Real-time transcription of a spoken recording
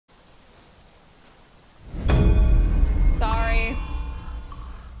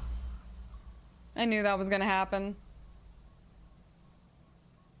I knew that was gonna happen.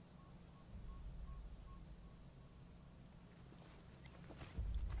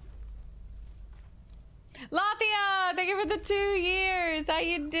 Lathia, thank you for the 2 years. How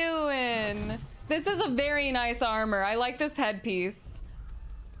you doing? This is a very nice armor. I like this headpiece.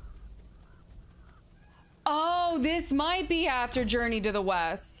 Oh, this might be after Journey to the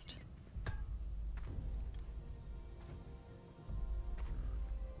West.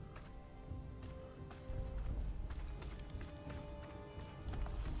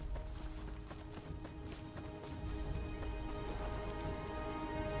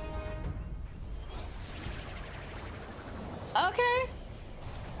 Okay.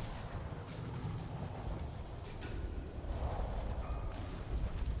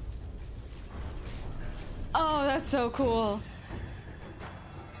 Oh, that's so cool.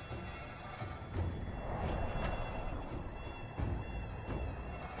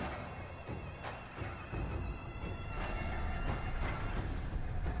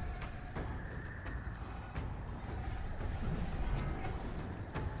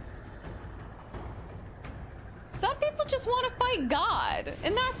 Some people just want to fight God,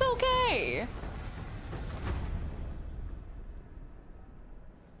 and that's okay.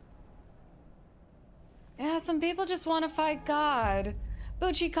 Yeah, some people just want to fight God.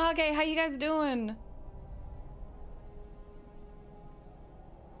 Buchikage, how you guys doing?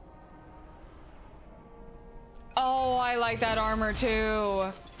 Oh, I like that armor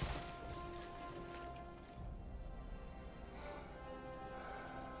too.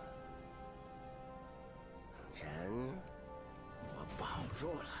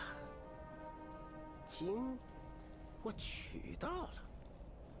我取到了，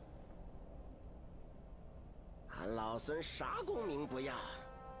俺老孙啥功名不要，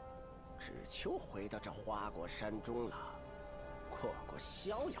只求回到这花果山中了，过过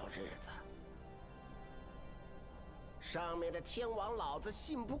逍遥日子。上面的天王老子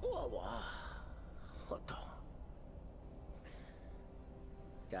信不过我，我懂。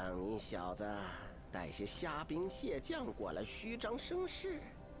让你小子带些虾兵蟹将过来虚张声势。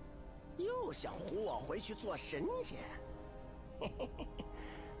 又想唬我回去做神仙，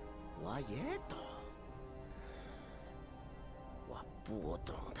我也懂。我不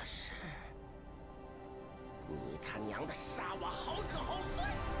懂的是，你他娘的杀我好子好孙！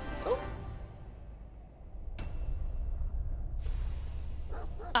哦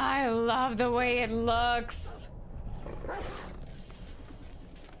I love the way it looks.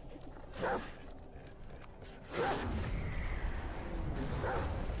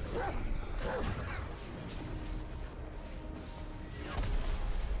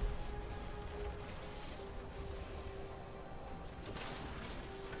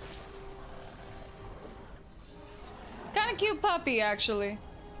 Kind of cute puppy, actually.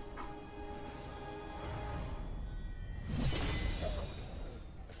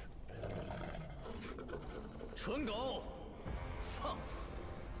 Oh.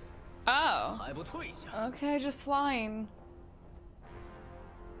 Okay, just flying.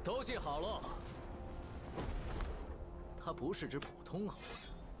 都记好了，它不是只普通猴子，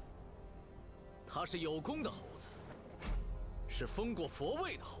它是有功的猴子，是封过佛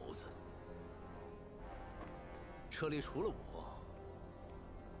位的猴子。这里除了我，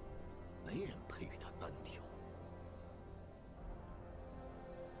没人配与它单挑。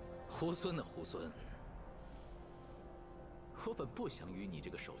猢狲的猢狲，我本不想与你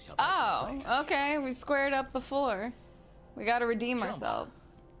这个手下。Oh, okay, we squared up before. We gotta redeem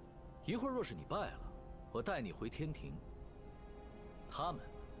ourselves. 一会儿若是你败了，我带你回天庭。他们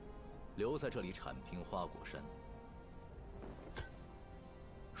留在这里铲平花果山。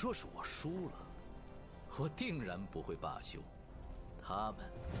若是我输了，我定然不会罢休。他们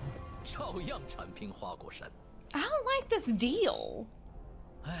照样铲平花果山。I don't like this deal.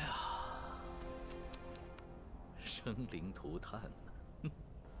 哎呀，生灵涂炭呢，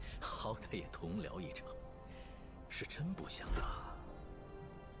好歹也同僚一场，是真不想打。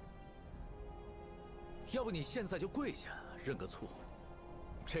 要不你现在就跪下认个错，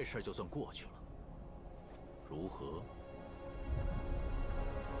这事儿就算过去了，如何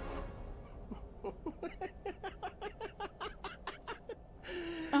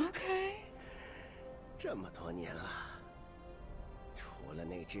？OK。这么多年了，除了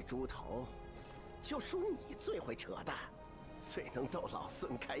那只猪头，就属你最会扯淡，最能逗老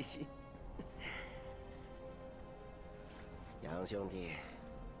孙开心。杨兄弟，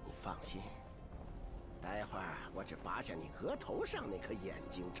你放心。 待会儿我只拔下你额头上那颗眼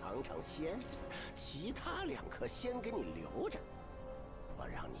睛尝尝鲜，其他2颗先给你留着，我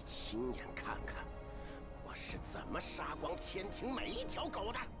让你亲眼看看我是怎么杀光天庭每一条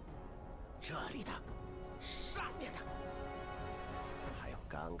狗的。这里的，上面的，还有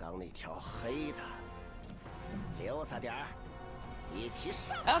刚刚那条黑的，溜撒点儿，一起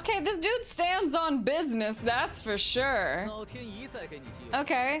上。Okay, this dude stands on business, that's for sure. 老天一再给你机会。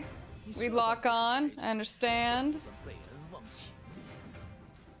 Okay, we lock on. I understand. 被人忘记。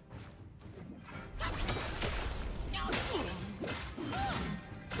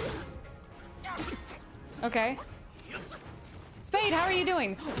 Okay. Spade, how are you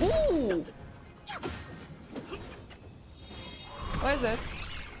doing? Ooh! What is this?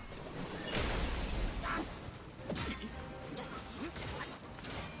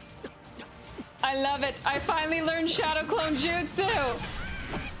 I love it. I finally learned Shadow Clone Jutsu.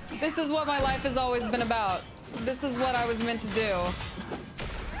 This is what my life has always been about. This is what I was meant to do.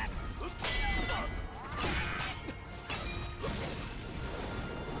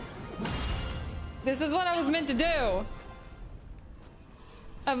 This is what I was meant to do.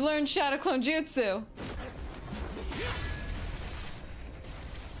 I've learned Shadow Clone Jutsu.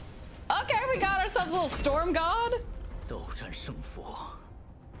 Okay, we got ourselves a little storm god. 斗战胜佛，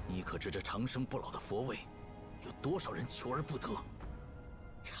你可知这长生不老的佛位，有多少人求而不得？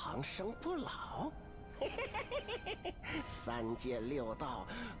长生不老，三界六道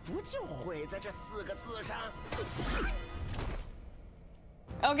不就毁在这4个字上？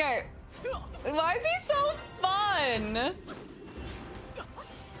 Okay. Why is he so fun?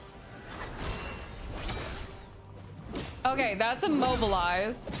 Okay, that's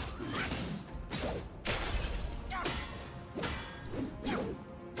immobilize.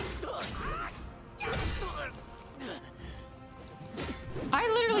 I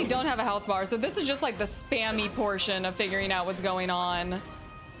literally don't have a health bar, so this is just like the spammy portion of figuring out what's going on.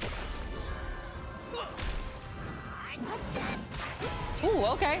 Ooh,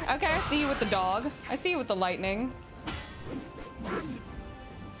 okay, okay, I see you with the dog. I see you with the lightning.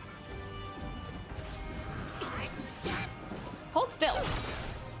 Hold still.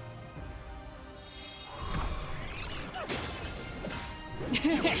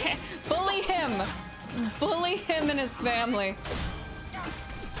 Bully him. Bully him and his family.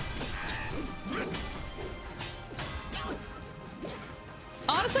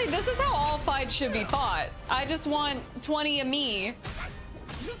 Honestly, this is how all fights should be fought. I just want 20 of me.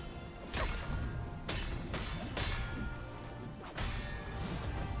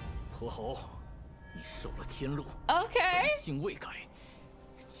 Okay. 性未改，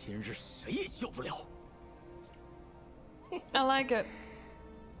今日谁也救不了。 I like it.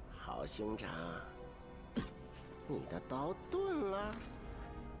 好兄长，你的刀钝了，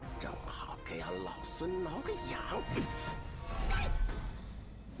正好给俺老孙挠个痒。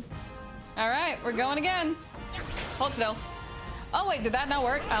 All right, we're going again. Hold still. Oh wait, did that not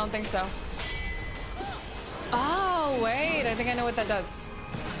work? I don't think so. Oh wait, I think I know what that does.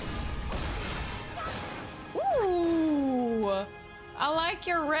 Ooh, I like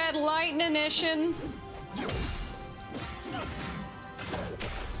your red lightning-ition.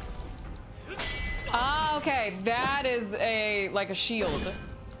 Ah, okay, that is like a shield.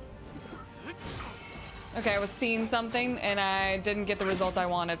 Okay, I was seeing something and I didn't get the result I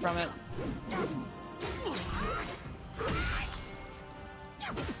wanted from it.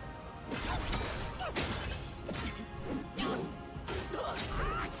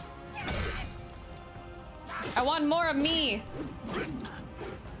 I want more of me.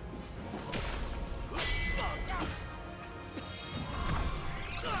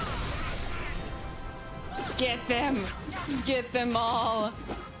 Get them. Get them all.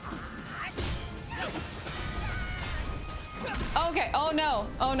 Okay, oh no.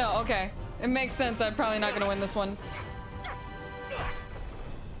 Oh no, okay. It makes sense. I'm probably not gonna win this one.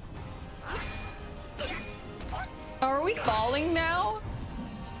 Oh, are we falling now?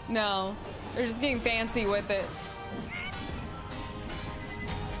 No. They're just getting fancy with it.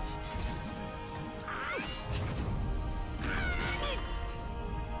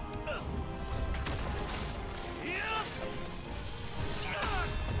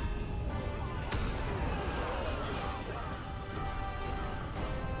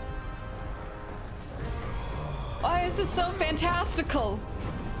 Why is this so fantastical?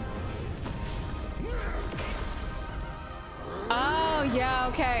 Oh, yeah,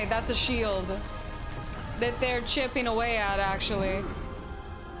 okay, that's a shield that they're chipping away at, actually.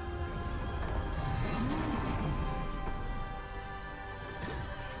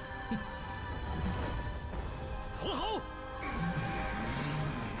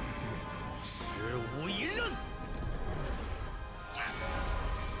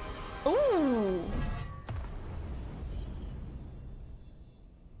 Ooh.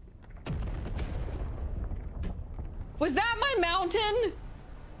 Was that my mountain?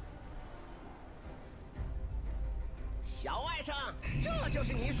 小外甥，这就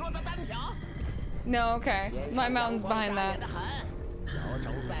是你说的单挑。No, okay. My mountain's behind that. 有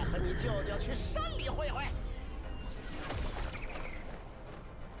种再和你舅舅去山里会会。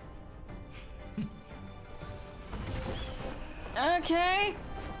Okay.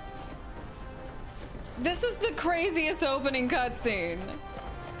 This is the craziest opening cutscene.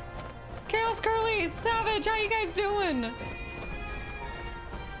 Chaos Curly, Savage, how you guys doing?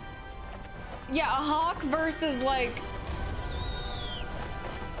 Yeah, a hawk versus like...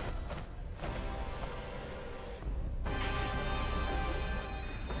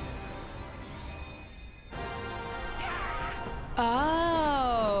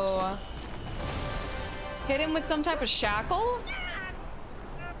 Oh. Hit him with some type of shackle?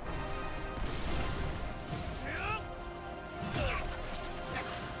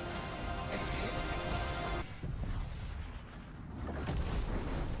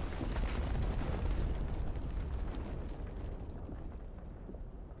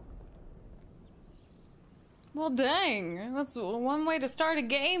 Well, dang. That's one way to start a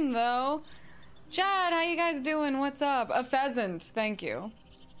game, though. Chad, how you guys doing? What's up? A pheasant, thank you.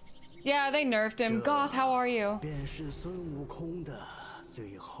 Yeah, they nerfed him. Goth, how are you? 便是孙悟空的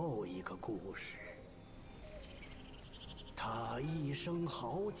最后一个故事。他一生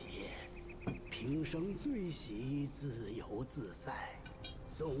豪杰，平生最喜自由自在。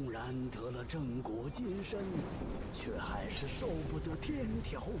纵然得了正果金身，却还是受不得天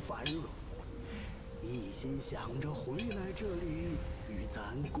条繁荣。一心想着回来这里与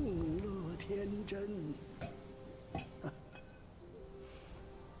咱共乐天真。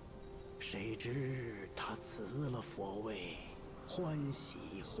谁知他辞了佛位，欢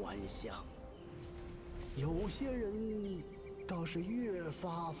喜还乡。有些人倒是越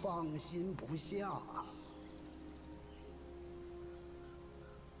发放心不下。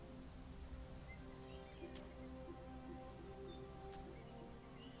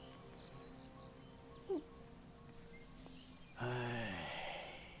唉，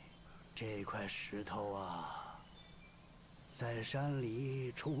这块石头啊，在山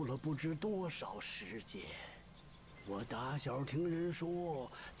里出了不知多少世界。我打小听人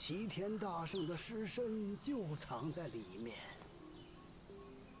说，齐天大圣的尸身就藏在里面。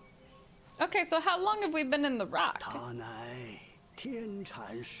Okay, so how long have we been in the rock? 他乃天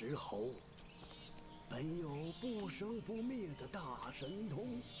产石猴，本有不生不灭的大神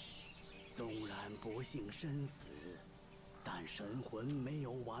通。纵然不幸身死，但神魂没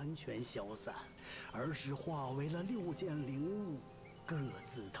有完全消散，而是化为了6件灵物，各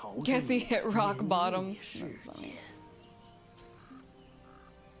自逃进 Guess he hit rock bottom. 世间。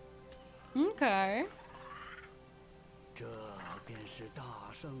Okay. 这便是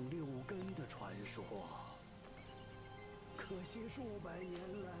大圣6根的传说。可惜数百年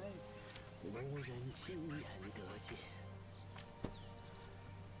来，无人亲眼得见。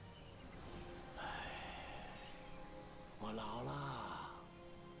我老了，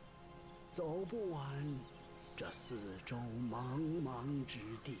走不完这四周茫茫之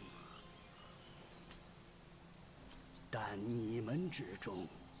地。但你们之中，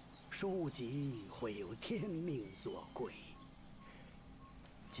书籍会有天命所归，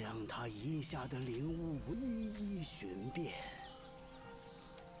将他遗下的灵物一一寻遍，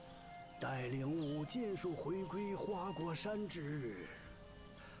待灵物尽数回归花果山之日，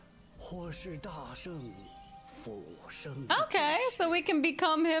或是大圣。Okay, so we can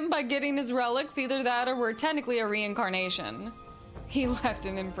become him by getting his relics. Either that or we're technically a reincarnation. He left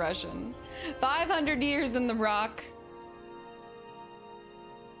an impression. 500 years in the rock.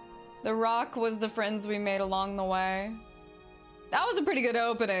 The rock was the friends we made along the way. That was a pretty good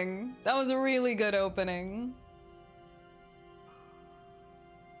opening. That was a really good opening.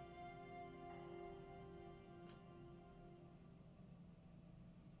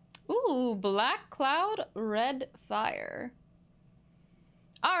 Ooh, Black Cloud, Red Fire.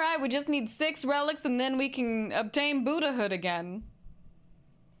 Alright, we just need 6 relics and then we can obtain Buddhahood again.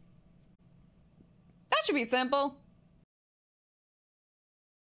 That should be simple.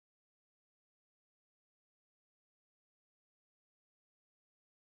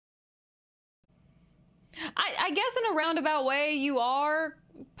 I guess in a roundabout way, you are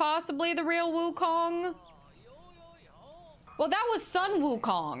possibly the real Wukong. Well, that was Sun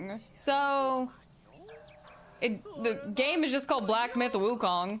Wukong, so the game is just called Black Myth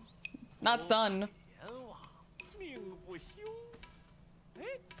Wukong, not Sun.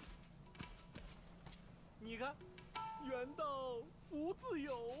 你看，缘到福自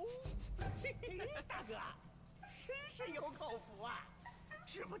有。大哥，真是有口福啊！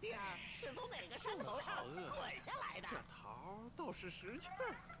指不定是从哪个山头上滚下来的。这桃倒是识趣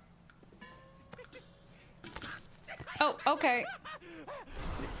儿。Oh, okay.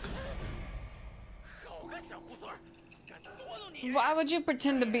 Why would you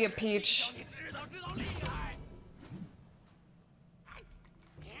pretend to be a peach?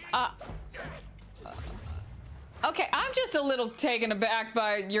 Okay, I'm just a little taken aback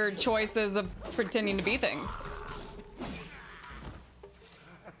by your choices of pretending to be things.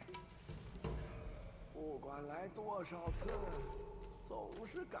 不管来多少次，总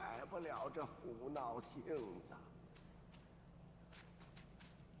是改不了这胡闹性子。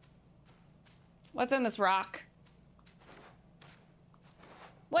 What's in this rock?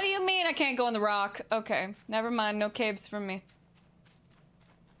 What do you mean I can't go in the rock? Okay, never mind. No caves for me.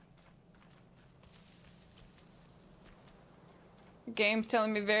 The game's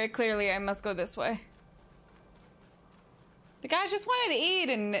telling me very clearly I must go this way. The guys just wanted to eat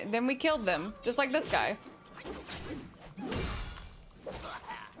and then we killed them. Just like this guy.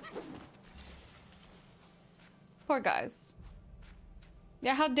 Poor guys.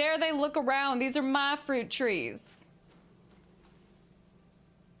 Yeah, how dare they look around? These are my fruit trees.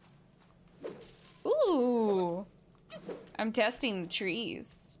 Ooh. I'm testing the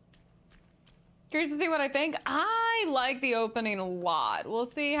trees. Curious to see what I think. I like the opening a lot. We'll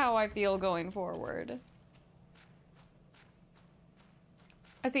see how I feel going forward.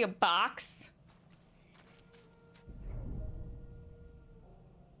 I see a box.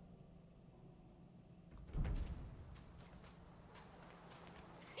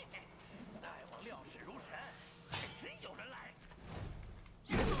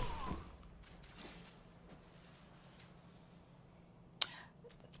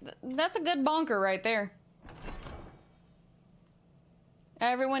 That's a good bonker right there.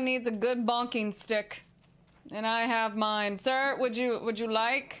 Everyone needs a good bonking stick. And I have mine. Sir, would you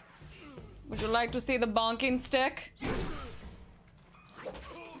like to see the bonking stick?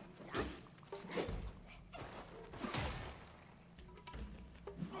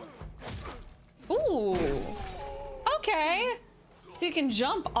 Ooh. Okay. So you can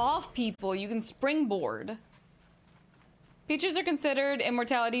jump off people. You can springboard. Peaches are considered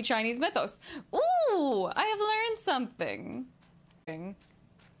immortality Chinese mythos. Ooh, I have learned something.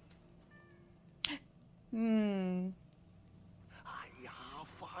 Hmm.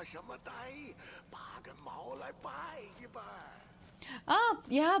 Oh,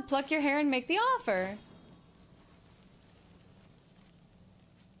 yeah, pluck your hair and make the offer.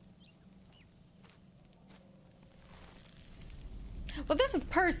 Well, this is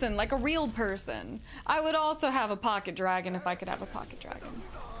person, like a real person. I would also have a pocket dragon if I could have a pocket dragon.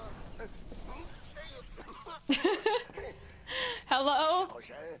 Hello?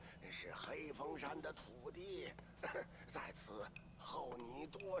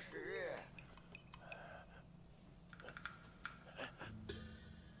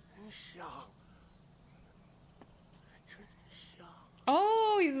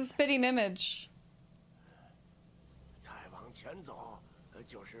 Oh, he's a spitting image. 前走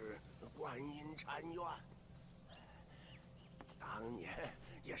就是观音禅院，当年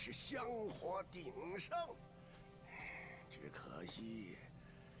也是香火鼎盛，只可惜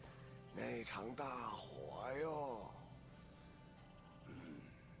那场大火哟。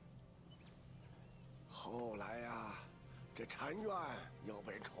后来呀，这禅院又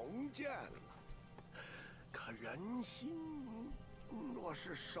被重建了，可人心若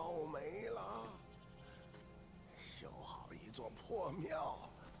是烧没了。 修好一座破庙，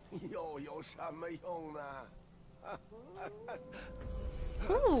又有什么用呢？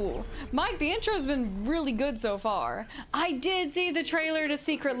 Ooh, Mike, the intro's been really good so far. I did see the trailer to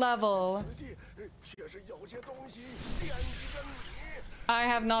Secret Level. I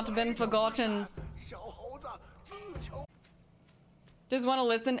have not been forgotten. Just want to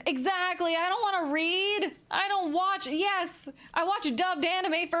listen. Exactly, I don't want to read. I don't watch. Yes, I watch dubbed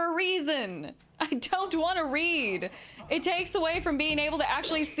anime for a reason. I don't want to read. It takes away from being able to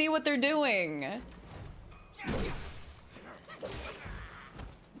actually see what they're doing.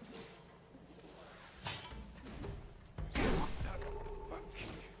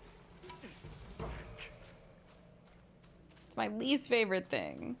 It's my least favorite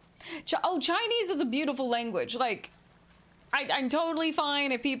thing. Oh, Chinese is a beautiful language. Like, I'm totally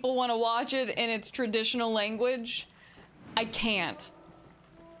fine if people want to watch it in its traditional language. I can't.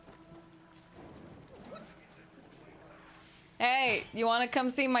 Hey, you want to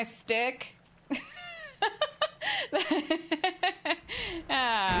come see my stick?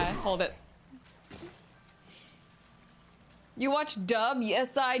 Hold it. You watch dub?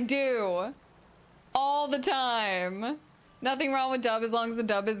 Yes, I do. All the time. Nothing wrong with dub as long as the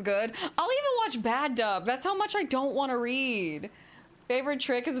dub is good. I'll even watch bad dub. That's how much I don't want to read. Favorite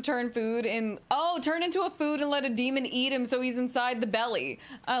trick is to turn food in. Oh, turn into a food and let a demon eat him so he's inside the belly.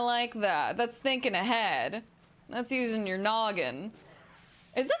 I like that. That's thinking ahead. That's using your noggin.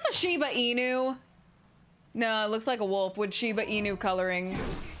 Is this a Shiba Inu? No, it looks like a wolf with Shiba Inu coloring.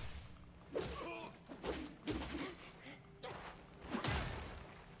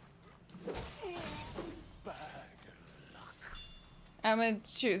 I'm gonna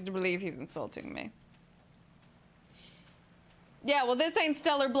choose to believe he's insulting me. Yeah, well, this ain't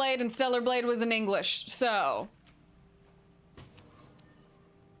Stellar Blade, and Stellar Blade was in English, so.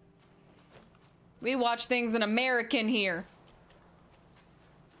 We watch things in American here.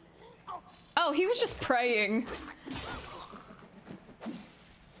 Oh, he was just praying.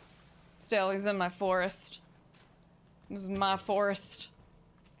 Still, he's in my forest. This is my forest.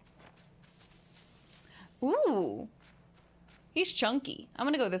 Ooh. He's chunky. I'm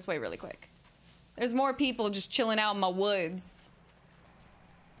gonna go this way really quick. There's more people just chilling out in my woods.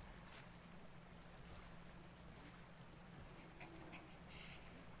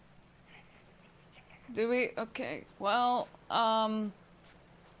 Do we? Okay, well, I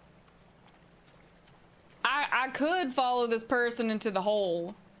could follow this person into the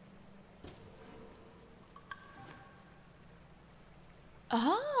hole.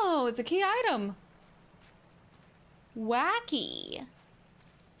 Oh, it's a key item. Wacky.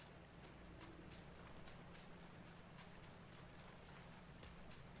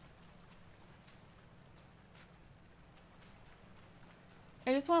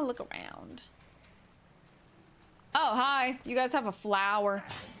 I just want to look around. Oh, hi. You guys have a flower.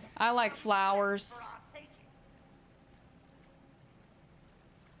 I like flowers.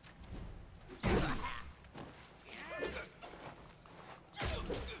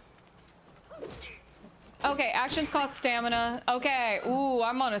 Okay, actions cost stamina. Okay, ooh,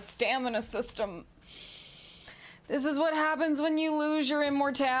 I'm on a stamina system. This is what happens when you lose your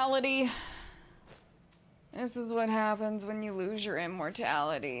immortality. This is what happens when you lose your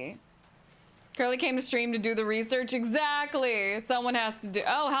immortality. Curly came to stream to do the research. Exactly. Someone has to do.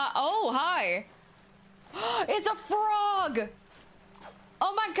 Oh, hi. Oh, hi. It's a frog.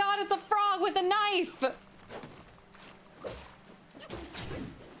 Oh my God, it's a frog with a knife.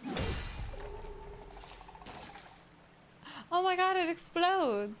 Oh my God, it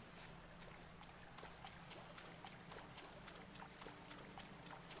explodes.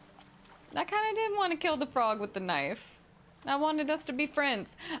 I kind of didn't want to kill the frog with the knife. I wanted us to be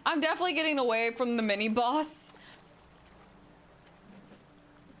friends. I'm definitely getting away from the mini boss.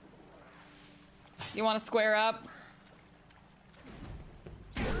 You want to square up?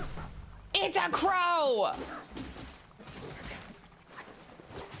 It's a crow!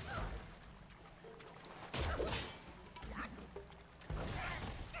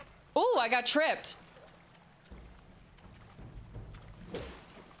 Ooh, I got tripped.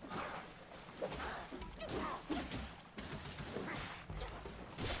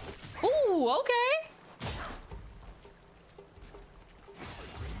 Ooh, okay.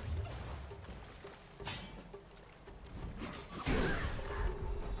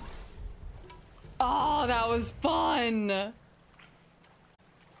 Oh, that was fun.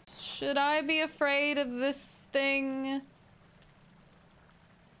 Should I be afraid of this thing?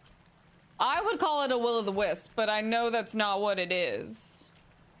 I would call it a will-o'-the-wisp, but I know that's not what it is.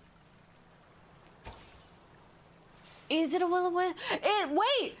 Is it a will-o'-wisp?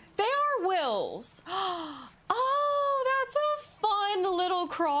 Wait, they are wills. Oh, that's a fun little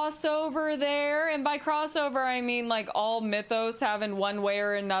crossover there. And by crossover, I mean like all mythos have in one way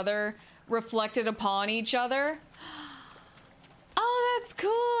or another reflected upon each other. Oh, that's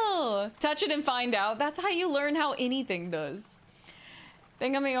cool. Touch it and find out. That's how you learn how anything does.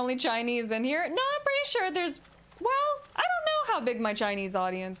 Think I'm the only Chinese in here? No, I'm pretty sure there's, well, I don't know how big my Chinese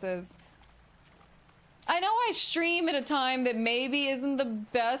audience is. I know I stream at a time that maybe isn't the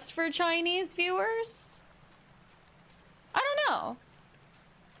best for Chinese viewers. I don't know.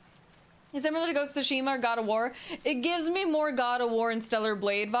 Is similar to Ghost of Tsushima or God of War? It gives me more God of War and Stellar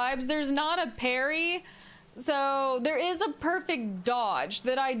Blade vibes. There's not a parry, so there is a perfect dodge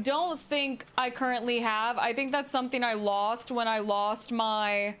that I don't think I currently have. I think that's something I lost when I lost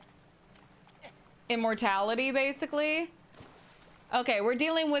my immortality, basically. Okay, we're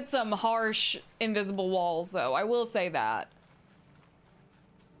dealing with some harsh invisible walls, though. I will say that.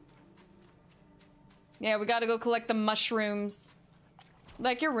 Yeah, we gotta go collect the mushrooms.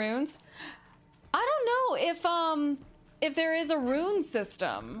 Like your runes. I don't know if there is a rune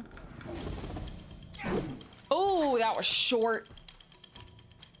system. Oh, that was short.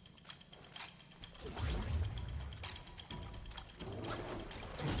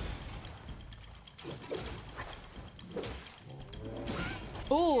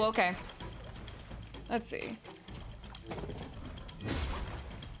 Ooh, okay. Let's see.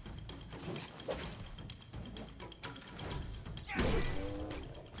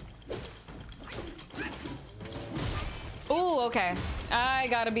 Ooh, okay. I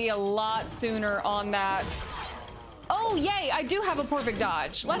gotta be a lot sooner on that. Oh, yay! I do have a perfect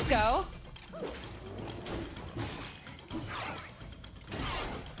dodge. Let's go.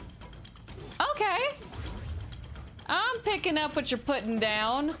 Okay. I'm picking up what you're putting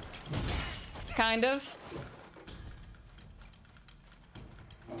down. Kind of.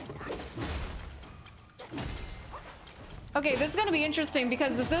 Okay, this is gonna be interesting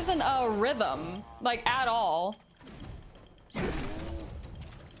because this isn't a rhythm, like, at all.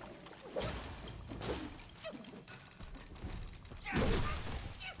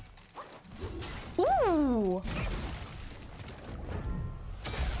 Ooh!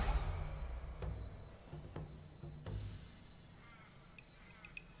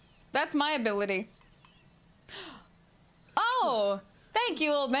 That's my ability. Oh! Thank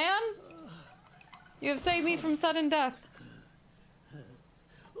you, old man! You have saved me from sudden death.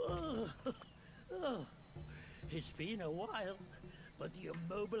 It's been a while, but the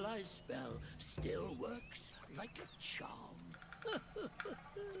immobilized spell still works like a charm.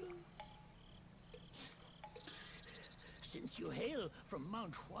 Since you hail from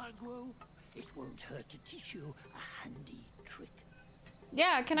Mount Huagro, it won't hurt to teach you a handy trick.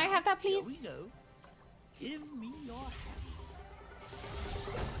 Yeah, can I have that, Here please? we go. Give me your hand.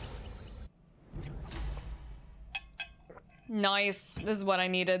 Nice. This is what I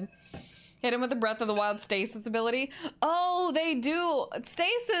needed. Hit him with the Breath of the Wild stasis ability. Oh, they do.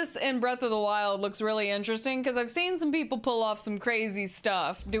 Stasis in Breath of the Wild looks really interesting because I've seen some people pull off some crazy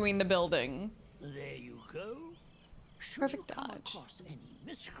stuff doing the building. There you go. Should Perfect you come dodge. across any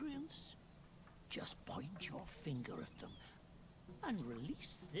miscreants, just point your finger at them and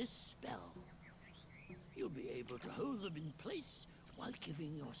release this spell. You'll be able to hold them in place while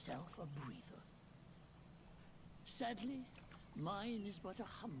giving yourself a breather. Sadly, mine is but a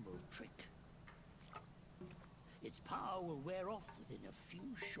humble trick. Its power will wear off within a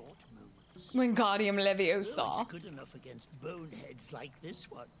few short moments. Wingardium Though Leviosa. it's good enough against boneheads like this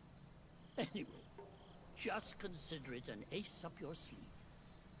one. Anyway, just consider it an ace up your sleeve.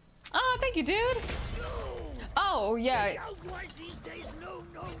 Oh, thank you, dude. Oh, yeah. Yaoguais these days know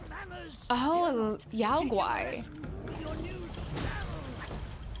no manners. Oh, Teach you a Yaoguai. lesson with your new spell.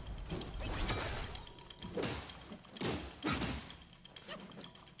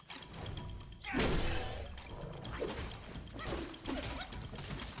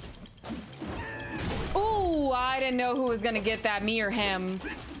 Ooh, I didn't know who was gonna get that, me or him.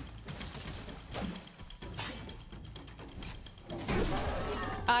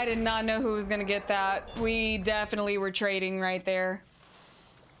 I did not know who was gonna get that. We definitely were trading right there.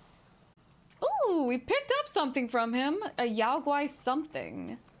 Ooh, we picked up something from him. A Yaoguai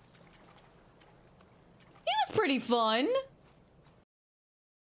something. He was pretty fun.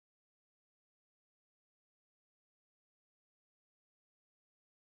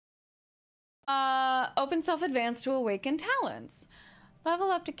 Open self-advance to awaken talents.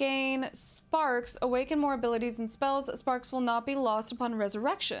 Level up to gain sparks. Awaken more abilities and spells. Sparks will not be lost upon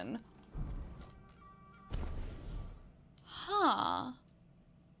resurrection. Huh.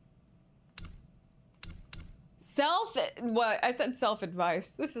 What? I said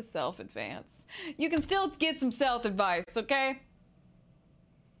self-advice. This is self-advance. You can still get some self-advice, okay?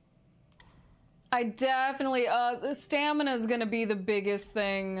 I definitely, the stamina is gonna be the biggest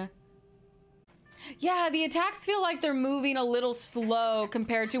thing. Yeah, the attacks feel like they're moving a little slow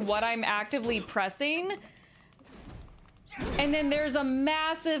compared to what I'm actively pressing. And then there's a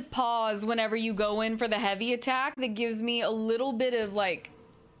massive pause whenever you go in for the heavy attack that gives me a little bit of, like,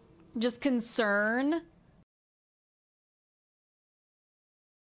 just concern.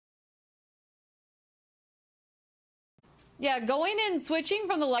 Yeah, going and switching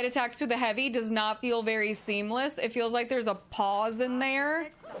from the light attacks to the heavy does not feel very seamless. It feels like there's a pause in there.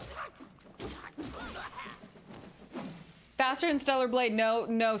 Faster than Stellar Blade?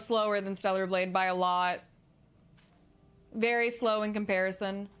 No slower than Stellar Blade by a lot. Very slow in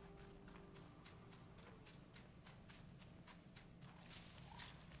comparison.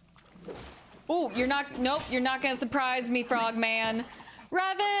 Oh, nope, you're not gonna surprise me, Frogman.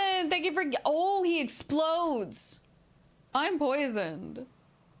 Revan, thank you for, oh, he explodes. I'm poisoned.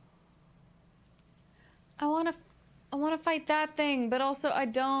 I wanna fight that thing, but also I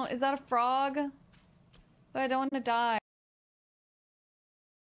don't. Is that a frog? But I don't want to die.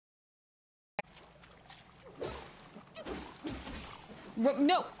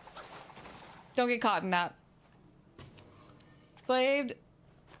 No! Don't get caught in that. Slaved.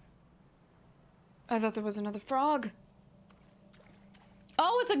 I thought there was another frog.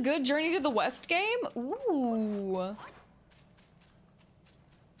 Oh, it's a good Journey to the West game? Ooh.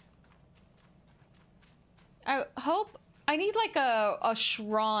 I hope... I need like a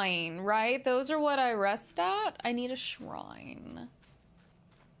shrine, right? Those are what I rest at. I need a shrine.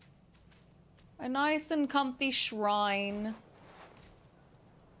 A nice and comfy shrine.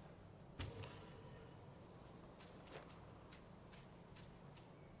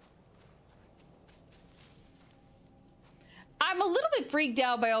 I'm a little bit freaked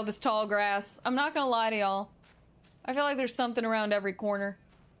out by all this tall grass. I'm not gonna lie to y'all. I feel like there's something around every corner.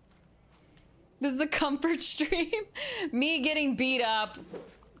 This is a comfort stream. Me getting beat up.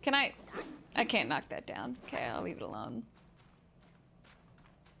 Can I can't knock that down. Okay, I'll leave it alone.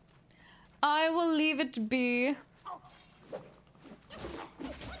 I will leave it be.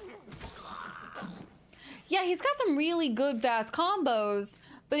 Yeah, he's got some really good fast combos,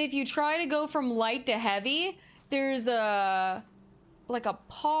 but if you try to go from light to heavy, there's like a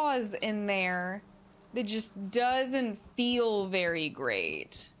pause in there that just doesn't feel very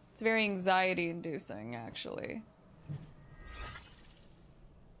great. It's very anxiety inducing, actually.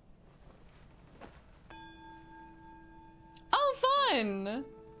 Oh, fun!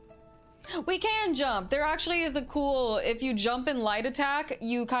 We can jump. There actually is a cool, if you jump in light attack,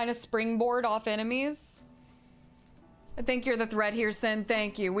 you kind of springboard off enemies. I think you're the threat here, Sin.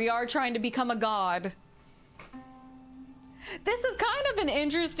 Thank you. We are trying to become a god. This is kind of an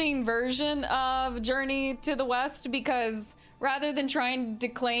interesting version of Journey to the West because rather than trying to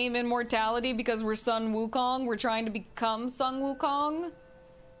claim immortality because we're Sun Wukong, we're trying to become Sun Wukong.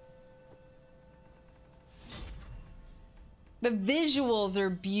 The visuals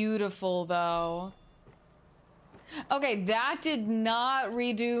are beautiful, though. Okay, that did not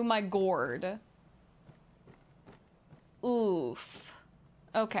redo my gourd. Oof.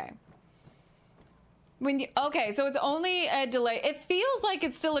 Okay. Okay, so it's only a delay. It feels like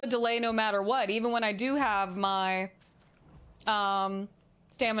it's still a delay no matter what, even when I do have my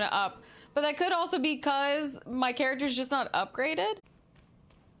stamina up. But that could also be because my character's just not upgraded.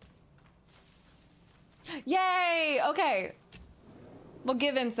 Yay! Okay. We'll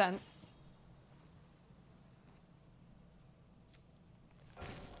give incense.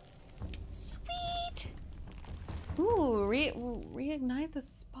 Sweet! Ooh, reignite the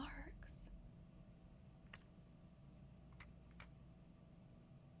sparks.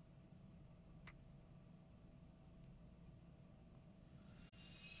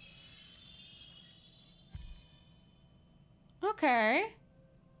 Okay.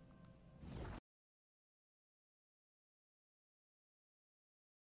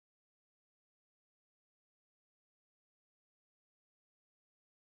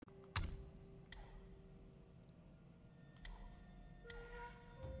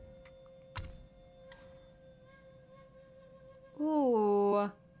 Ooh.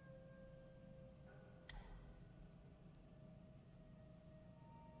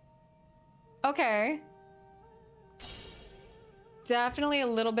 Okay. Definitely a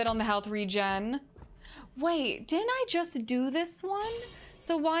little bit on the health regen. Wait, didn't I just do this one?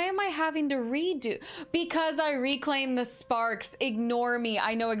 So why am I having to redo? Because I reclaimed the sparks. Ignore me.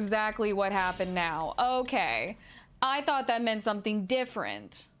 I know exactly what happened now. Okay. I thought that meant something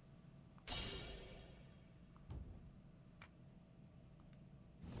different.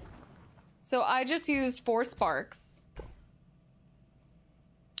 So I just used 4 sparks.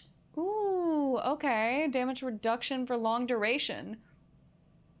 Ooh, okay. Damage reduction for long duration.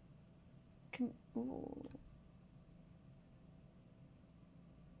 Ooh.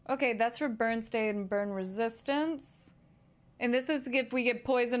 Okay, that's for burn state and burn resistance. And this is if we get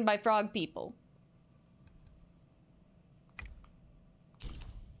poisoned by frog people.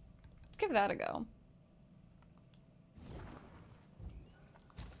 Let's give that a go.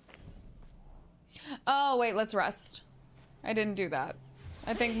 Oh, wait, let's rest. I didn't do that.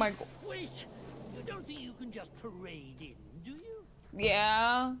 I think my... Wait! You don't think you can just parade in, do you?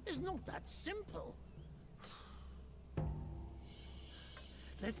 Yeah. It's not that simple.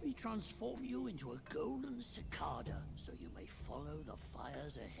 Let me transform you into a golden cicada so you may follow the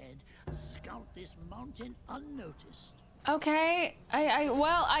fires ahead and scout this mountain unnoticed. Okay.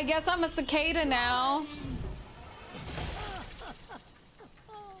 Well, I guess I'm a cicada now.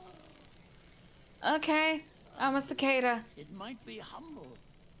 Okay. I'm a cicada. It might be humble,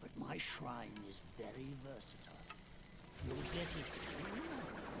 but my shrine is very versatile. You'll get it soon.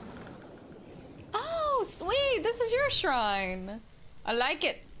 Oh, sweet. This is your shrine. I like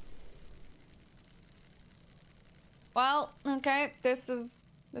it. Well, okay. This is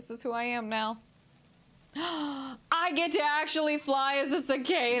who I am now. I get to actually fly as a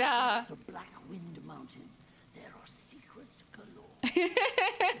cicada. The black wind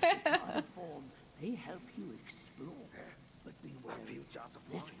Cicada form may help you explore, but beware,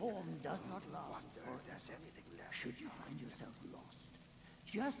 this form does not last forever. Should you find yourself lost,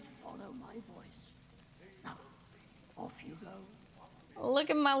 just follow my voice. Now, off you go. Look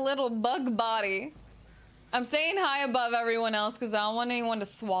at my little bug body. I'm staying high above everyone else because I don't want anyone to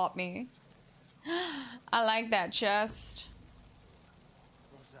swap me. I like that chest.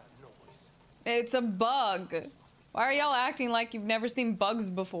 It's a bug. Why are y'all acting like you've never seen bugs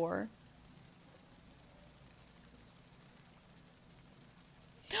before?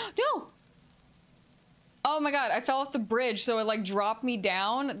 No! Oh my god, I fell off the bridge, so it like dropped me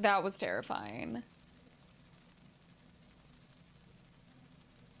down. That was terrifying.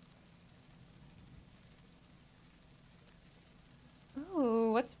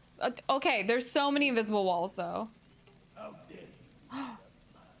 Ooh, what's... okay, there's so many invisible walls, though.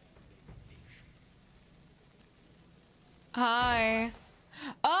 Hi.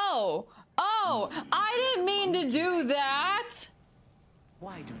 Oh! Oh! I didn't mean to do that!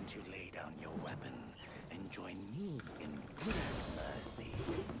 Why don't you lay down your weapon and join me in Buddha's mercy?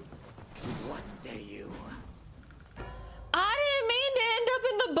 What say you? I didn't mean to end up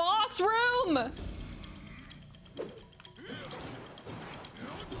in the boss room!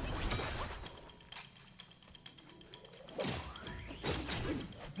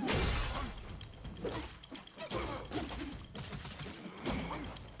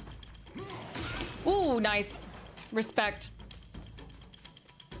 Ooh, nice. Respect.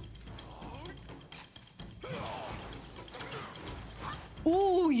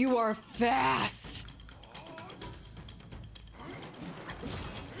 Ooh, you are fast.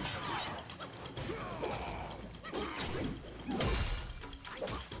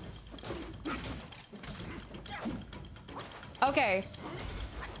 Okay.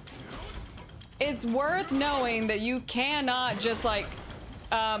 It's worth knowing that you cannot just like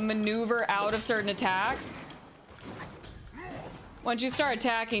maneuver out of certain attacks. Once you start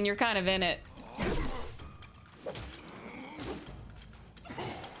attacking, you're kind of in it.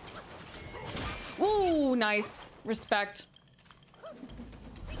 Ooh, nice. Respect.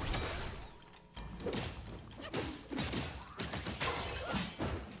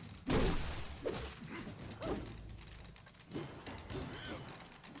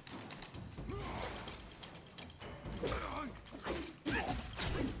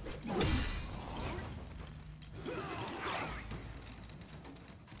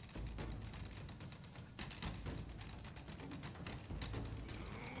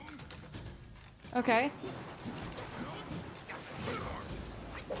 Okay.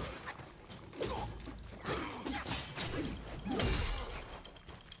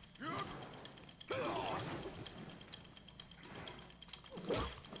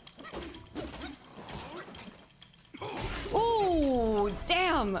 Ooh,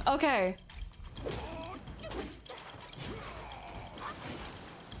 damn. Okay.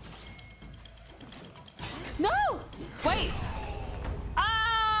 No! Wait.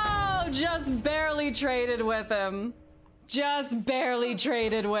 Oh, just barely traded with him. Just barely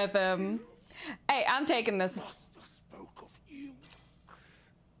traded with him. Hey, I'm taking this.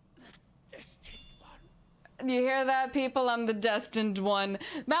 You hear that, people? I'm the destined one.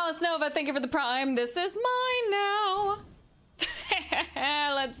 Malice Nova, thank you for the prime. This is mine now.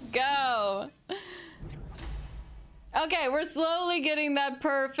 Let's go. Okay, we're slowly getting that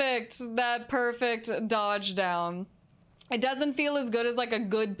perfect dodge down. It doesn't feel as good as like a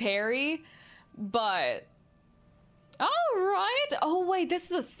good parry, but all right. Oh wait, this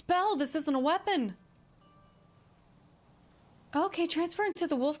is a spell. This isn't a weapon. Okay, transfer into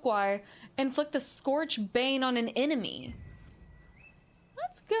the Wolf Guai. Inflict the Scorch Bane on an enemy.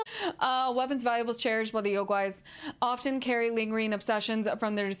 That's good. Weapons valuables cherished by the Yoguais often carry lingering obsessions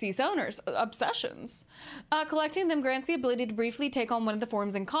from their deceased owners. Obsessions. Collecting them grants the ability to briefly take on one of the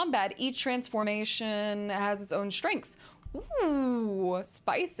forms in combat. Each transformation has its own strengths. Ooh,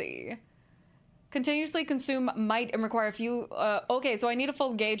 spicy. Continuously consume might and require a few... okay, so I need a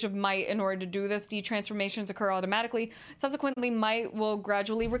full gauge of might in order to do this. Detransformations occur automatically. Subsequently, might will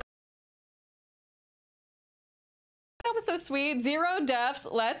gradually recover. That was so sweet. 0 deaths.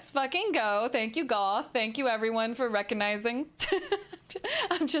 Let's fucking go. Thank you, Goth. Thank you, everyone, for recognizing.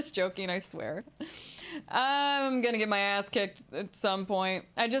 I'm just joking, I swear. I'm gonna get my ass kicked at some point.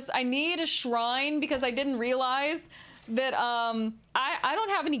 I need a shrine because I didn't realize that I don't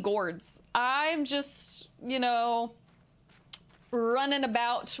have any gourds. I'm just, you know, running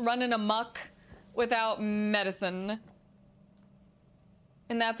amok without medicine.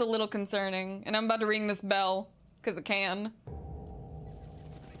 And that's a little concerning. And I'm about to ring this bell because I can.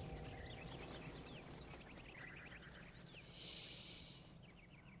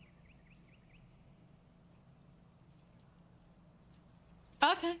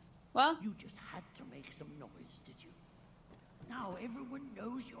 Okay, well. You just had to make some noise, did you? Now everyone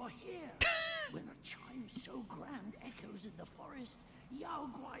knows you're here. When a chime so grand echoes in the forest, Yao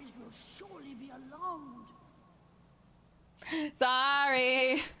Guais will surely be alarmed.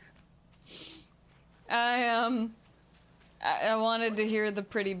 Sorry. I wanted to hear the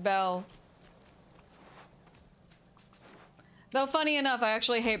pretty bell. Though funny enough, I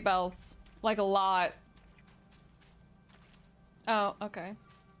actually hate bells. Like a lot. Oh, okay.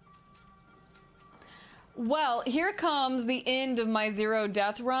 Well, here comes the end of my 0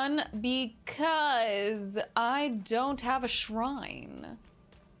 death run because I don't have a shrine.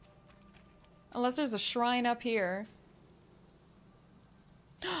 Unless there's a shrine up here.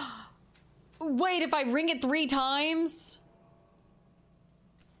 Wait, if I ring it 3 times?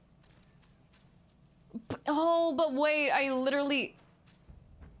 Oh, but wait, I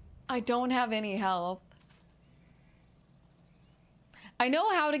don't have any health. I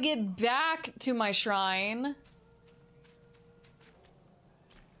know how to get back to my shrine.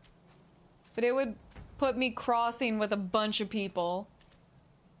 But it would put me crossing with a bunch of people.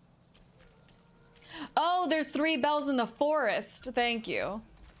 Oh, there's 3 bells in the forest. Thank you.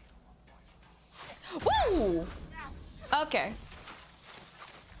 Woo! Okay.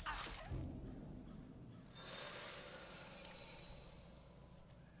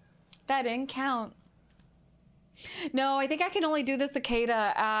 That didn't count. No, I think I can only do the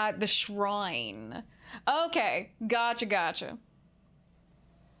cicada at the shrine. Okay, gotcha.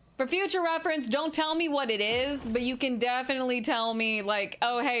 For future reference, don't tell me what it is, but you can definitely tell me, like,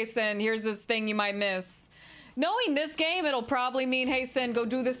 oh, hey, Sin, here's this thing you might miss. Knowing this game, it'll probably mean, hey, Sin, go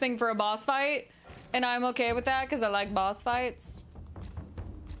do this thing for a boss fight. And I'm okay with that, because I like boss fights.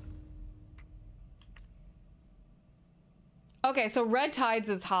 Okay, so red tides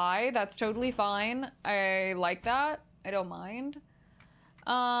is high. That's totally fine. I like that. I don't mind.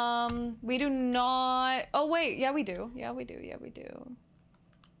 We do not... Oh, wait. Yeah, we do. Yeah, we do. Yeah, we do.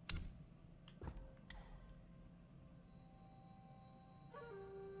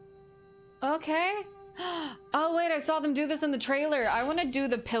 Okay. Oh, wait. I saw them do this in the trailer. I want to do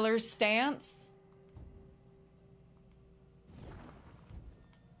the pillar stance.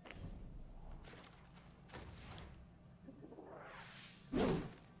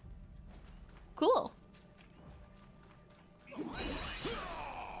 Cool.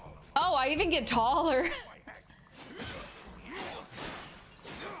 Oh, I even get taller.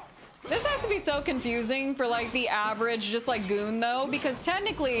 This has to be so confusing for like the average just like goon though, because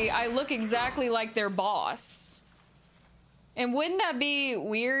technically I look exactly like their boss. And wouldn't that be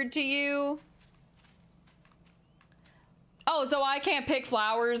weird to you? Oh, so I can't pick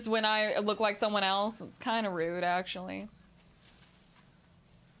flowers when I look like someone else? It's kind of rude, actually.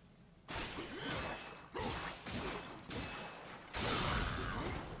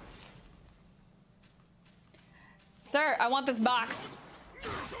 Sir, I want this box.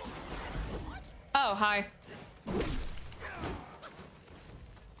 Oh, hi.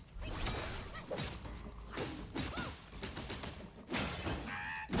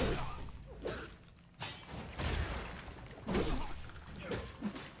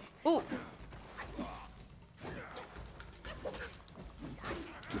 Ooh.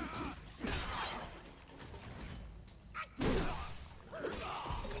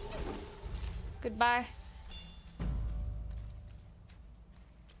 Goodbye.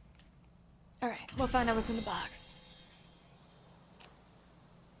 All right, we'll find out what's in the box.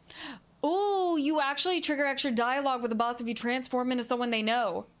 Oh, you actually trigger extra dialogue with the boss if you transform into someone they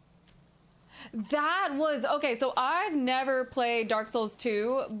know. That was... Okay, so I've never played Dark Souls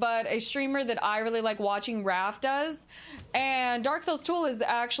 2, but a streamer that I really like watching, Raph, does. And Dark Souls 2 is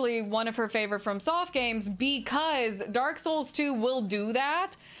actually one of her favorite from Soft games because Dark Souls 2 will do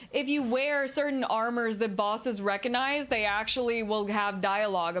that. If you wear certain armors that bosses recognize, they actually will have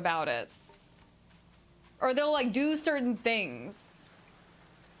dialogue about it. Or they'll like do certain things.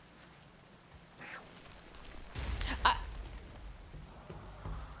 I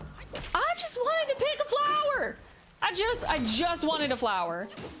just wanted to pick a flower. I just wanted a flower.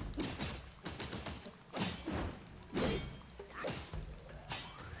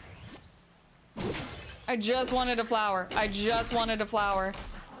 I just wanted a flower. I just wanted a flower.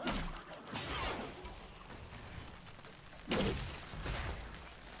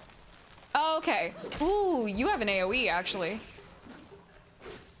 Okay. Ooh, you have an AoE, actually.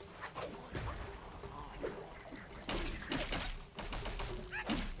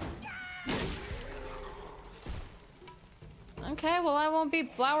 Okay, well, I won't be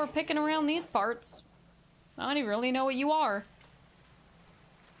flower picking around these parts. I don't even really know what you are.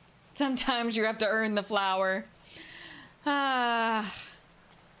 Sometimes you have to earn the flower. Ah.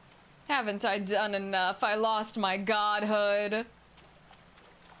 Haven't I done enough? I lost my godhood.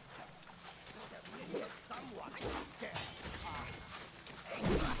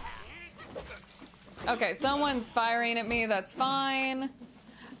 Okay, someone's firing at me. That's fine.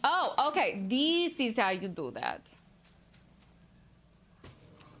 Oh, okay. This is how you do that.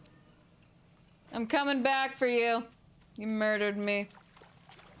 I'm coming back for you. You murdered me.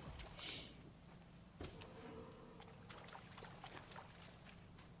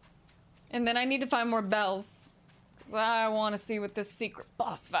 And then I need to find more bells. Because I want to see what this secret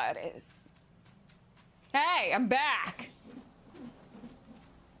boss fight is. Hey, I'm back!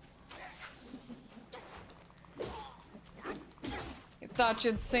 You thought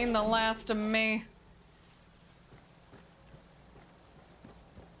you'd seen the last of me.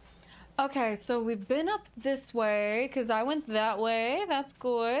 Okay, so we've been up this way, because I went that way. That's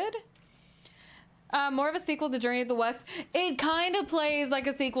good. More of a sequel to Journey of the West. It kind of plays like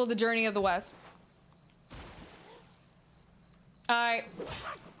a sequel to Journey of the West.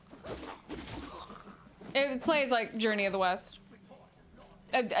 It plays like Journey of the West.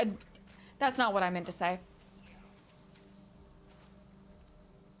 That's not what I meant to say.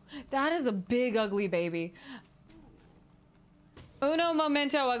 That is a big ugly baby. Uno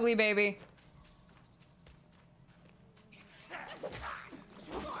momento, ugly baby.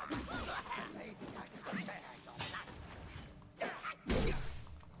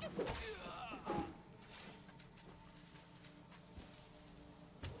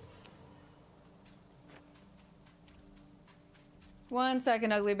 One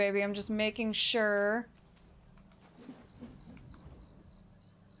second, ugly baby. I'm just making sure.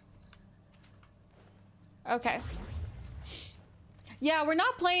 Okay. Yeah, we're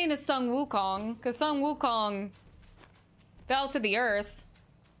not playing as Sun Wukong, because Sun Wukong fell to the earth.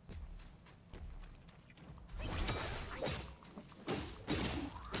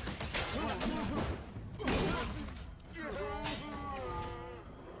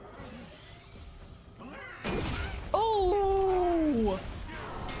 Oh!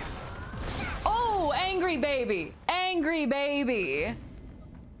 Oh, angry baby. Angry baby.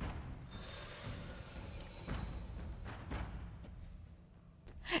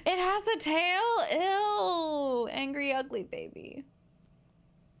 It has a tail? Ew. Angry, ugly baby.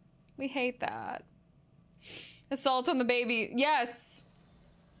 We hate that. Assault on the baby. Yes.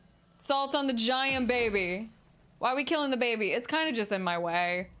 Assault on the giant baby. Why are we killing the baby? It's kind of just in my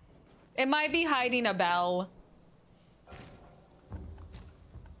way. It might be hiding a bell.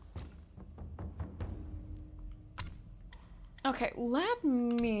 Okay, let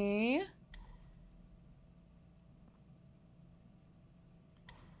me...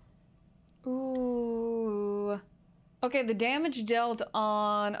 Ooh. Okay, the damage dealt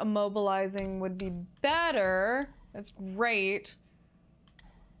on immobilizing would be better. That's great.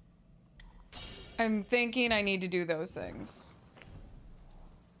 I'm thinking I need to do those things.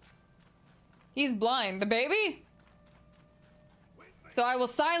 He's blind. The baby? So I will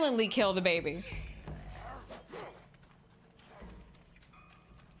silently kill the baby.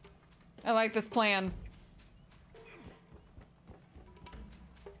 I like this plan.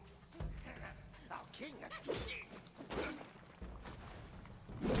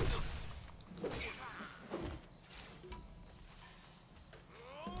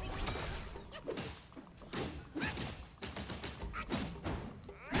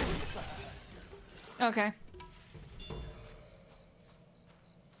 Okay.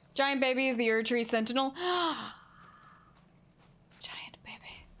 Giant baby is the Erdtree Sentinel. Giant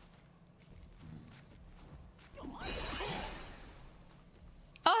baby.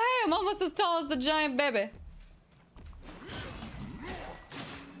 Oh, hey, I'm almost as tall as the giant baby.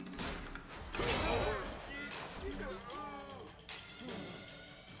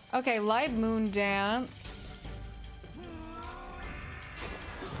 Okay, light moon dance.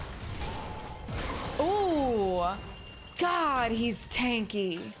 Ooh, God, he's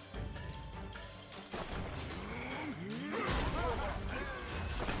tanky.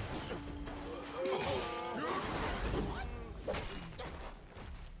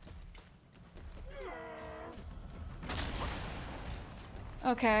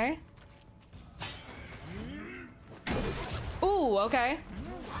 Okay. Ooh, okay.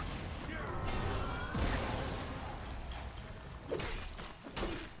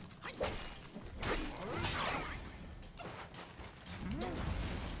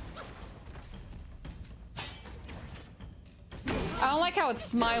 I don't like how it's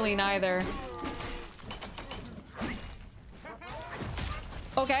smiling either.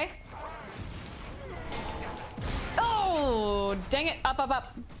 Okay. Oh, dang it. Up, up,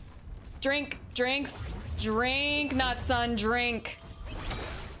 up. Drink, drinks, drink, not son, drink.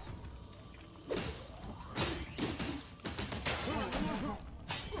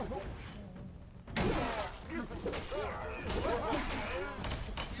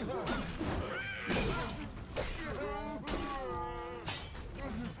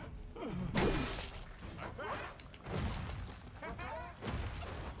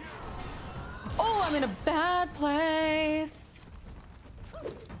 Oh, I'm in a bad place.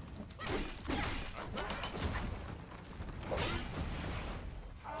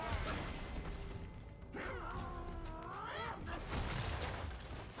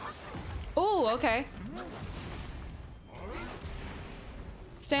 Oh, okay.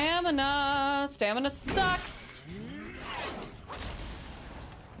 Stamina. Stamina sucks.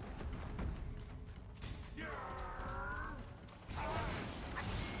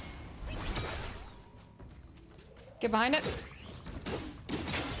 Get behind it.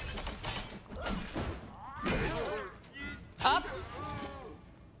 Up.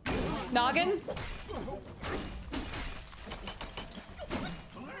 Noggin.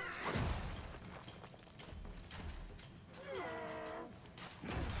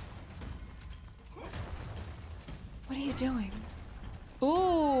 What are you doing?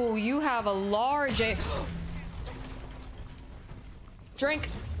 Ooh, you have a large drink.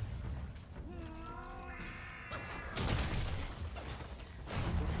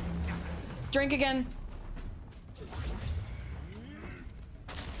 Drink again.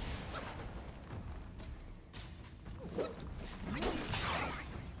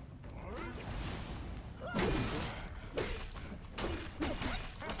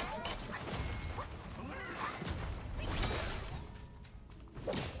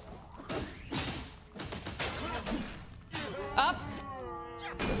 Up.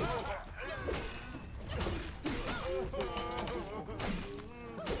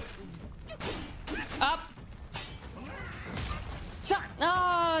 Up. Sun.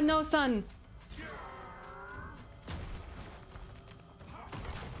 Ah, no sun.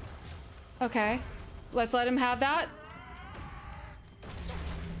 Okay. Let's let him have that.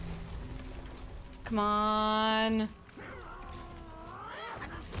 Come on.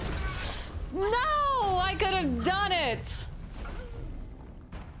 No! I could have done it!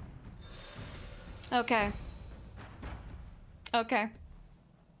 Okay. Okay.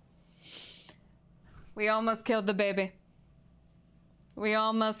 We almost killed the baby. We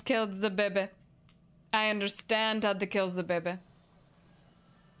almost killed the baby. I understand how to kill the baby.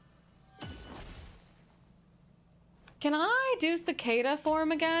 Can I do cicada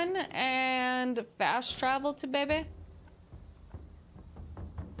form again and fast travel to baby?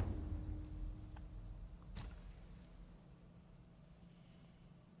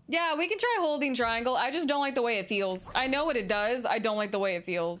 Yeah, we can try holding triangle. I just don't like the way it feels. I know what it does. I don't like the way it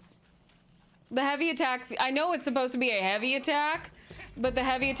feels. The heavy attack, I know it's supposed to be a heavy attack, but the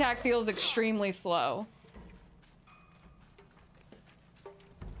heavy attack feels extremely slow.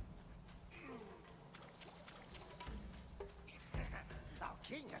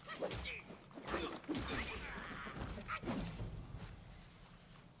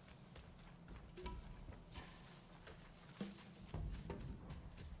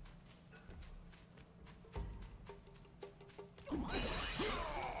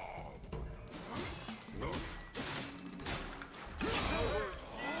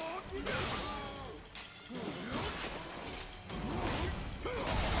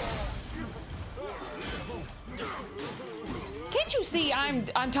 Can't you see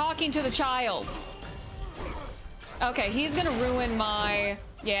I'm talking to the child? Okay, he's gonna ruin my...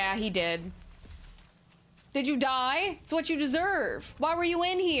 Yeah, he did. Did you die? It's what you deserve. Why were you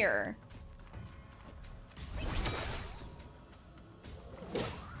in here?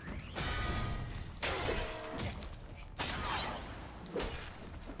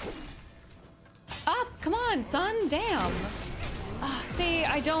 Up, come on, son, damn. See,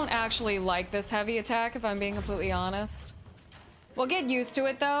 I don't actually like this heavy attack, if I'm being completely honest. We'll get used to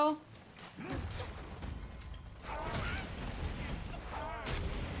it, though.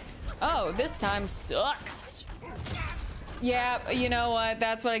 Oh, this time sucks. Yeah, you know what?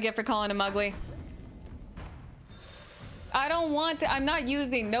 That's what I get for calling him ugly. I don't want to, I'm not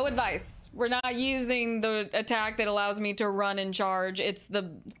using, no advice. We're not using the attack that allows me to run and charge. It's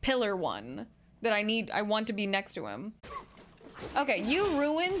the pillar one that I want to be next to him. Okay, you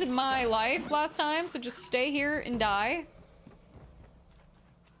ruined my life last time, so just stay here and die.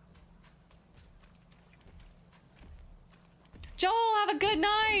 Joel, have a good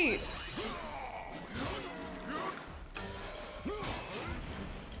night!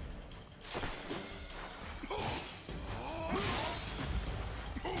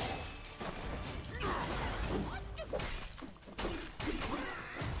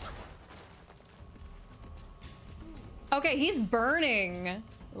 Okay, he's burning.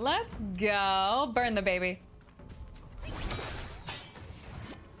 Let's go. Burn the baby.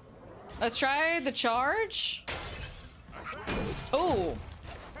 Let's try the charge. Oh.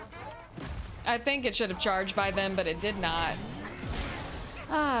 I think it should have charged by then, but it did not.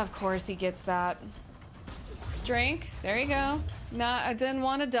 Ah, of course he gets that. Drink. There you go. Nah, I didn't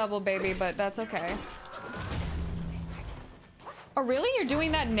want a double, baby, but that's okay. Oh, really? You're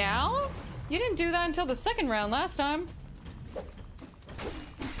doing that now? You didn't do that until the second round last time.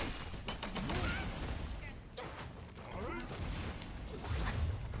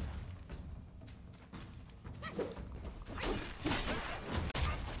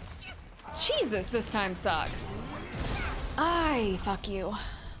 Jesus, this time sucks. Ay, fuck you.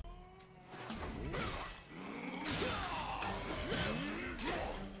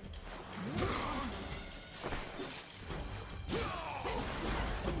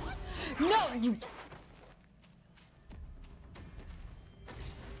 No, you...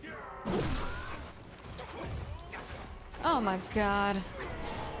 Oh my god.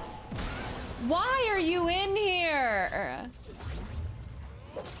 Why are you in here?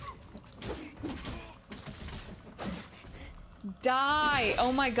 Die!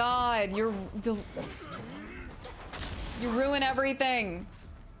 Oh my god, you ruin everything.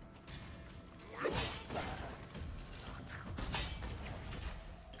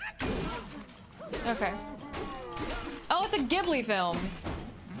 Okay. Oh, it's a Ghibli film.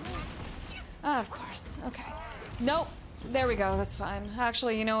 Of course. Okay. Nope. There we go. That's fine.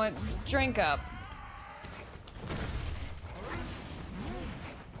 Actually, you know what? Drink up.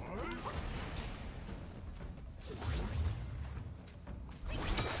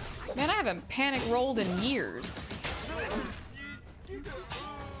 Man, I haven't panic rolled in years.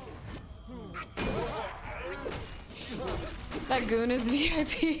 That goon is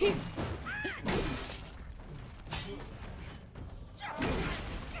VIP.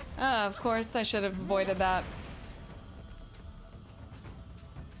 Of course, I should have avoided that.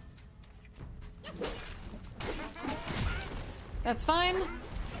 That's fine.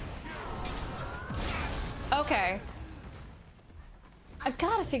 Okay. I've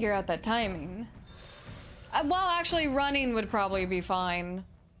got to figure out that timing. Well, actually, running would probably be fine.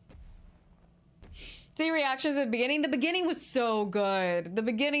 See reactions at the beginning? The beginning was so good. The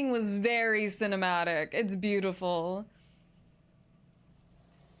beginning was very cinematic. It's beautiful.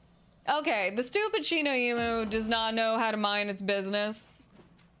 Okay, the stupid Shino Emu does not know how to mind its business.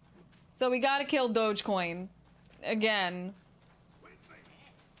 So we gotta kill Dogecoin. Again.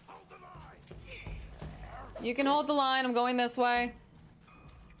 You can hold the line, I'm going this way.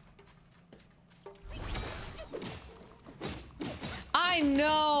 I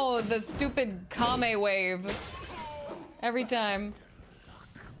know the stupid Kame wave. Every time.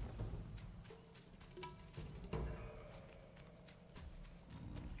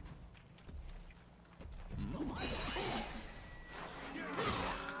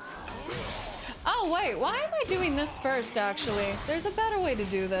 Oh wait, why am I doing this first actually? There's a better way to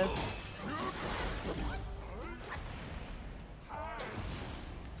do this.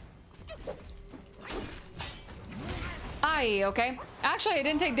 Aye, okay. Actually, I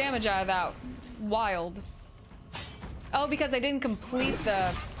didn't take damage out of that. Wild. Oh, because I didn't complete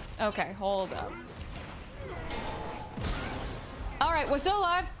the... Okay, hold up. Alright, we're still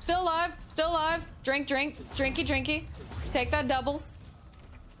alive. Still alive. Still alive. Drink, drink. Drinky, drinky. Take that doubles.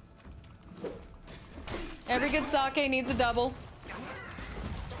 Every good sake needs a double.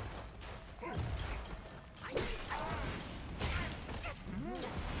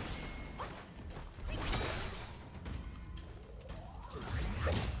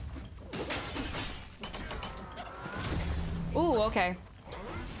 Ooh, okay.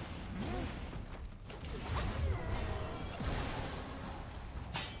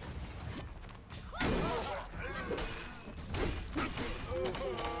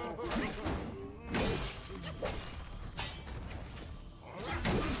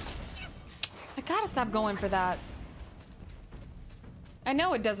 I gotta stop going for that. I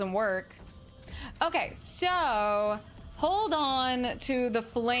know it doesn't work. Okay, so hold on to the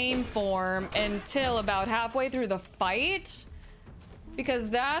flame form until about halfway through the fight, because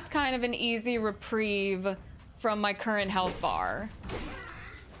that's kind of an easy reprieve from my current health bar.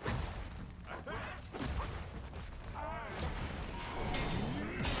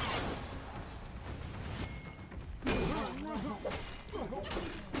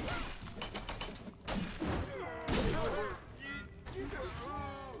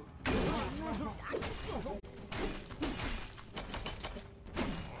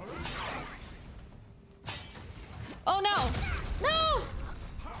 Oh no! No!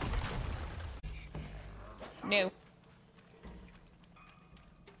 No.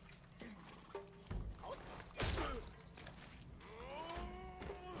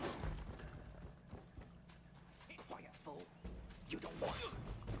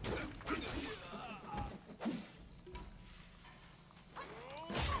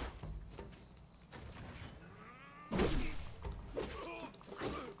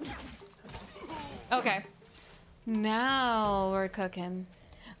 Okay. Now we're cooking.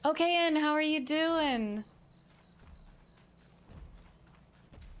 Okay, and how are you doing?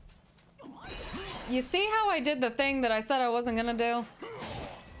 You see how I did the thing that I said I wasn't gonna do?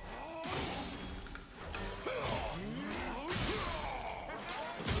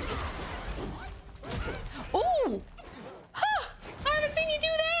 Ooh! Huh! I haven't seen you do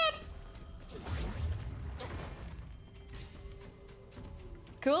that!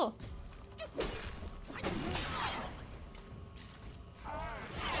 Cool.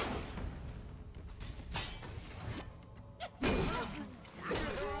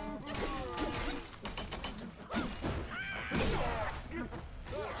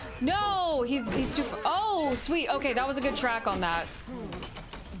 No, he's too. Oh, sweet. Okay, that was a good track on that.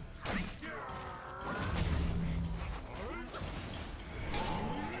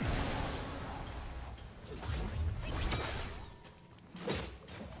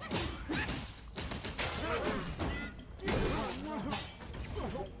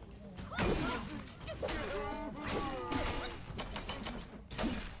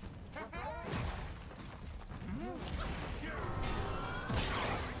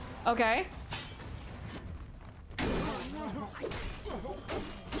 Okay.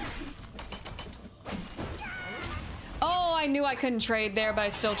 Oh, I knew I couldn't trade there, but I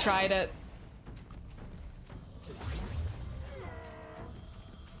still tried it.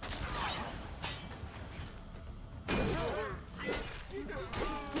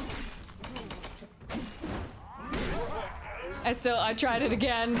 I tried it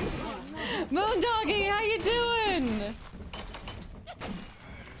again. Moondoggy, how you doing?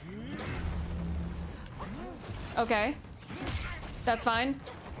 Okay. That's fine.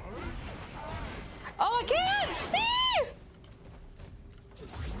 Oh, I can't see!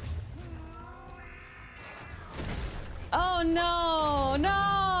 Oh, no,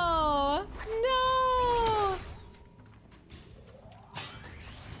 no, no.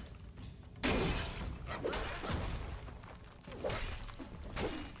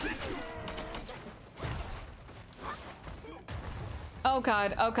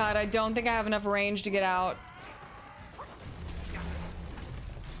 Oh God, I don't think I have enough range to get out.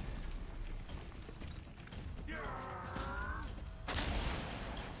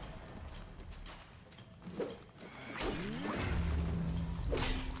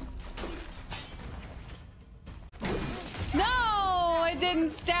 No, it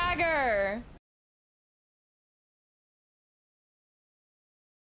didn't stagger.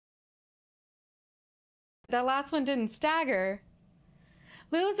 That last one didn't stagger.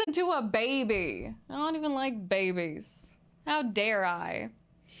 Losing to a baby. I don't even like babies. How dare I?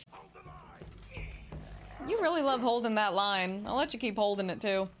 You really love holding that line. I'll let you keep holding it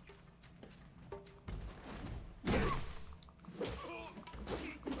too.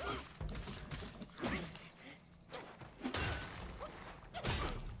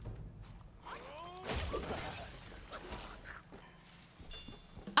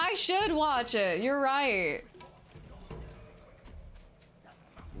 I should watch it. You're right.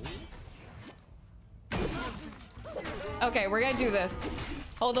 Okay, we're gonna do this.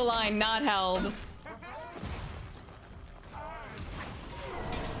 Hold the line, not held.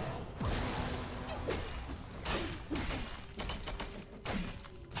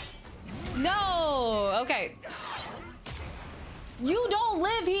 No! Okay. You don't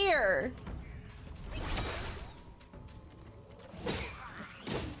live here!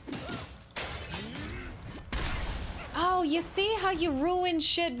 Oh, you see how you ruin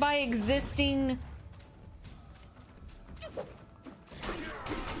shit by existing?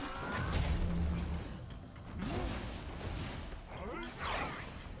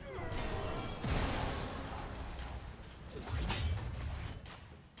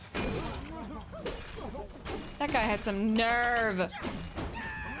 That guy had some nerve.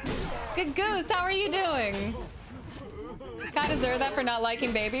 Good Goose, how are you doing? I deserve that for not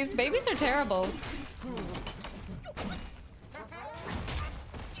liking babies. Babies are terrible.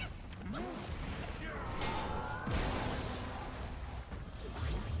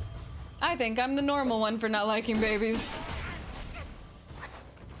 I think I'm the normal one for not liking babies.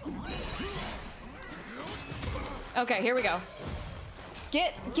 Okay, here we go.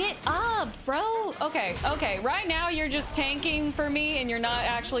 Get up, bro. Okay, right now you're just tanking for me and you're not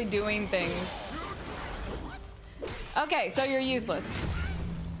actually doing things. Okay, so you're useless.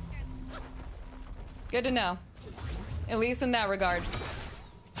 Good to know. At least in that regard.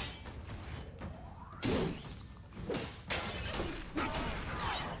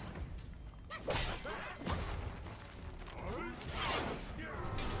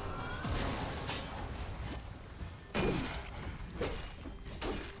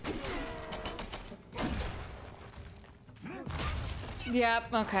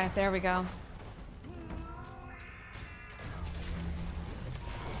 Yep, okay, there we go.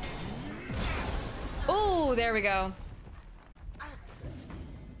 Oh, there we go.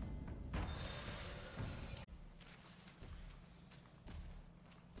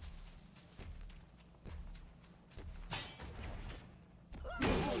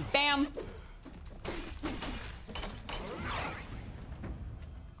 Bam.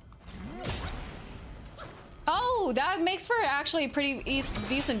 Oh, that makes for actually a pretty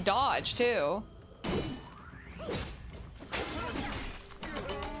decent dodge, too.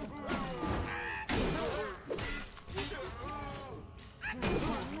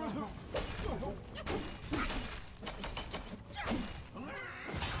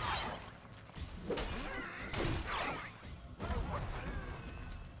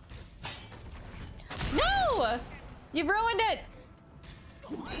 No! You've ruined it!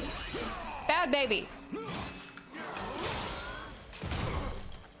 Bad baby.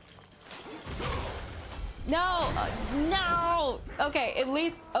 No! No! Okay, at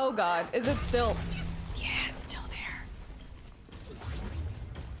least... Oh god, is it still... Yeah, it's still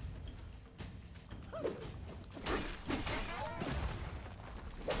there.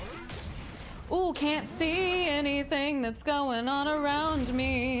 Ooh, can't see anything that's going on around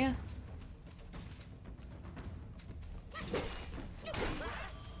me.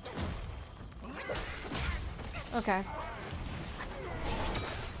 Okay.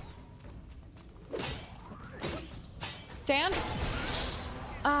 Stand?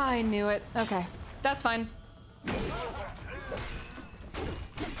 Ah, I knew it. Okay, that's fine.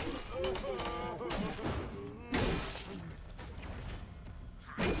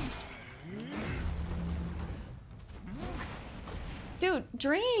 Dude,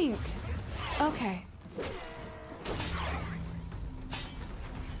 drink. Okay.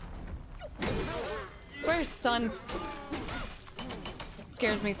 I swear his son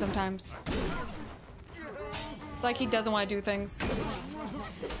scares me sometimes. It's like he doesn't want to do things.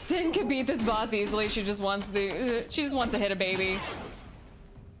 Sin can beat this boss easily. She just wants to hit a baby.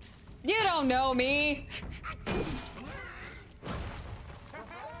 You don't know me.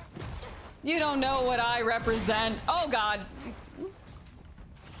 You don't know what I represent. Oh god.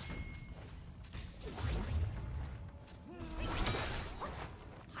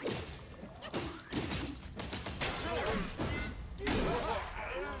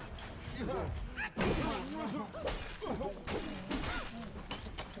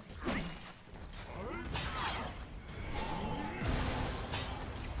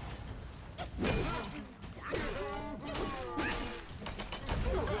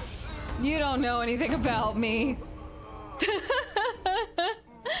 You don't know anything about me.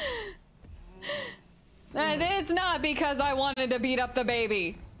 It's not because I wanted to beat up the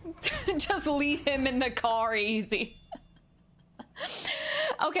baby. Just leave him in the car easy.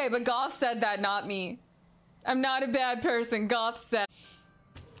 Okay, but Goth said that, not me. I'm not a bad person, Goth said.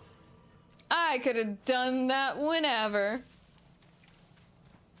 I could have done that whenever.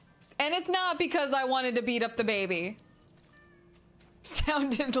 And it's not because I wanted to beat up the baby.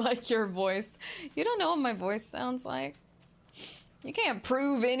 Sounded like your voice. You don't know what my voice sounds like. You can't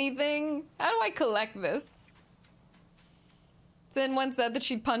prove anything. How do I collect this? Sin once said that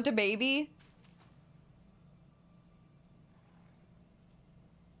she'd punt a baby.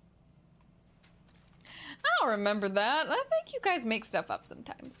 I don't remember that. I think you guys make stuff up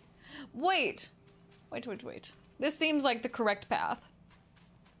sometimes. Wait. Wait. This seems like the correct path.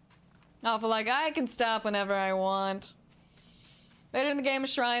 I feel like I can stop whenever I want. Later in the game, a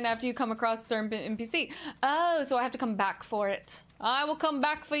shrine after you come across a certain NPC. Oh, so I have to come back for it. I will come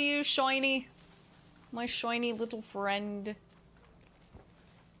back for you, shiny. My shiny little friend.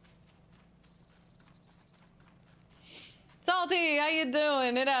 Salty, how you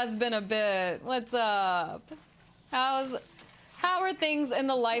doing? It has been a bit. What's up? How are things in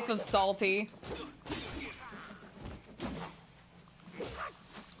the life of Salty?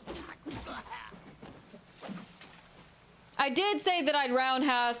 I did say that I'd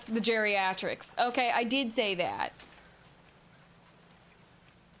roundhouse the geriatrics. Okay, I did say that.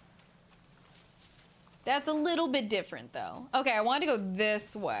 That's a little bit different, though. Okay, I wanted to go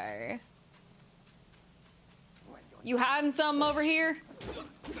this way. You hiding something over here?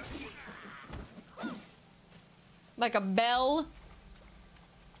 Like a bell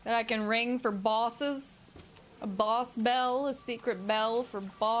that I can ring for bosses? A boss bell, a secret bell for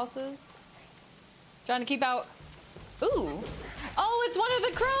bosses? Trying to keep out... Ooh. Oh, it's one of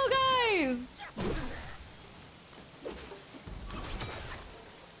the crow guys!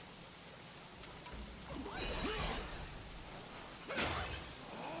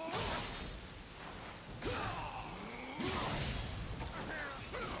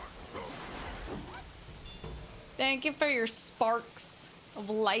 Thank you for your sparks of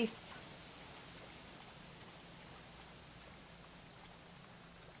life.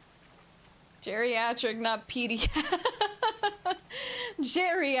 Geriatric, not pediatric.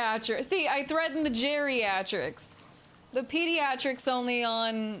 Geriatric. See, I threatened the geriatrics. The pediatrics only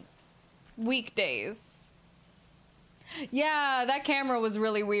on weekdays. Yeah, that camera was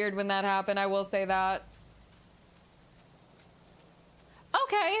really weird when that happened, I will say that.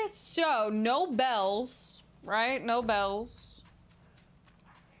 Okay, so no bells, right? No bells.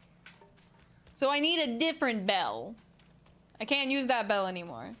 So I need a different bell. I can't use that bell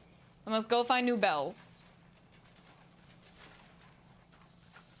anymore. I must go find new bells.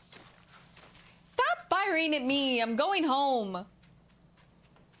 Stop firing at me. I'm going home.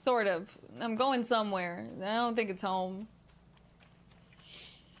 Sort of. I'm going somewhere. I don't think it's home.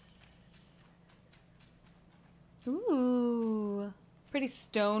 Ooh. Pretty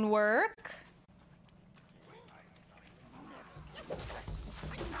stonework.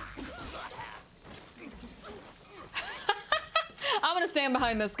 I'm gonna stand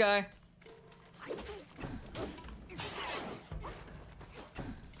behind this guy.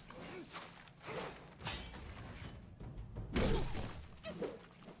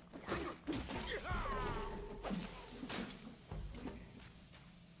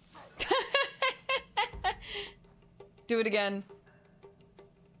 Do it again.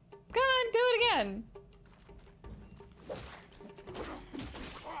 Come on, do it again.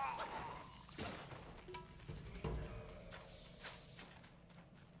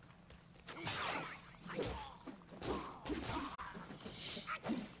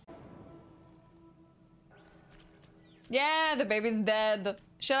 Yeah, the baby's dead.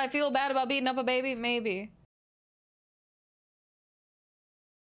 Should I feel bad about beating up a baby? Maybe.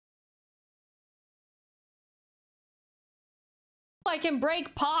 I can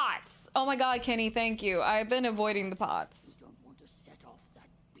break pots. Oh my god, Kenny, thank you. I've been avoiding the pots. You don't want to set off that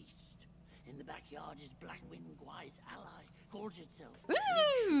beast. In the backyard is Black Myth Wukong's ally. Calls itself.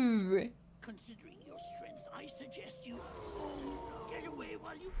 Ooh. Considering your strength, I suggest you get away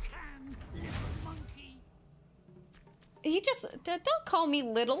while you can, little monkey. He just don't call me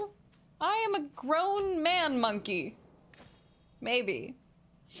little. I am a grown man monkey. Maybe.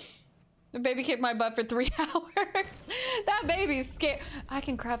 The baby kicked my butt for 3 hours. That baby's scared. I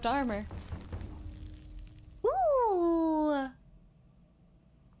can craft armor. Ooh.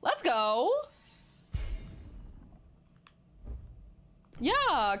 Let's go.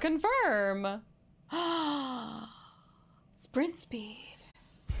 Yeah, confirm. Sprint speed.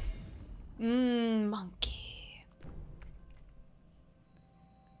 Monkey.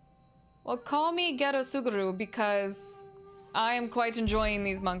 Well, call me Gero Suguru because I am quite enjoying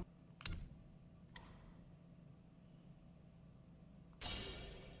these monkeys.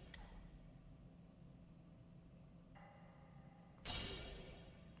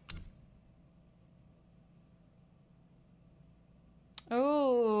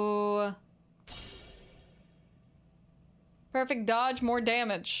 Oh. Perfect dodge, more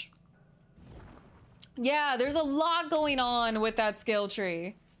damage. Yeah, there's a lot going on with that skill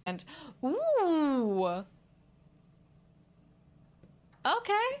tree. And ooh.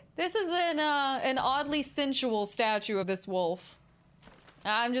 Okay, this is an oddly sensual statue of this wolf.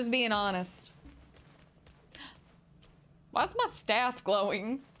 I'm just being honest. Why's my staff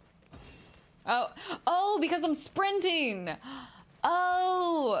glowing? Oh, because I'm sprinting.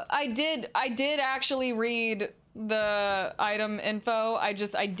 Oh, I did actually read the item info. I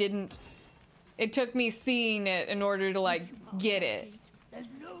didn't. It took me seeing it in order to like get it. There's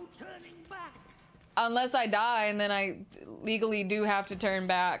no turning back. Unless I die, and then I legally do have to turn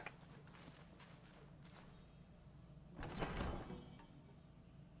back.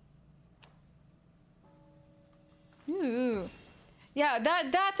 Ooh. Yeah,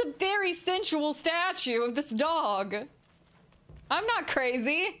 that's a very sensual statue of this dog. I'm not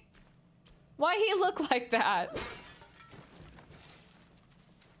crazy. Why he look like that?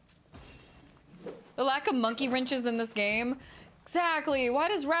 The lack of monkey wrenches in this game. Exactly. Why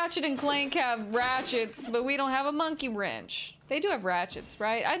does Ratchet and Clank have ratchets, but we don't have a monkey wrench? They do have ratchets,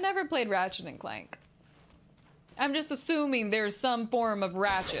 right? I never played Ratchet and Clank. I'm just assuming there's some form of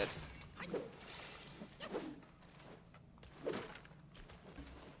ratchet.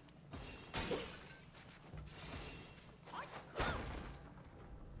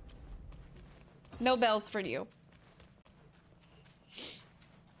 No bells for you.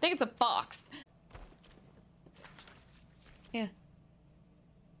 I think it's a fox. Yeah.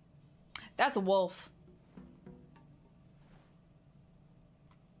 That's a wolf.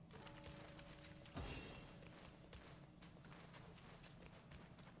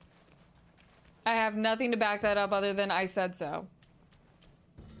 I have nothing to back that up other than I said so.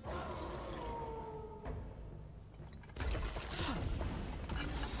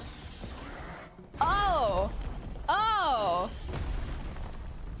 Oh! Oh!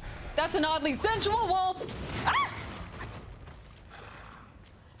 That's an oddly sensual wolf! Ah!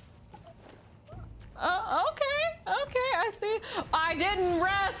 Okay, I see. I didn't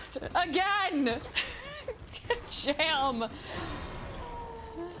rest again! Jam!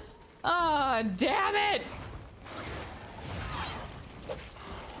 Ah, damn it!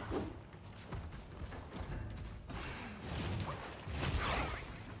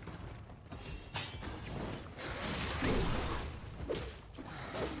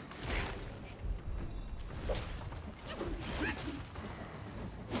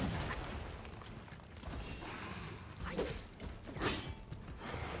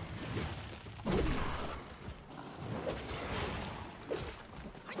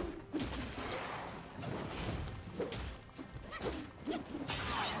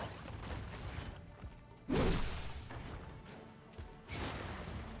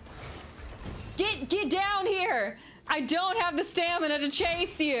 Get down here! I don't have the stamina to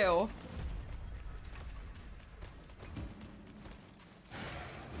chase you!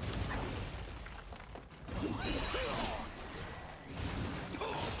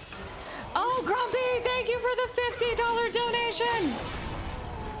 Oh, Grumpy! Thank you for the $50 donation!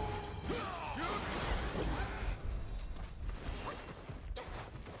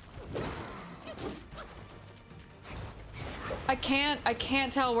 I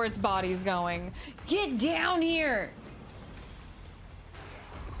can't tell where its body's going. Get down here!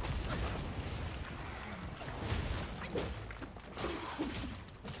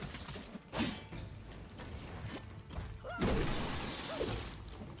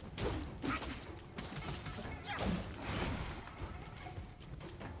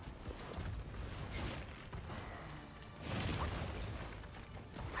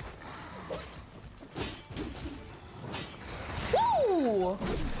 Woo!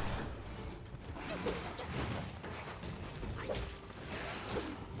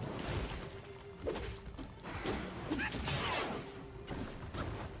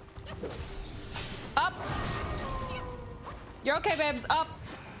 Up! You're okay, babes. Up!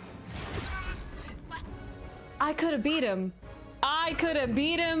 I could have beat him. I could have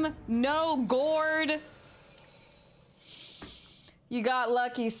beat him. No gourd. You got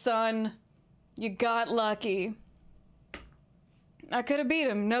lucky, son. You got lucky. I could have beat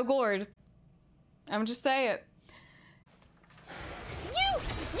him. No gourd. I'm just saying it.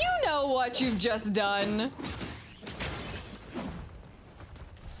 You know what you've just done.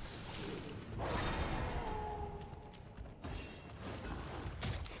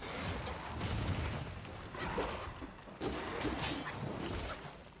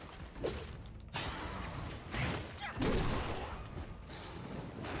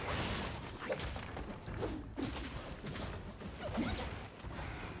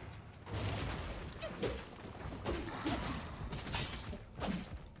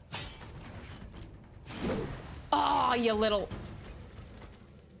 Oh, you little...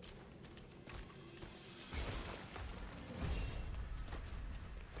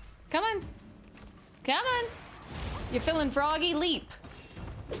 Come on. Come on. You feeling froggy? Leap.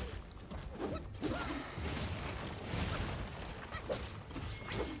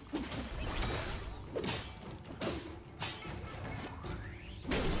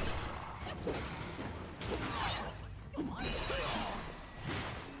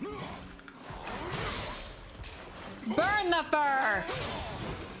 Burn the fur!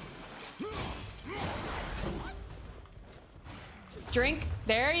 Drink.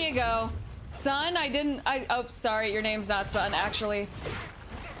 There you go. Son, oh, sorry, your name's not Son, actually.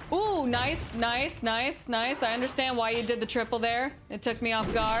 Ooh, nice, nice, nice, nice. I understand why you did the triple there. It took me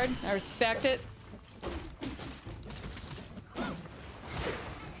off guard. I respect it.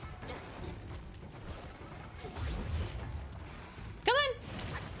 Come on.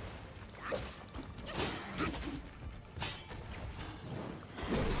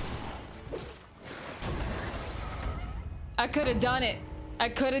 I could have done it. I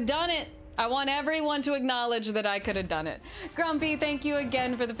could have done it. I want everyone to acknowledge that I could have done it. Grumpy, thank you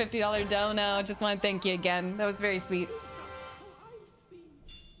again for the $50 dono. Just want to thank you again. That was very sweet.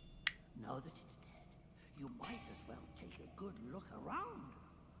 Now that it's dead, you might as well take a good look around.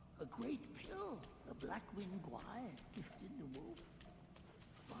 A great pill, the Black Myth gifted the wolf.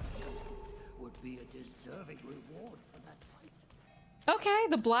 Finding it would be a deserving reward for that fight. Okay,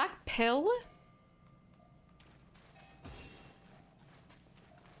 the black pill?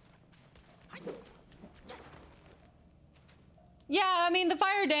 Yeah, I mean, mean, the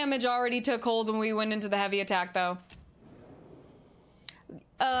fire damage already took hold when we went into the heavy attack, though.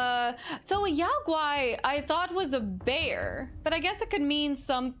 So a Yaoguai I thought was a bear, but I guess it could mean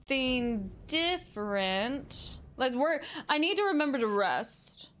something different. I need to remember to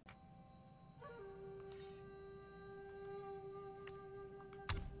rest.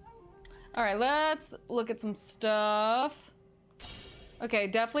 All right, let's look at some stuff. Okay,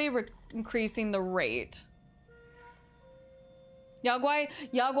 definitely increasing the rate.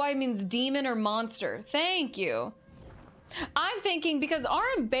 Yaoguai means demon or monster. Thank you. I'm thinking because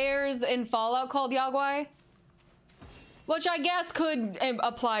aren't bears in Fallout called Yaoguai? Which I guess could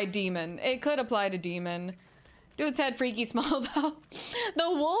apply demon. It could apply to demon. Dude's head freaky small though. The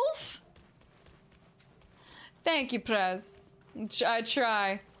wolf? Thank you, Prez. I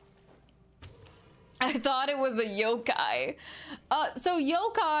try. I thought it was a yokai. So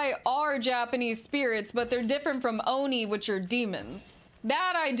yokai are Japanese spirits, but they're different from oni, which are demons.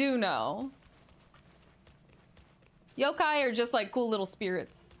 That I do know. Yokai are just like cool little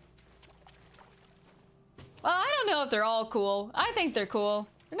spirits. Well, I don't know if they're all cool. I think they're cool.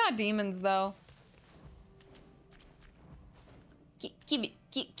 They're not demons, though. Give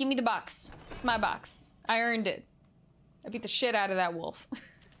me the box. It's my box. I earned it. I beat the shit out of that wolf.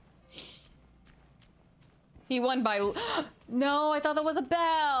 He won by... No, I thought that was a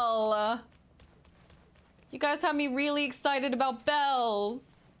bell. You guys have me really excited about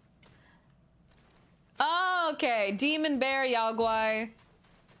bells. Oh, okay. Demon bear, Yaoguai.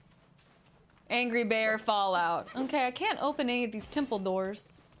 Angry bear, Fallout. Okay, I can't open any of these temple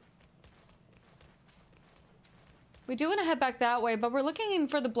doors. We do want to head back that way, but we're looking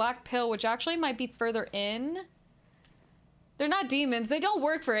for the black pill, which actually might be further in. They're not demons. They don't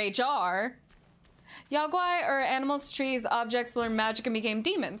work for HR. Yaoguai are animals, trees, objects, learned magic, and became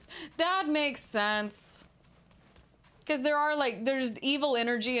demons. That makes sense. Because there's evil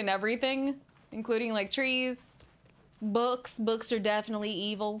energy in everything, including like trees. Books are definitely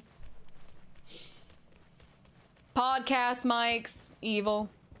evil. Podcast mics, evil.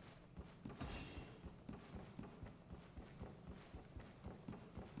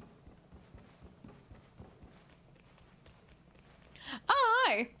 Oh,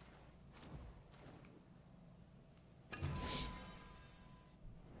 hi.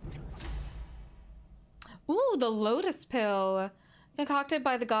 Ooh, the lotus pill. Concocted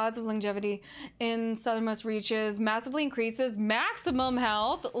by the gods of longevity in southernmost reaches. Massively increases maximum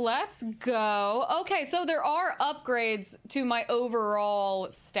health. Let's go. Okay, so there are upgrades to my overall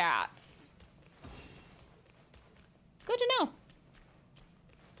stats. Good to know.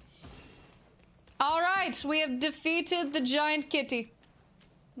 All right, we have defeated the giant kitty.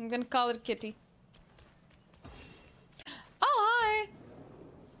 I'm gonna call it a kitty. Oh, hi.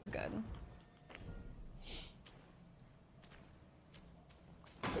 Good.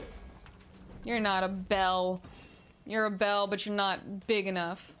 You're not a bell. You're a bell, but you're not big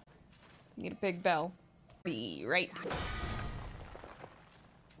enough. You need a big bell. Be right.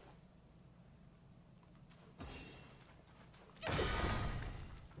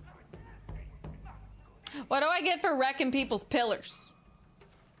 What do I get for wrecking people's pillars?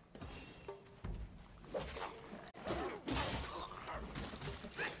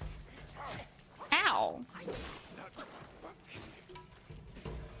 Ow.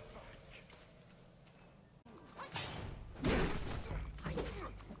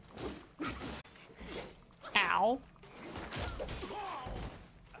 Ow.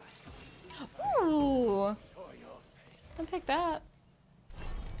 Ooh. I'll take that.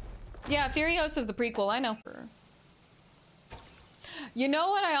 Yeah, Furios is the prequel, I know. You know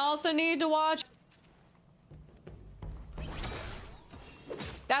what I also need to watch?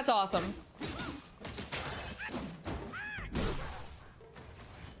 That's awesome.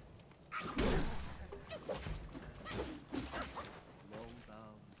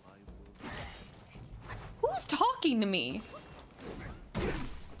 Who's talking to me?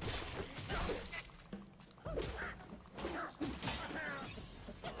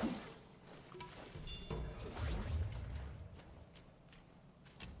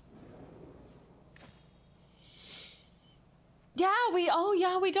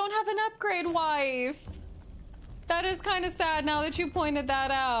 Yeah, we don't have an upgrade wife. That is kind of sad now that you pointed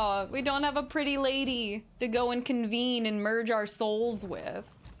that out. We don't have a pretty lady to go and convene and merge our souls with.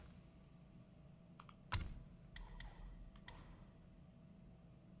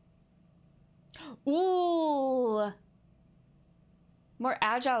 Ooh. More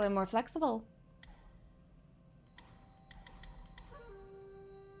agile and more flexible.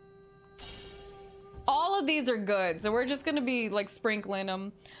 All of these are good, so we're just gonna be like sprinkling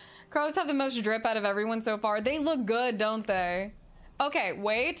them. Crows have the most drip out of everyone so far. They look good, don't they? Okay,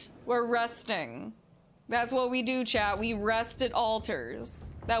 wait. We're resting. That's what we do, chat. We rest at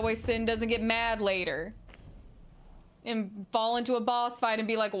altars. That way Sin doesn't get mad later. And fall into a boss fight and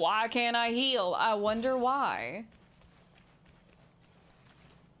be like, why can't I heal? I wonder why.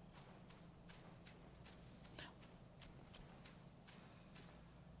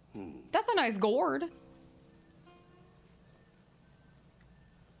 That's a nice gourd.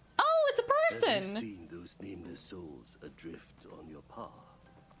 Oh, it's a person! Have you seen those nameless souls adrift on your path?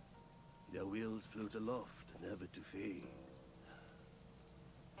 Their wheels float aloft, never to fade.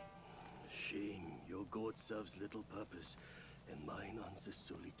 Shame, your gourd serves little purpose, and mine answers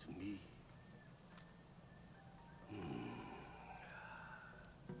solely to me.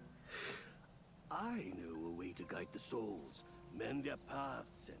 I know a way to guide the souls, mend their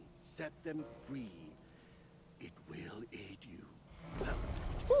paths, and set them free. It will aid you.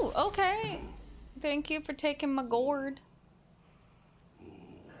 Ooh, okay. Thank you for taking my gourd.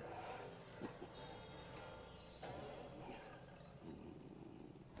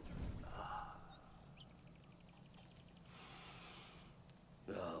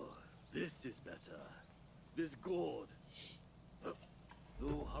 Now, this is better. This gourd,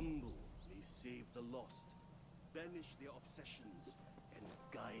 though humble, may save the lost, banish their obsessions, and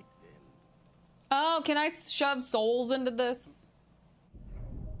guide them. Oh, can I shove souls into this?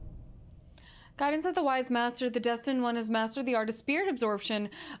 Guidance of the wise master, the destined one has mastered the art of spirit absorption.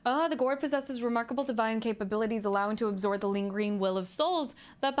 The gourd possesses remarkable divine capabilities, allowing to absorb the lingering will of souls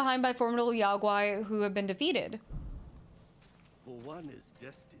left behind by formidable Yaogwai who have been defeated. For one as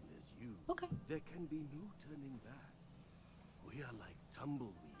destined as you, Okay. there can be no turning back. We are like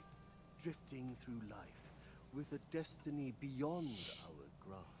tumbleweeds, drifting through life, with a destiny beyond our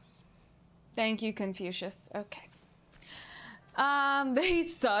grasp. Thank you, Confucius. Okay. They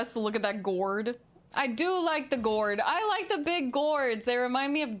sus. Look at that gourd. I do like the gourd. I like the big gourds. They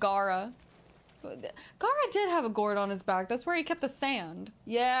remind me of Gara. Gara did have a gourd on his back. That's where he kept the sand.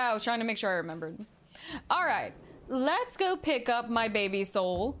 Yeah, I was trying to make sure I remembered. All right, let's go pick up my baby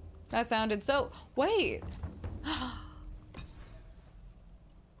soul. That sounded so... Wait.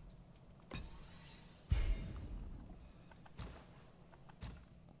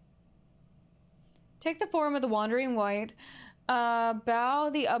 Take the form of the Wandering White. Bow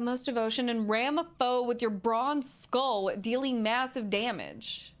the utmost devotion and ram a foe with your bronze skull, dealing massive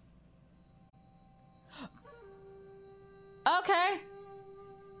damage. Okay.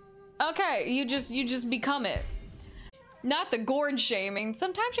 Okay, you just become it. Not the gourd shaming.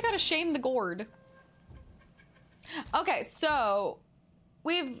 Sometimes you gotta shame the gourd. Okay, so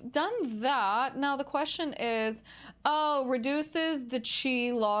we've done that. Now the question is, oh, reduces the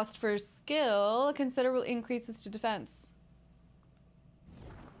chi lost for skill, considerable increases to defense.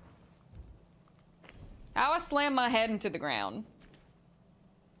 How I slam my head into the ground.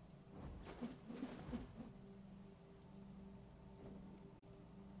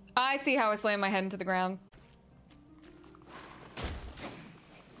 I see how I slam my head into the ground.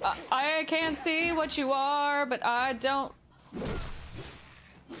 I can't see what you are, but I don't...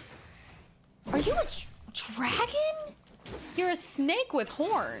 Are you a dragon? You're a snake with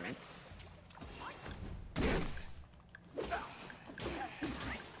horns.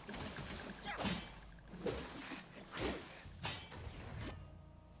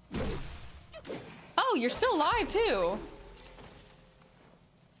 Oh, you're still alive too.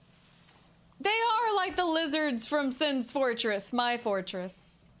 They are like the lizards from Sin's fortress, my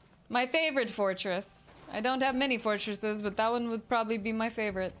fortress. My favorite fortress. I don't have many fortresses, but that one would probably be my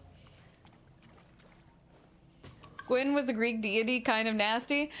favorite. Gwyn was a Greek deity, kind of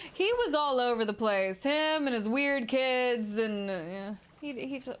nasty. He was all over the place. Him and his weird kids, and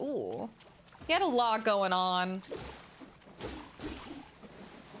he had a lot going on.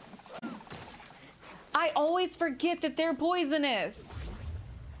 I always forget that they're poisonous.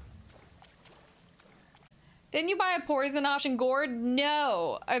 Didn't you buy a poison option gourd?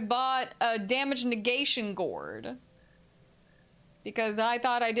 No, I bought a damage negation gourd. Because I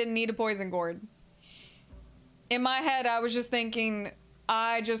thought I didn't need a poison gourd. In my head, I was just thinking,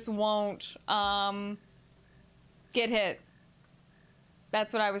 I just won't get hit.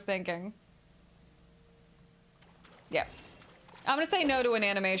 That's what I was thinking. Yeah. I'm gonna say no to an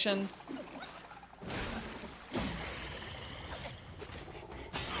animation.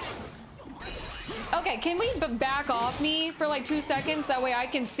 Okay, can we back off me for like 2 seconds? That way I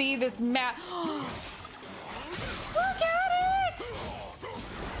can see this map. Look at it!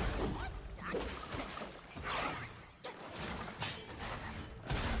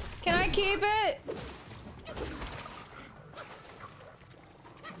 Can I keep it?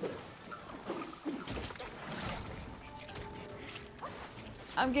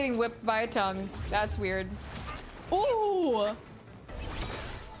 I'm getting whipped by a tongue. That's weird. Ooh!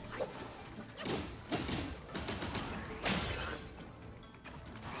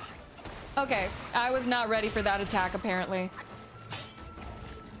 Okay, I was not ready for that attack, apparently.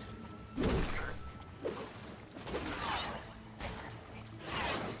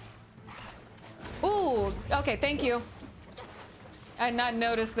 Ooh, okay, thank you. I had not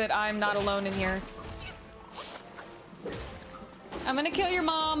noticed that I'm not alone in here. I'm gonna kill your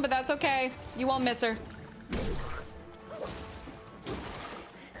mom, but that's okay. You won't miss her.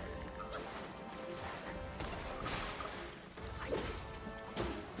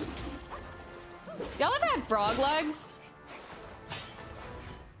 Y'all have had frog legs?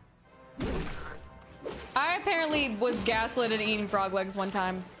 I apparently was gaslit at eating frog legs one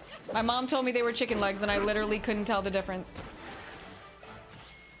time. My mom told me they were chicken legs and I literally couldn't tell the difference.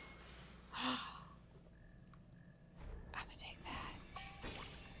 I'm gonna take that.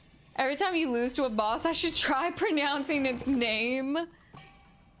 Every time you lose to a boss, I should try pronouncing its name.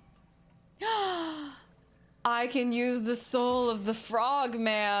 I can use the soul of the frog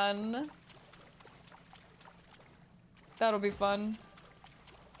man. That'll be fun.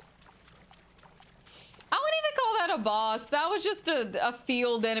 I wouldn't even call that a boss. That was just a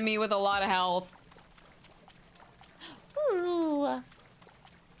field enemy with a lot of health. Ooh.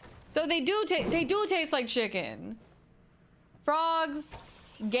 So they do taste like chicken. Frogs,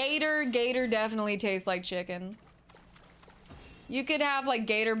 gator definitely tastes like chicken. You could have like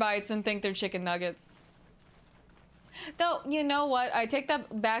gator bites and think they're chicken nuggets. Though, you know what? I take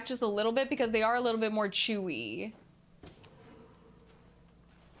that back just a little bit because they are a little bit more chewy.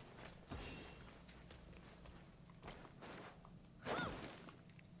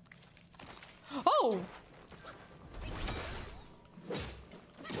 Oh!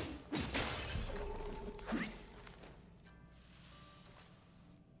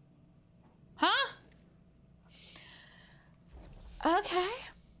 Huh? Okay.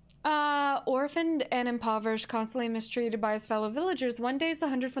 Orphaned and impoverished, constantly mistreated by his fellow villagers. One day, the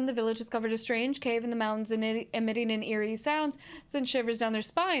hunter from the village discovered a strange cave in the mountains emitting an eerie sound, sent shivers down their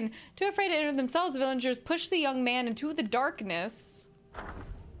spine. Too afraid to enter themselves, the villagers pushed the young man into the darkness.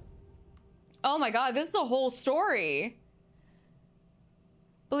 Oh my god, this is a whole story.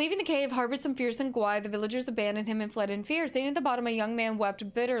 Believing the cave harbored some fearsome Gwai, the villagers abandoned him and fled in fear. Sitting at the bottom, a young man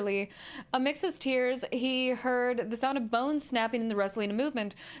wept bitterly. Amidst his tears, he heard the sound of bones snapping and the rustling of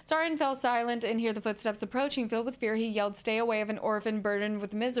movement. Sarin fell silent and heard the footsteps approaching. Filled with fear, he yelled, "Stay away of an orphan burdened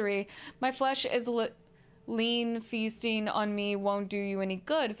with misery. My flesh is lean, feasting on me won't do you any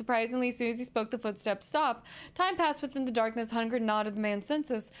good." Surprisingly, as soon as he spoke, the footsteps stopped. Time passed within the darkness. Hunger gnawed at the man's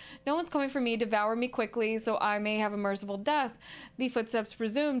senses. "No one's coming for me. Devour me quickly, so I may have a merciful death." The footsteps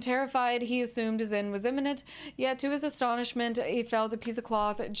resumed. Terrified, he assumed his end was imminent. Yet, to his astonishment, he felt a piece of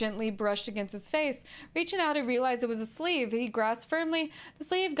cloth gently brushed against his face. Reaching out, he realized it was a sleeve. He grasped firmly. The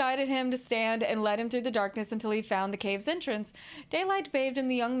sleeve guided him to stand and led him through the darkness until he found the cave's entrance. Daylight bathed him.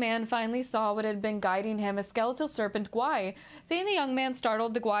 The young man finally saw what had been guiding him, a skeletal serpent Gwai. Seeing the young man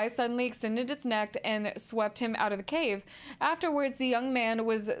startled, the Gwai suddenly extended its neck and swept him out of the cave. Afterwards, the young man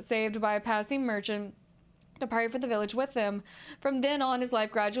was saved by a passing merchant, departed for the village with them. From then on, his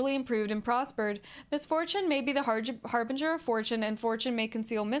life gradually improved and prospered. Misfortune may be the harbinger of fortune, and fortune may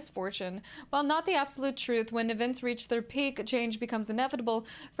conceal misfortune. While not the absolute truth, when events reach their peak, change becomes inevitable.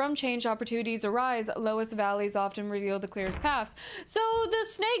 From change, opportunities arise. Lowest valleys often reveal the clearest paths. So the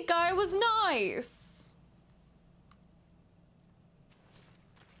snake guy was nice.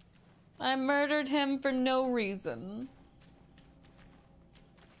 I murdered him for no reason.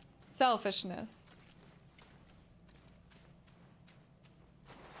 Selfishness.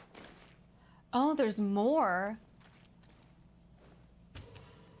 Oh, there's more.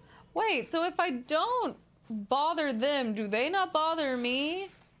 Wait, so if I don't bother them, do they not bother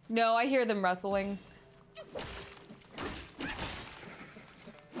me? No, I hear them wrestling.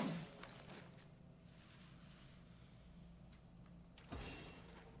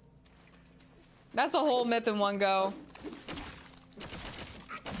 That's a whole myth in one go.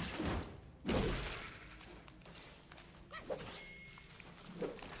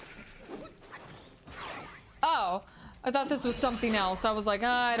 Oh, I thought this was something else. I was like,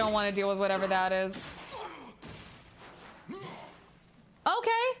 I don't want to deal with whatever that is.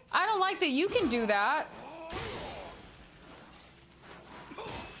 Okay, I don't like that you can do that.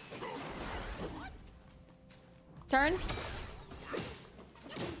 Turn.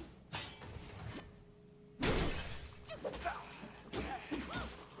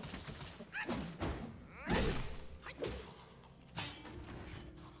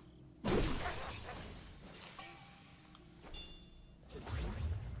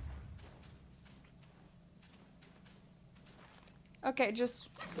 Okay, just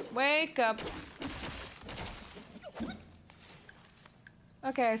wake up.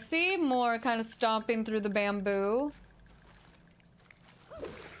 Okay, I see more kind of stomping through the bamboo.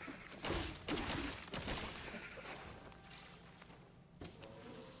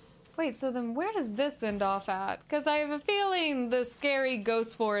 Wait, so then where does this end off at? Because I have a feeling the scary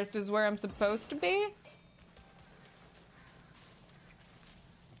ghost forest is where I'm supposed to be.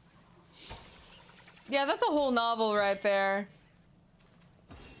 Yeah, that's a whole novel right there.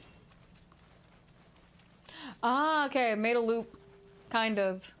 Ah, okay, made a loop. Kind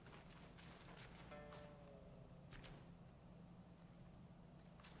of.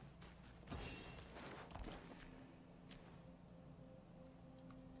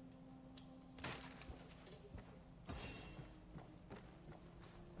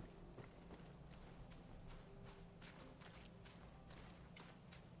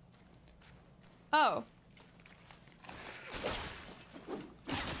 Oh.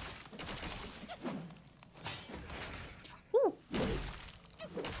 Ooh.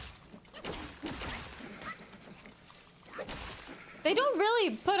 They don't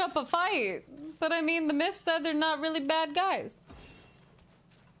really put up a fight, but I mean, the myth said they're not really bad guys.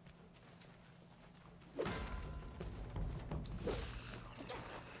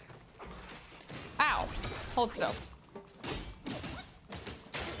 Ow. Hold still.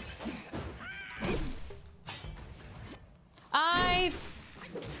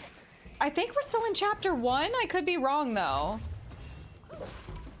 I think we're still in chapter 1. I could be wrong though.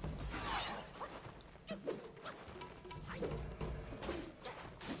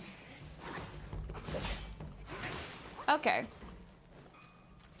 Okay.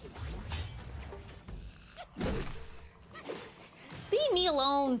 Leave me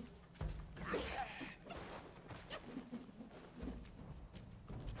alone.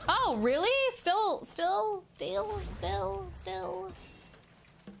 Oh, really? Still.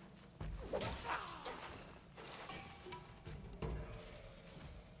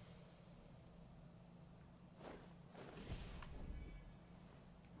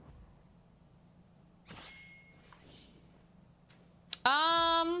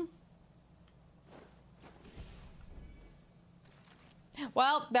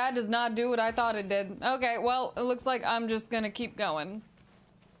 Well, that does not do what I thought it did. Okay, well, it looks like I'm just gonna keep going.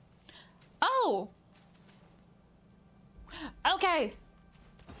 Oh! Okay.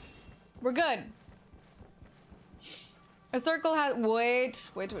 We're good. A circle has...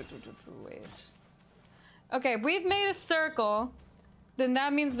 Wait. Okay, we've made a circle. Then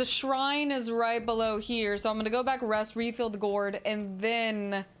that means the shrine is right below here. So I'm gonna go back, rest, refill the gourd, and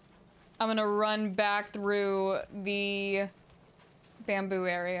then I'm gonna run back through the bamboo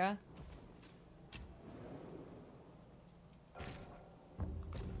area.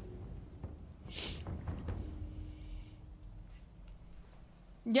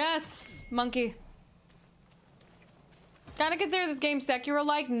 Yes, monkey. Kinda consider this game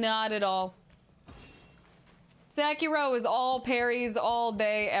Sekiro-like? Not at all. Sekiro is all parries all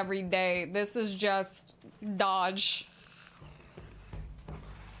day, every day. This is just dodge.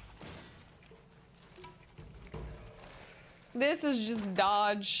 This is just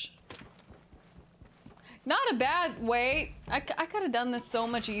dodge. Not a bad way. I could have done this so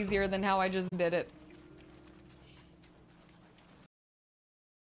much easier than how I just did it.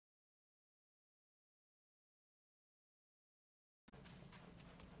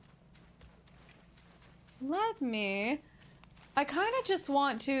 I kind of just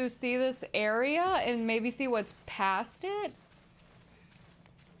want to see this area and maybe see what's past it.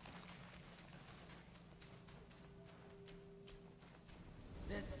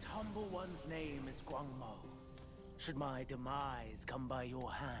 This humble one's name is Guangmo. Should my demise come by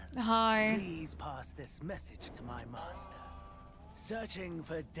your hands, Hi. please pass this message to my master. Searching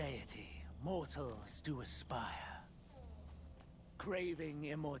for deity, mortals do aspire. Craving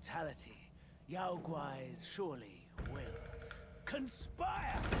immortality, Yao Guais surely will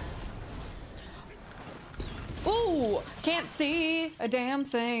conspire! Ooh, can't see a damn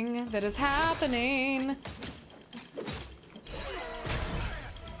thing that is happening.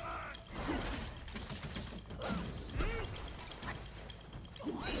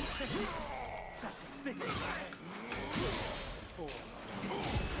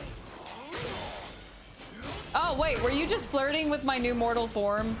 Oh, wait, were you just flirting with my new mortal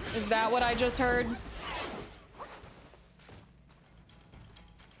form? Is that what I just heard?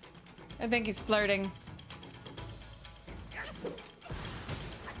 I think he's flirting.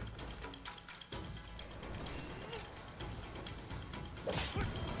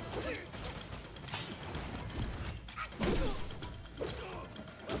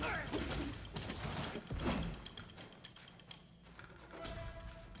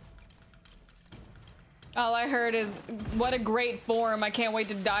 All I heard is, what a great form. I can't wait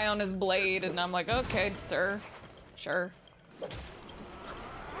to die on his blade. And I'm like, okay, sir. Sure.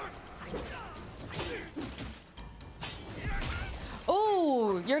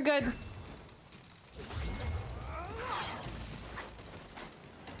 Oh, you're good.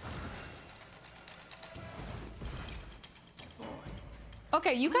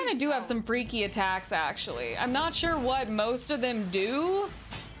 Okay, you kind of do have some freaky attacks, actually. I'm not sure what most of them do.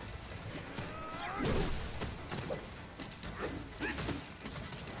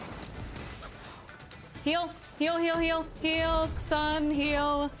 Heal, heal, heal, heal, heal, son,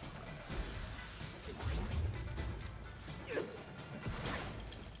 heal.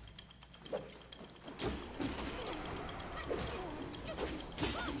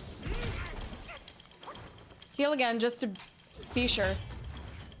 Heal again, just to be sure.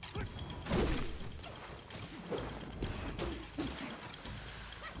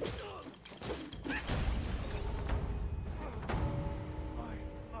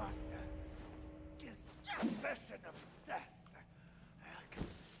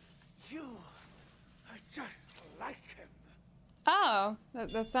 Oh,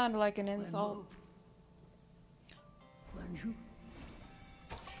 that sounded like an insult. Weren't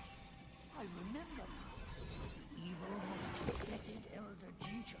I remember now. The evil has betted Elder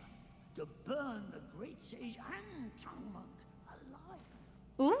Jincha to burn the great sage and tongue monk alive.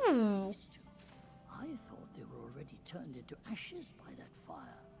 Ooh. These two, I thought they were already turned into ashes by that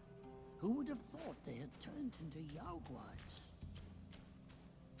fire. Who would have thought they had turned into Yaoguais?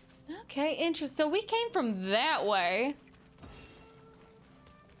 Okay, interesting. So we came from that way.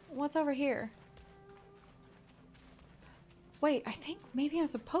 What's over here? Wait, I think maybe I'm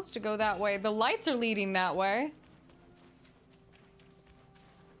supposed to go that way. The lights are leading that way.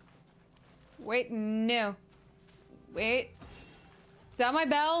 Wait, no. Wait. Is that my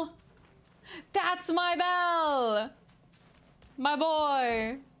bell? That's my bell! My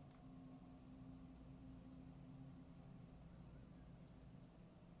boy!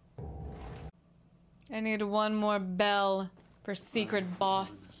 I need one more bell for secret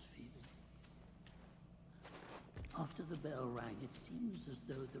boss. After the bell rang, it seems as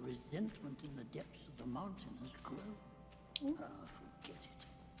though the resentment in the depths of the mountain has grown. Ah, forget it.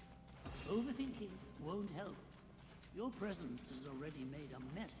 Overthinking won't help. Your presence has already made a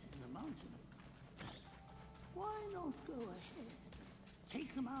mess in the mountain. Why not go ahead?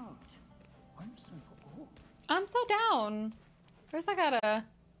 Take them out, once and for all. I'm so down. First I gotta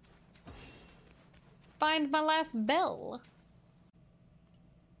find my last bell.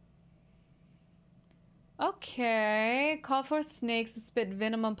 Okay. Call for snakes to spit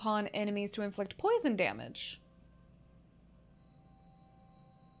venom upon enemies to inflict poison damage.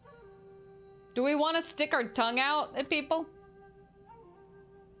 Do we want to stick our tongue out at people?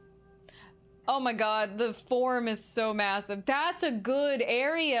 Oh my god, the form is so massive. That's a good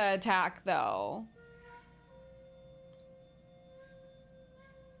area attack, though.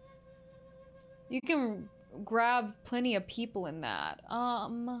 You can grab plenty of people in that.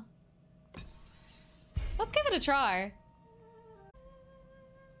 Let's give it a try.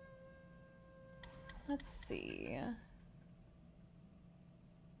 Let's see.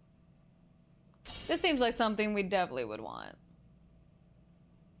 This seems like something we definitely would want.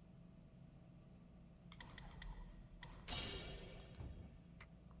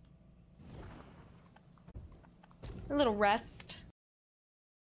 A little rest.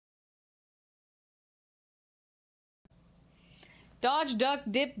 Dodge, duck,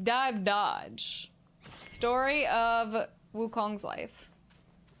 dip, dive, dodge. Story of Wukong's life.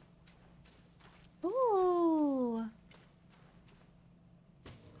 Ooh.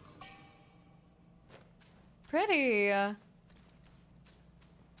 Pretty.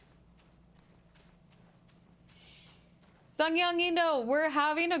 Sungyang Indo, we're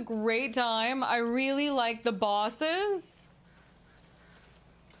having a great time. I really like the bosses.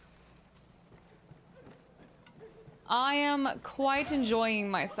 I am quite enjoying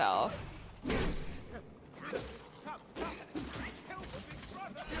myself.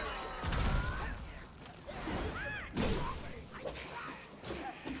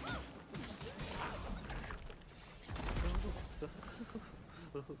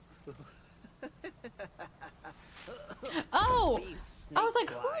 Oh! I was like,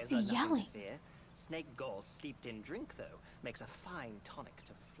 who's yelling? Snake gall steeped in drink, though, makes a fine tonic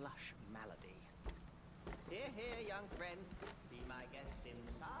to flush malady. Here, here, young friend. Be my guest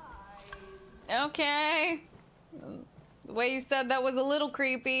inside. Okay. The way you said that was a little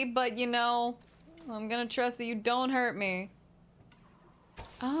creepy, but you know, I'm gonna trust that you don't hurt me.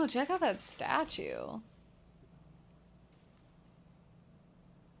 Oh, check out that statue.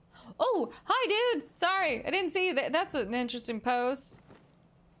 Oh, hi, dude. Sorry, I didn't see you. That's an interesting post.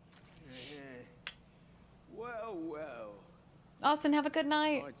 Well, well. Austin, have a good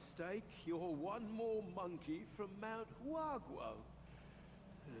night. I'd stake you're one more monkey from Mount Huaguo.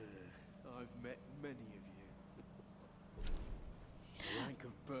 I've met many of you. Rank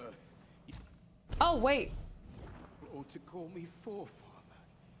of birth. Oh, wait. Or to call me forefather.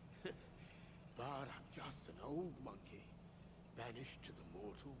 But I'm just an old monkey, banished to the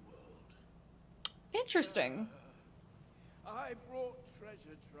mortal world. Interesting. I brought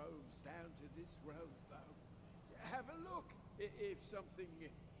treasure troves down to this road, though. Have a look if something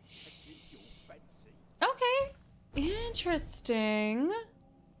catches your fancy. Okay. Interesting.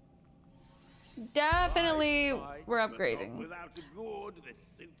 Definitely, we're upgrading. Without a gourd that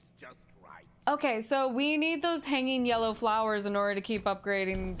suits just right. Okay, so we need those hanging yellow flowers in order to keep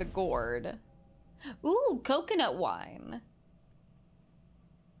upgrading the gourd. Ooh, coconut wine.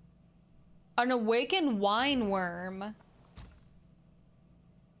 An awakened wine worm.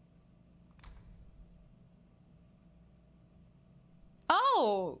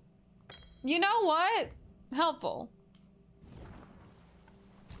 Oh, you know what? Helpful.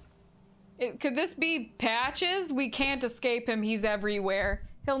 Could this be Patches? We can't escape him. He's everywhere.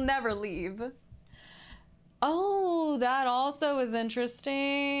 He'll never leave. Oh, that also is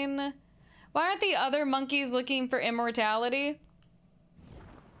interesting. Why aren't the other monkeys looking for immortality?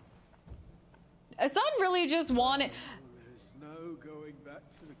 Sun really just wanted... There's no going back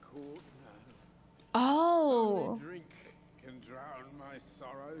to the court now. Oh. Only drink can drown my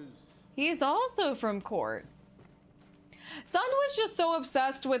sorrows. He's also from court. Sun was just so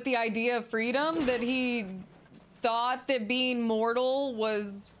obsessed with the idea of freedom that he thought that being mortal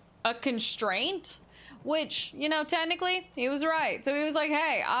was a constraint, which, you know, technically he was right. So he was like,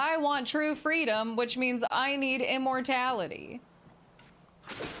 hey, I want true freedom, which means I need immortality.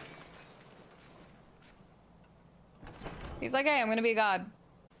 He's like, hey, I'm gonna be a god.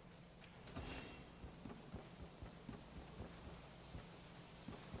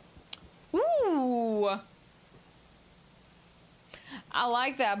 Ooh. I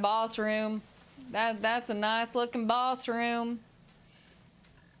like that boss room. That's a nice looking boss room.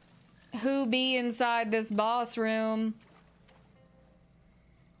 Who be inside this boss room?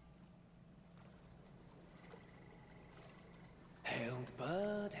 Hailed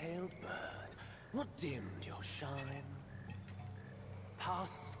bird, what dimmed your shine?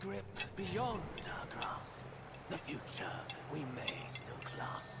 Past's grip beyond our grasp. The future we may still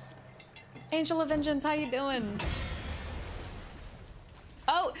clasp. Angel of Vengeance, how you doing?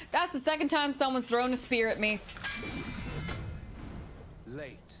 Oh, that's the second time someone's thrown a spear at me.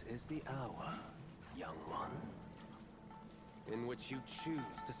 Late is the hour, young one, in which you choose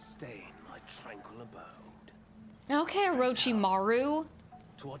to stay in my tranquil abode. Okay, Orochimaru.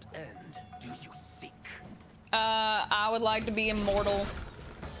 To what end do you seek? I would like to be immortal.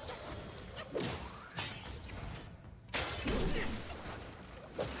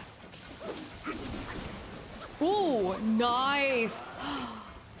 Ooh, nice.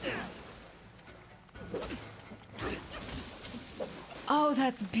 Oh,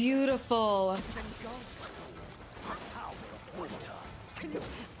 that's beautiful. Oh,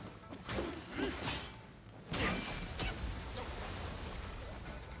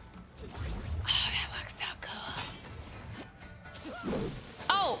 that looks so cool.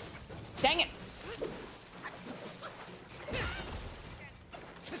 Oh, dang it.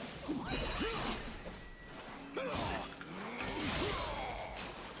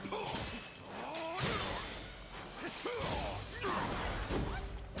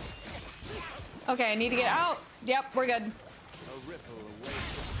 Okay, I need to get out. Yep, we're good.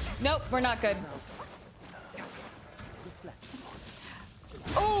 Nope, we're not good.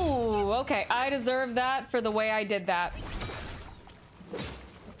 Oh, okay. I deserve that for the way I did that.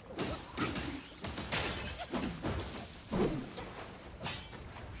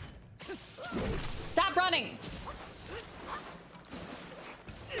 Stop running.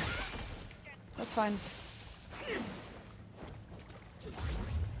 That's fine.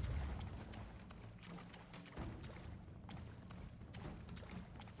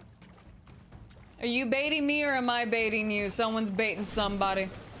 Are you baiting me or am I baiting you? Someone's baiting somebody.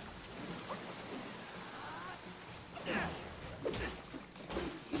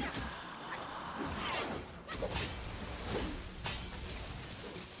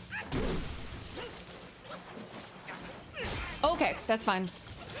 Okay, that's fine.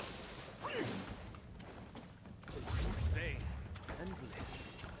 Stay and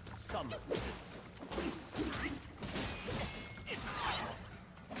live. Summon.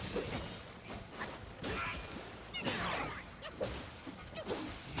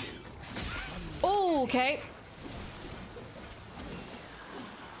 Okay.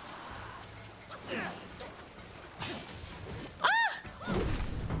 Ah!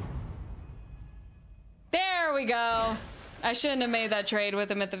 There we go. I shouldn't have made that trade with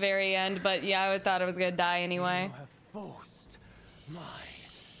him at the very end, but yeah, I thought I was gonna die anyway. You have forced my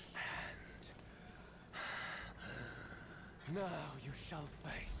hand. Now you shall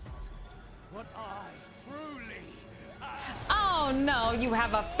face what I truly am. Oh no, you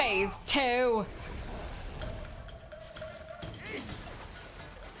have a phase 2.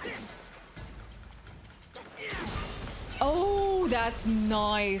 Oh, that's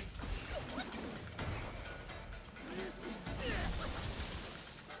nice.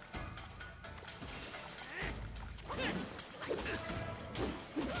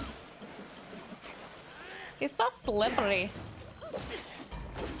 He's so slippery.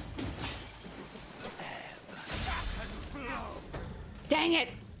 Dang it.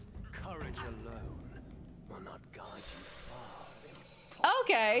 Courage alone will not guide you far.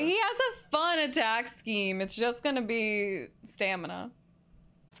 Okay, he has a fun attack scheme. It's just gonna be stamina.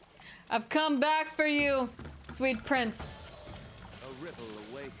 I've come back for you, sweet prince. A ripple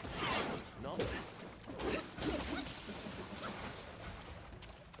awakens. Not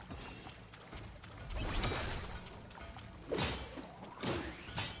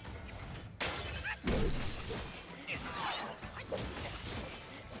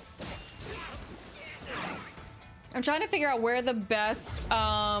I'm trying to figure out where the best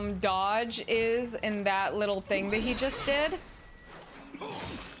dodge is in that little thing that he just did.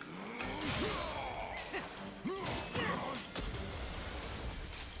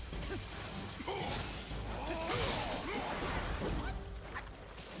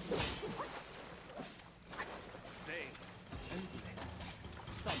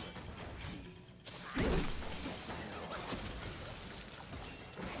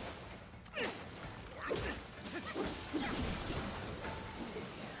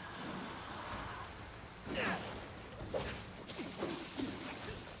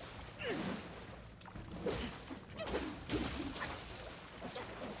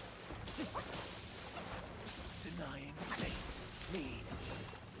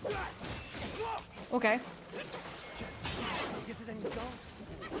 Okay.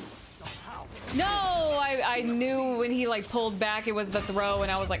 No, I knew when he like pulled back it was the throw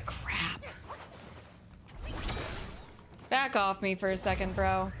and I was like, crap. Back off me for a second,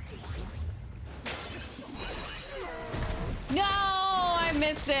 bro. No, I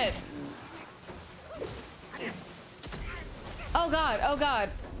missed it. Oh god, oh god.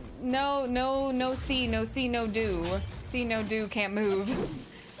 No, no, no see, no see, no do. See, no do, can't move.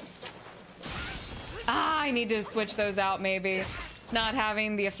 Ah, I need to switch those out, maybe. It's not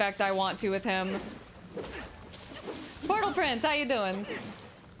having the effect I want to with him. Portal Prince, how you doing?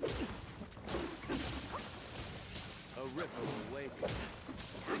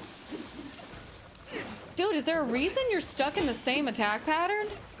 Dude, is there a reason you're stuck in the same attack pattern?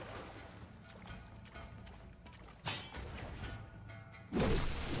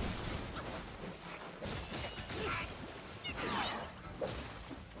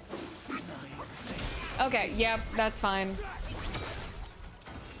 Okay, yep, that's fine.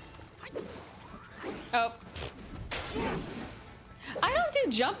 Oh. I don't do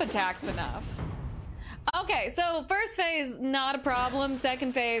jump attacks enough. Okay, so first phase, not a problem.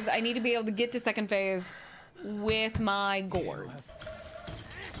 Second phase, I need to be able to get to second phase with my gourds.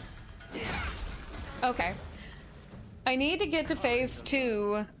 Okay. I need to get to phase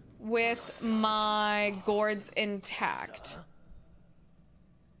 2 with my gourds intact.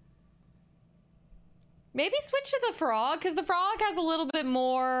 Maybe switch to the frog, because the frog has a little bit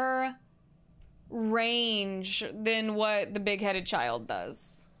more range than what the big-headed child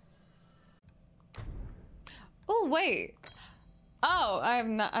does. Oh, wait. Oh, I've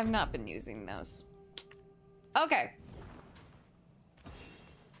not been using those. Okay.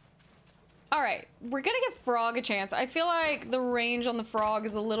 All right, we're gonna give frog a chance. I feel like the range on the frog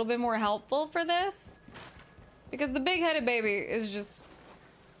is a little bit more helpful for this, because the big-headed baby is just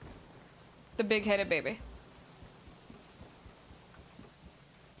the big-headed baby.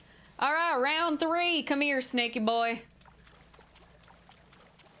 All right, round 3. Come here, snaky boy.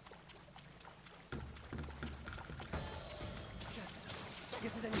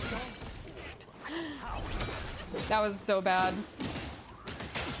 That was so bad.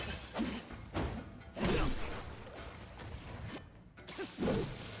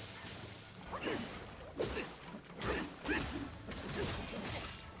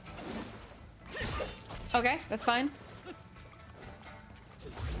 Okay, that's fine.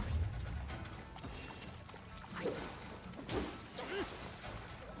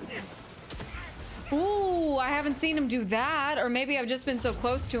 Ooh, I haven't seen him do that. Or maybe I've just been so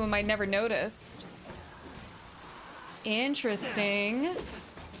close to him I never noticed. Interesting.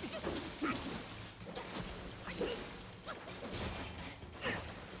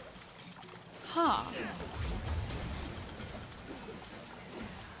 Huh.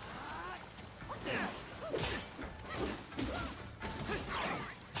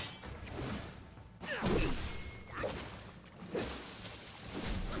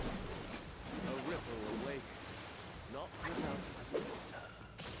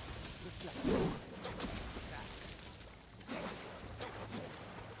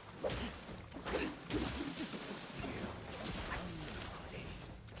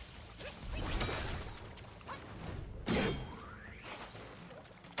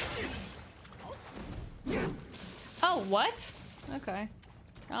 Oh, what? Okay.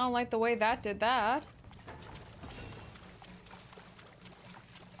 I don't like the way that did that.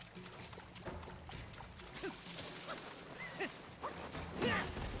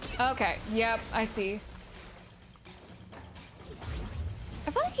 Okay, yep, I see.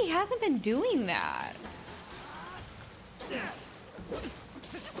 I feel like he hasn't been doing that.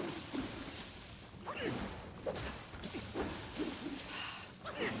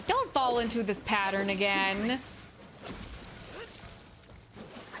 Don't fall into this pattern again.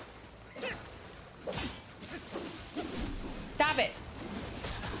 Stop it.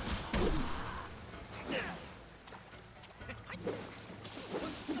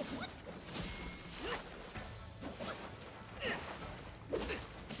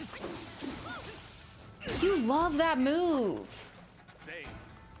 You love that move. Faith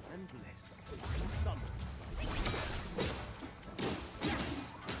and bliss. Summon.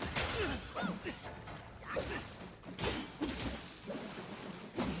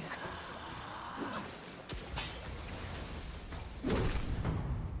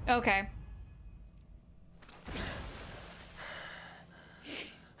 Okay.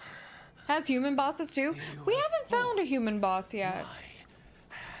 Has human bosses too? We haven't found a human boss yet.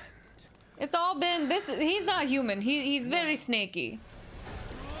 It's all been this. He's not human. He's very snaky.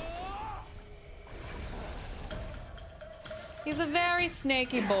 He's a very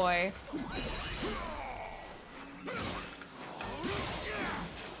snaky boy.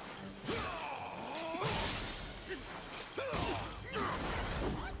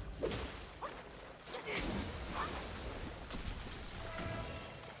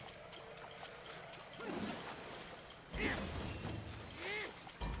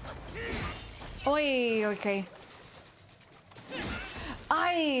 Oi, okay.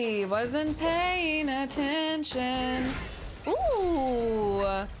 I wasn't paying attention. Ooh.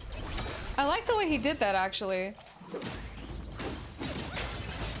 I like the way he did that, actually.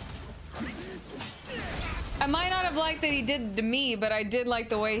 I might not have liked that he did it to me, but I did like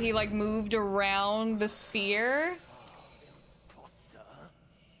the way he, like, moved around the spear.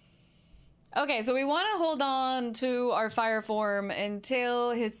 Okay, so we want to hold on to our fire form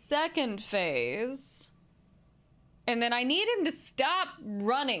until his second phase. And then I need him to stop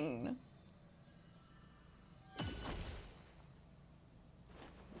running.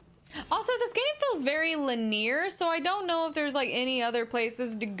 Also, this game feels very linear, so I don't know if there's like any other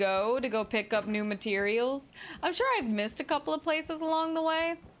places to go pick up new materials. I'm sure I've missed a couple of places along the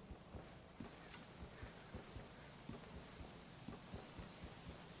way.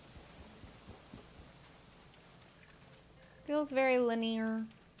 Feels very linear.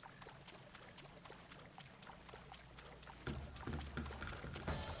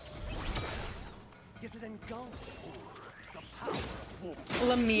 Yet it engulfs the power of war.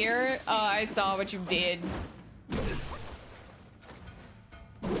 Lemire, I saw what you did.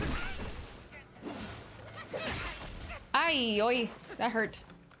 Ay, oi, that hurt.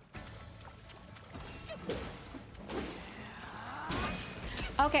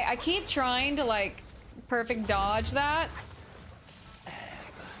 Okay, I keep trying to like perfect dodge that.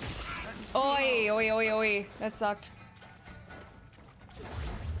 Oi, oi, oi, oi. That sucked.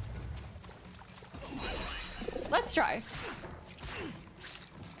 Let's try.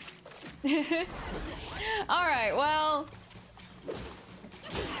 All right, well.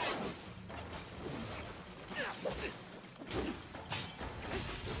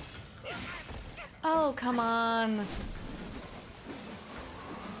 Oh, come on.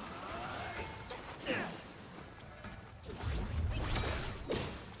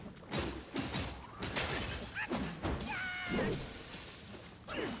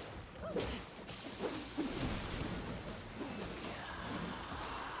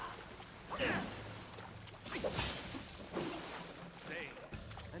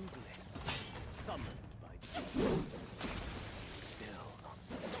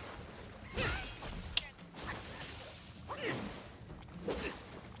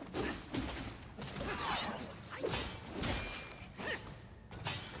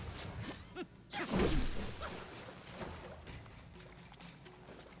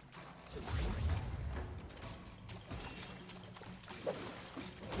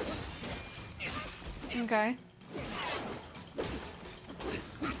 Okay.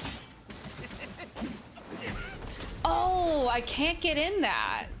 Oh, I can't get in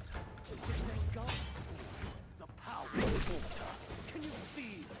that.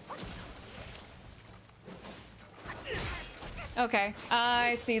 Okay,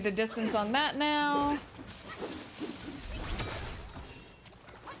 I see the distance on that now.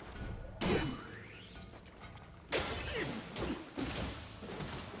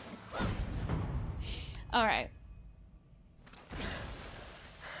 All right.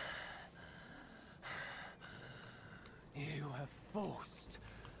 You have forced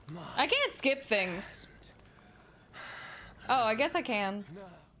my... I can't skip things. Oh, I guess I can.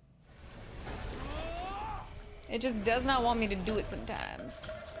 It just does not want me to do it sometimes.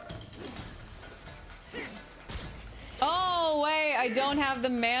 Oh, wait, I don't have the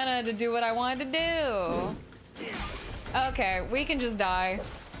mana to do what I wanted to do. Okay, we can just die.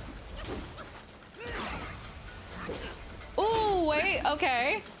 Ooh, wait,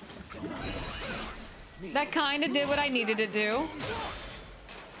 okay. That kind of did what I needed to do.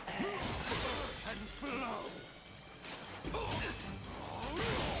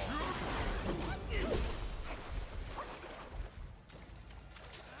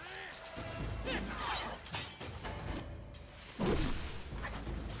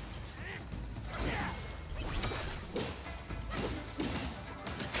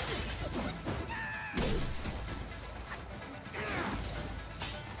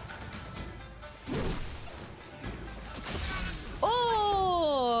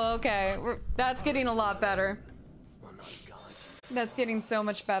 Okay, that's getting a lot better. That's getting so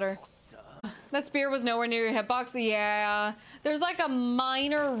much better. That spear was nowhere near your hitbox. Yeah, there's like a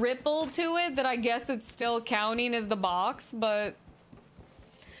minor ripple to it that I guess it's still counting as the box, but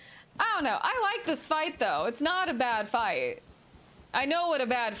I don't know. I like this fight though. It's not a bad fight. I know what a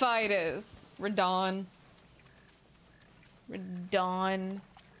bad fight is. Radon. Radon.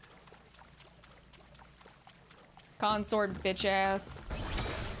 Consort bitch ass.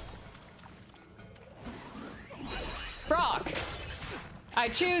 Brock, I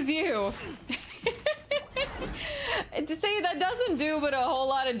choose you. To say that doesn't do but a whole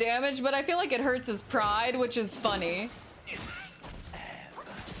lot of damage, but I feel like it hurts his pride, which is funny.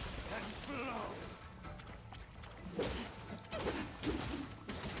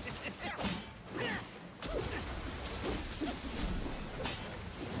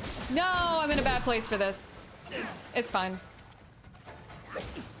 No, I'm in a bad place for this. It's fine.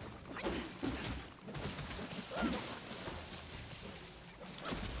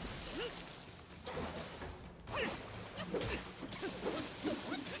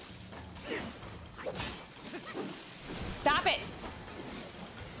 Stop it!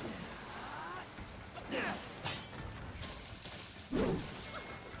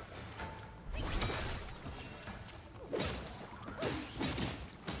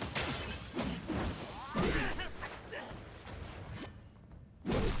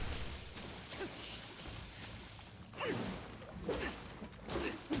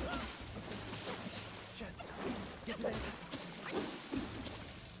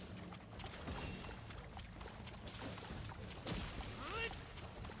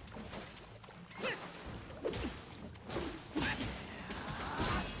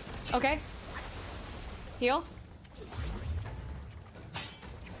 Okay. Heal.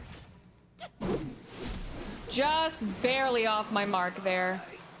 Just barely off my mark there.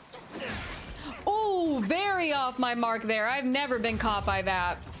 Ooh, very off my mark there. I've never been caught by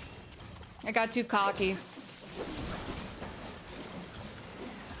that. I got too cocky.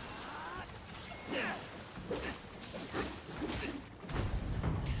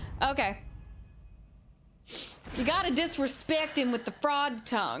 Okay. You gotta disrespect him with the fraud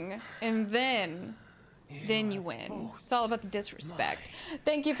tongue, and then you win. It's all about the disrespect.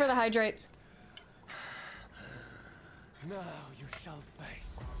 Thank you for the hydrate. Now you shall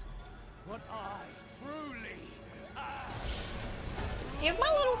face what I truly am. He's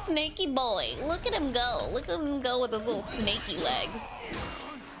my little snaky boy. Look at him go. Look at him go with his little snaky legs.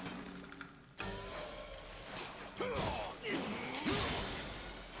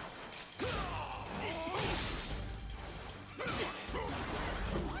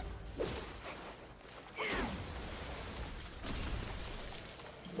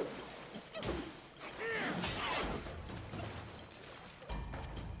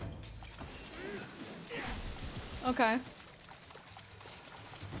 Okay.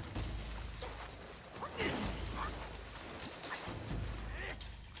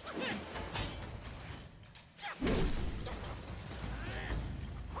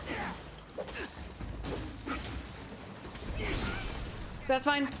 That's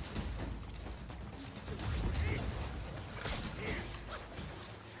fine.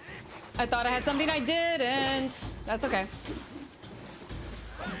 I thought I had something I didn't. That's okay.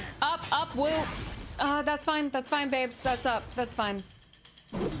 Up, woo. That's fine, babes. That's up, that's fine.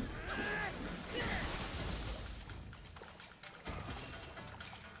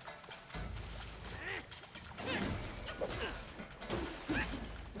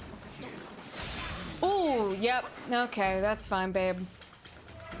 Ooh, yep. Okay, that's fine, babe.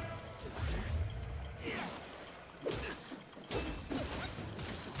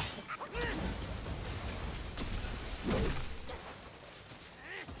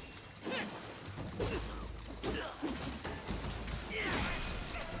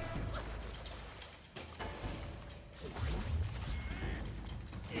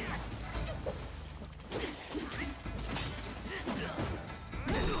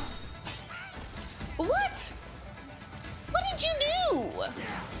 What? What did you do?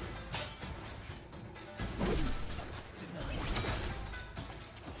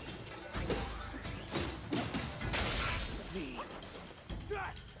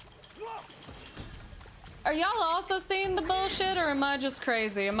 Are y'all also seeing the bullshit, or am I just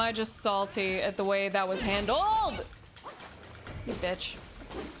crazy? Am I just salty at the way that was handled? You bitch.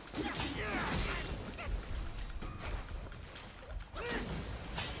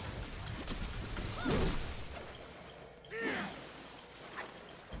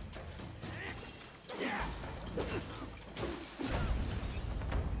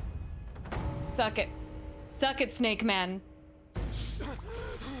 Suck it. Suck it, Snake Man.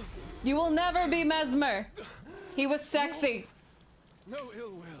 You will never be Mesmer. He was sexy. No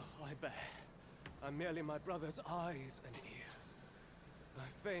ill will, I bear. I'm merely my brother's eyes and ears.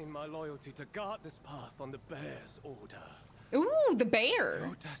 I feign my loyalty to guard this path on the bear's order. Ooh, the bear.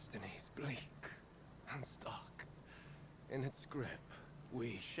 Your destiny's bleak and stark. In its grip,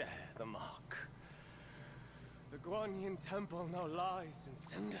 we share the mark. The Guanyin temple now lies in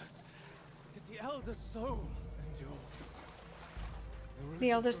cinders, yet the elder soul endures.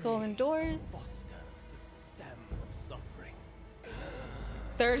 The elder soul endures. Fosters the stem of suffering.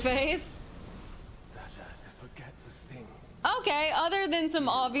 Third phase. Better to forget the thing. Okay, other than some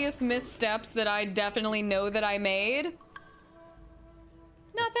obvious missteps that I definitely know that I made.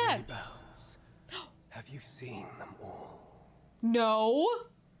 Not bad. Bells. Have you seen them all? No.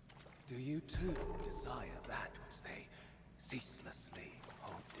 Do you too desire that which they ceaselessly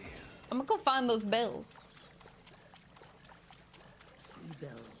hold dear? I'm gonna go find those bells. 3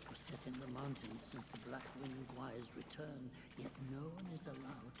 bells were set in the mountains since the Black Wukong's return, yet no one is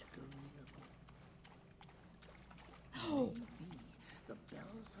allowed to go near them. Maybe the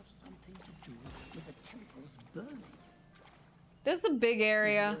bells have something to do with the temple's burning. This is a big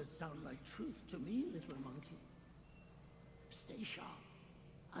area. These words sound like truth to me, little monkey. Stay sharp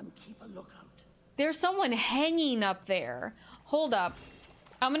and keep a lookout. There's someone hanging up there. Hold up.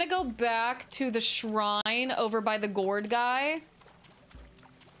 I'm gonna go back to the shrine over by the gourd guy.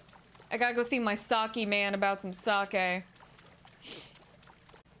 I gotta go see my sake man about some sake.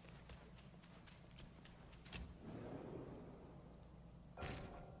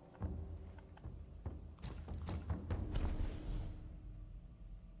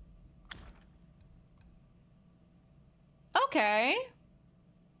 Okay.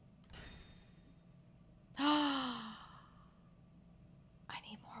 I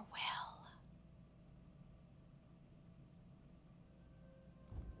need more will.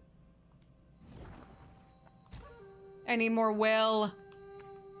 I need more will.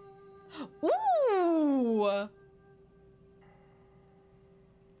 Ooh!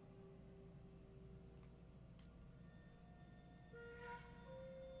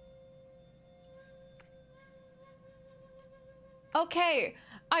 Okay,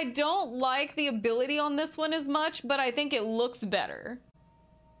 I don't like the ability on this one as much, but I think it looks better.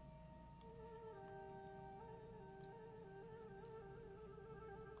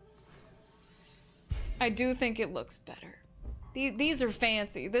 I do think it looks better. These are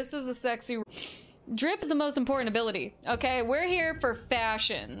fancy. This is a sexy... Drip is the most important ability, okay? We're here for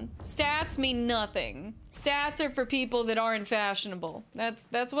fashion. Stats mean nothing. Stats are for people that aren't fashionable.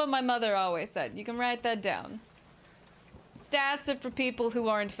 That's what my mother always said. You can write that down. Stats are for people who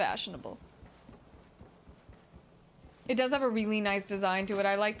aren't fashionable. It does have a really nice design to it.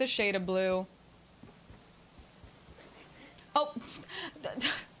 I like the shade of blue. Oh!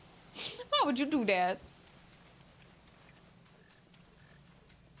 Why would you do that?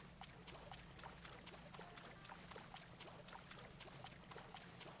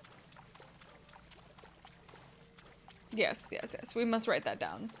 Yes, yes, yes. We must write that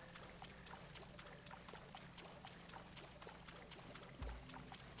down.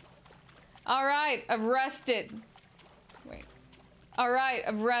 All right, I've rested. Wait. All right,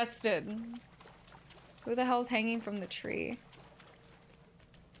 I've rested. Who the hell's hanging from the tree?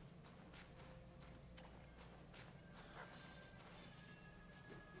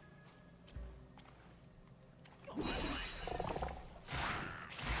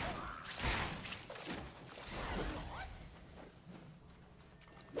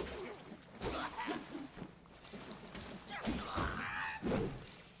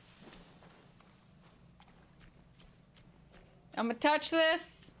 I'm gonna touch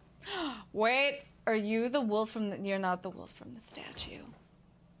this. Wait, are you the wolf from the... You're not the wolf from the statue.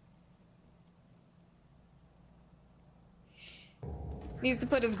 Needs to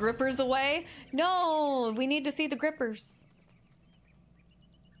put his grippers away? No, we need to see the grippers.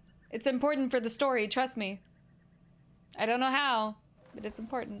 It's important for the story, trust me. I don't know how, but it's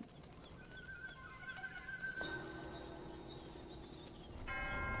important.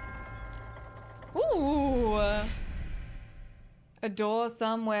 Ooh. A door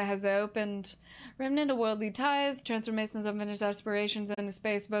somewhere has opened. Remnant of worldly ties, transformations of finished aspirations into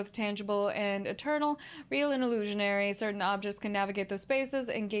space, both tangible and eternal, real and illusionary. Certain objects can navigate those spaces,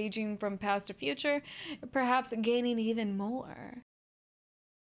 engaging from past to future, perhaps gaining even more.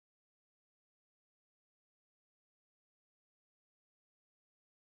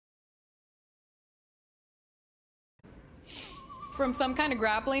 From some kind of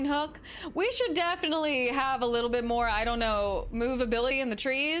grappling hook. We should definitely have a little bit more, I don't know, movability in the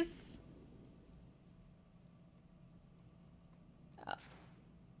trees.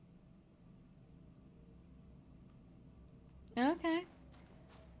 Okay.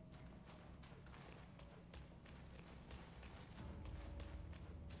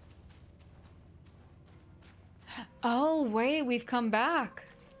 Oh, wait, we've come back.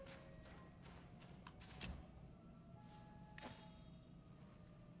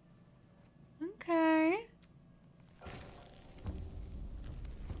 Okay.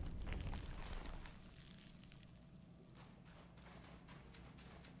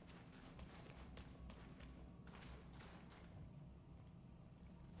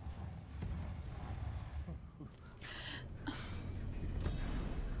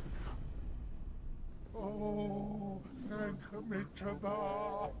 Oh, thank me to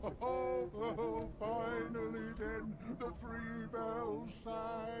God. Oh, finally then, the 3 bells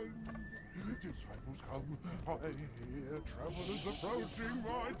sang. Disciples come, I hear travelers approaching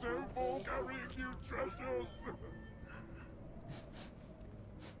my temple carrying new treasures.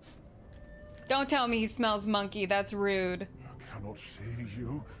 Don't tell me he smells monkey, that's rude. I cannot see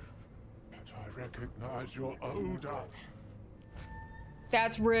you, but I recognize your odor.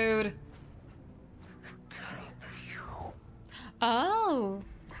 That's rude. Oh.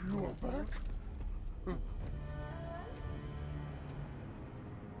 You are back? It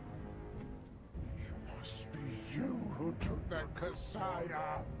must be you who took that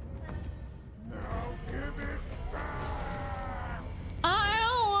Kasaya. Now give it back! I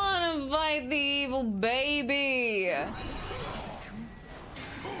don't want to fight the evil baby.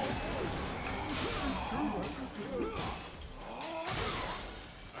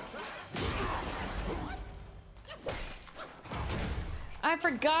 I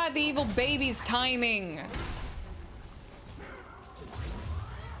forgot the evil baby's timing.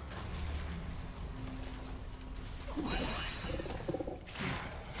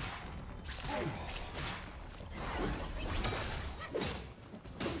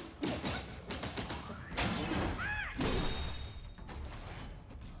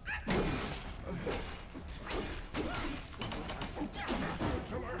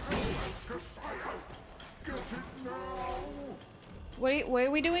 What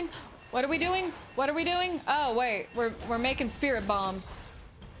are we doing? What are we doing? What are we doing? Oh wait, we're making spirit bombs.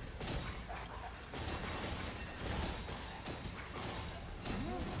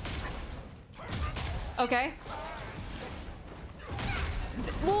 Okay.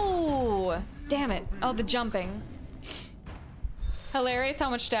 Ooh, damn it. Oh, the jumping. Hilarious how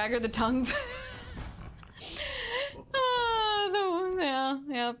much stagger the tongue.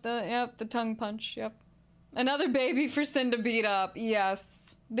 The tongue punch, yep. Another baby for Sin to beat up,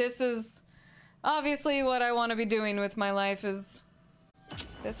 yes. This is obviously what I want to be doing with my life, is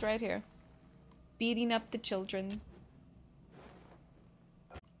this right here. Beating up the children.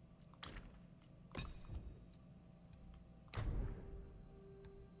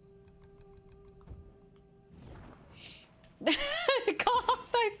 Cough,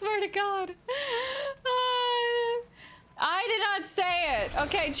 I swear to God. I did not say it.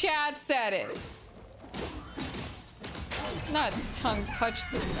 Okay, chat said it. Not tongue punch.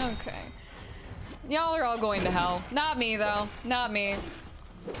 Okay. Y'all are all going to hell. Not me, though. Not me.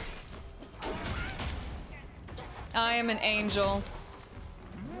 I am an angel.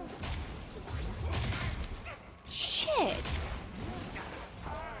 Shit.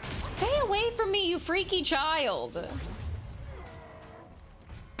 Stay away from me, you freaky child.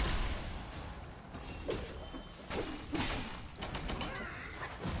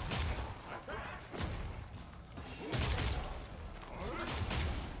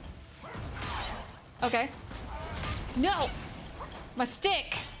 Okay. No! My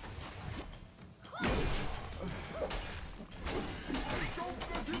stick!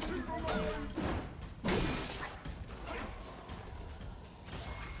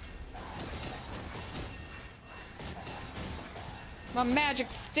 My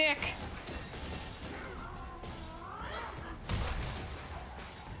magic stick!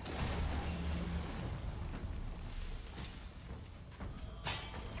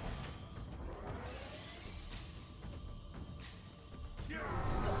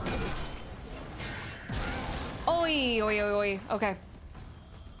 Oi, oi, oi, oi. Okay.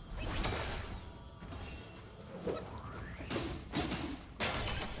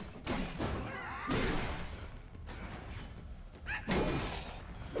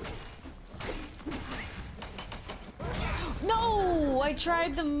 No! I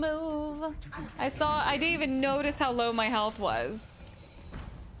tried to move. I didn't even notice how low my health was.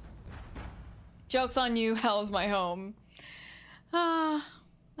 Joke's on you, hell's my home.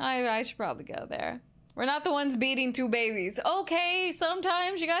 I should probably go there. We're not the ones beating two babies. Okay,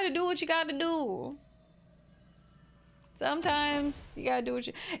 sometimes you gotta do what you gotta do. Sometimes you gotta do what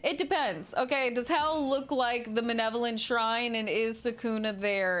you... It depends. Okay, does hell look like the Malevolent Shrine, and is Sukuna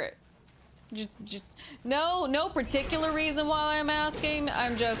there? Just no particular reason why I'm asking.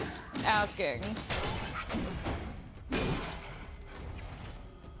 I'm just asking.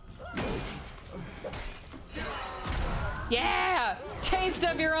 Yeah! Taste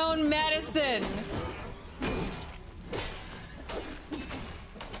of your own medicine!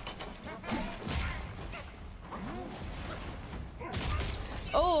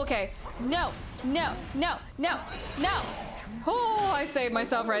 Oh, okay. No, no, no, no, no! Oh, I saved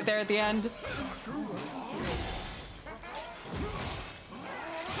myself right there at the end.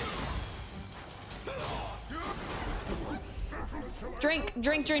 Drink,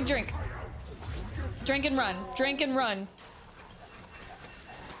 drink, drink, drink. Drink and run. Drink and run.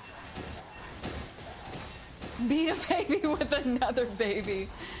 Beat a baby with another baby.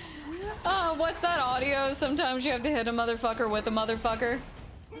 Oh, what's that audio? Sometimes you have to hit a motherfucker with a motherfucker.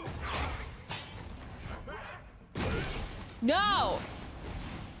 No!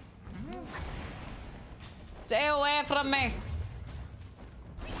 Stay away from me.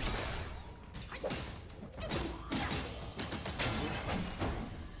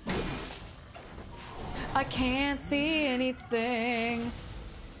 I can't see anything.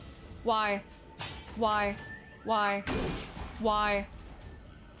 Why? Why? Why? Why?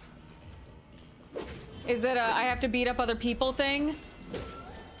 Is it a I have to beat up other people thing?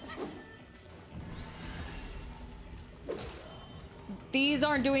 These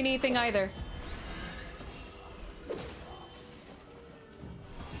aren't doing anything either.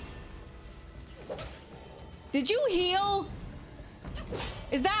 Did you heal?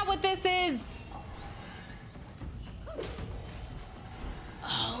 Is that what this is?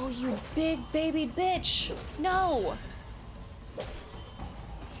 Oh, you big baby bitch. No.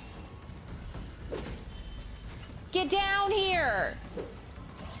 Get down here.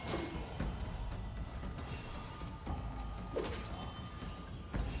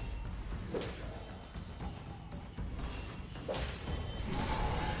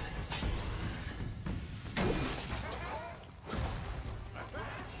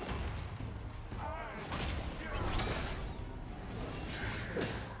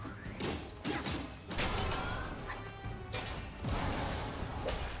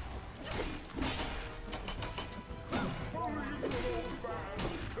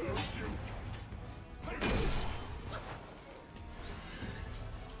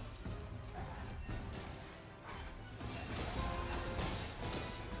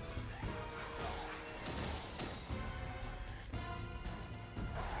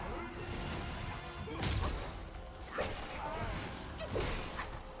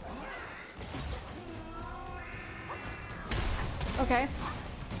 Okay.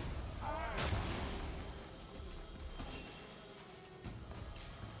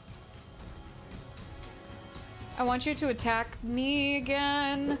 I want you to attack me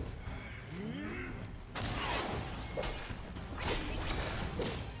again.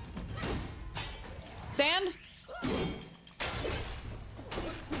 Stand.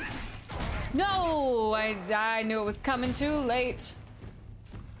 No, I knew it was coming too late.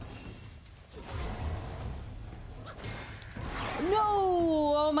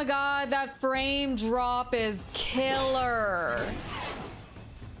 No! Oh Oh my god, that frame drop is killer.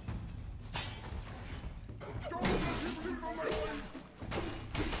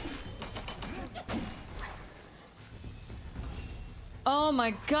 Oh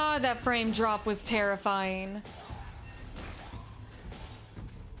my god, that frame drop was terrifying.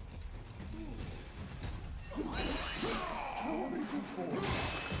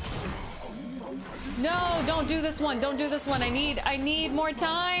 No, don't do this one. Don't do this one. I need more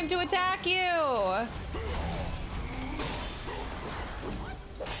time to attack you.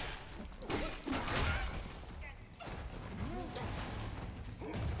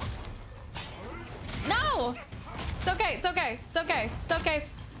 No! It's okay. It's okay. It's okay. It's okay.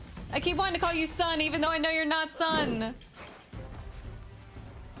 I keep wanting to call you son even though I know you're not son.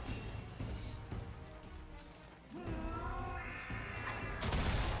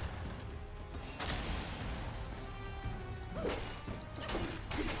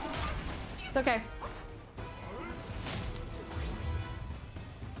 It's okay.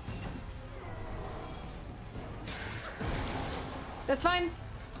 That's fine.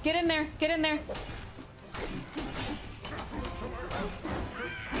 Get in there. Get in there.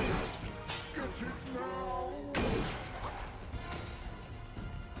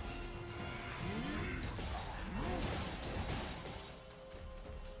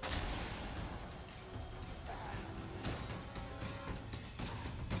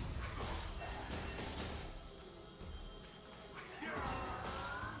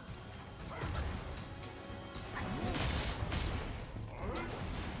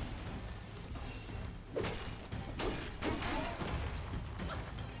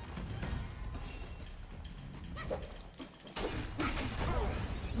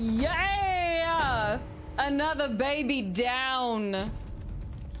 Yeah! Another baby down.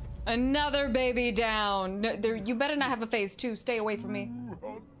 Another baby down. No, there, you better not have a phase 2. Stay away from me.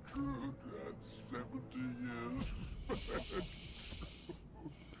 270 years spent.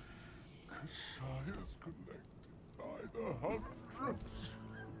 Sires collected by the hundreds.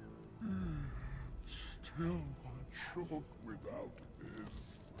 Still one short without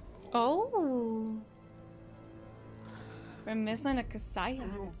his. Oh. We're missing a Kasaya.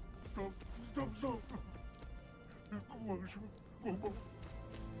 Oh, stop, stop, stop.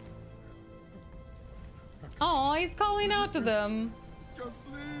 Oh, he's calling out to them. Just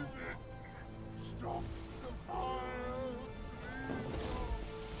leave it. Stop the fire.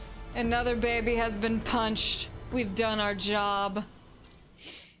 Another baby has been punched. We've done our job.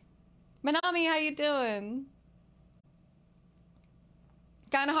 Manami, how you doing?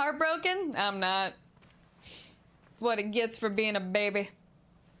 Kinda heartbroken? I'm not. It's what it gets for being a baby.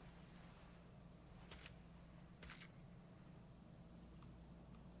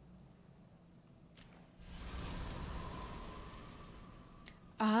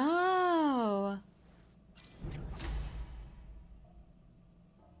 Oh.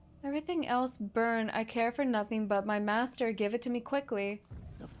 Everything else burn. I care for nothing but my master. Give it to me quickly.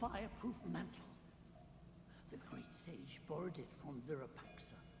 The fireproof mantle. The great sage borrowed it from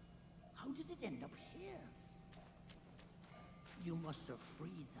Virapaxa. How did it end up here? You must have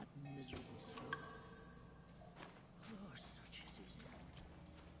freed that miserable soul. Oh, such is his end.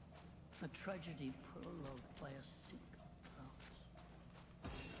 A tragedy prologued by a single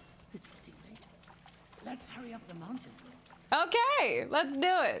glance. It's getting late. Let's hurry up the mountain. Okay, let's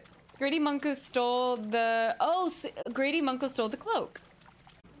do it. Greedy Monko stole the... Oh, Greedy Monko stole the cloak.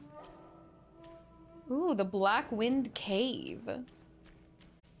 Ooh, the Black Wind Cave.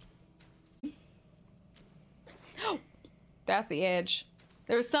 That's the edge.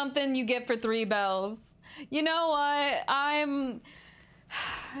 There's something you get for 3 bells. You know what?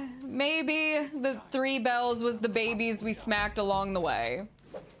 Maybe the 3 bells was the babies we smacked along the way.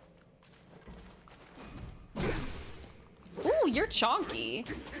 Ooh, you're chonky.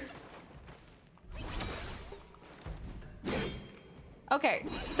 Okay,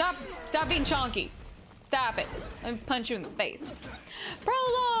 stop being chonky. Stop it. Let me punch you in the face.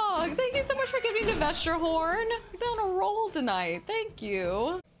 Prologue! Thank you so much for giving me the Vesture Horn. You've been on a roll tonight. Thank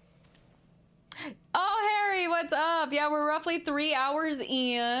you. Oh, Harry, what's up? Yeah, we're roughly 3 hours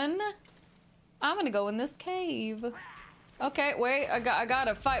in. I'm gonna go in this cave. Okay, wait, I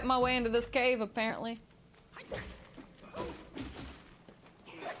gotta fight my way into this cave, apparently.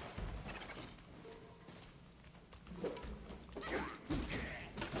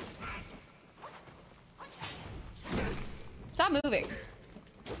 Stop moving.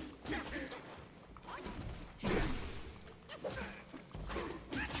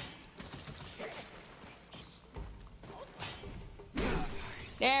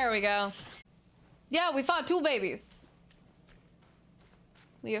 There we go. Yeah, we fought 2 babies.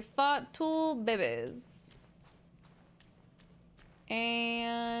 We have fought two babies.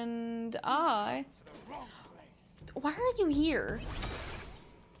 And I... Why are you here?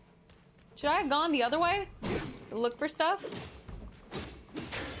 Should I have gone the other way? To look for stuff?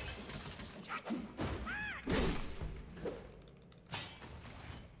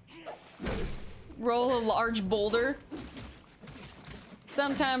 Roll a large boulder.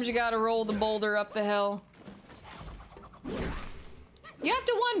 Sometimes you gotta roll the boulder up the hill. You have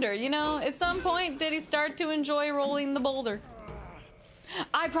to wonder, you know, at some point, did he start to enjoy rolling the boulder?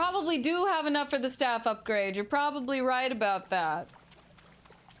 I probably do have enough for the staff upgrade. You're probably right about that.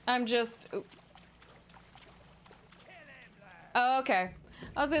 I'm just... Oh, okay.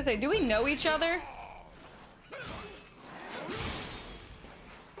 I was gonna say, do we know each other?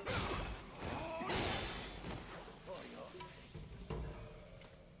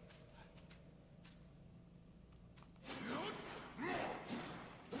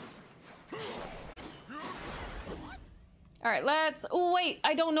 All right, let's... Oh, wait,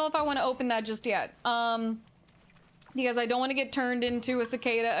 I don't know if I want to open that just yet. Because I don't want to get turned into a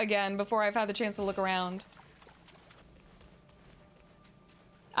cicada again before I've had the chance to look around.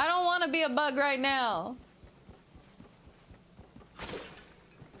 I don't want to be a bug right now.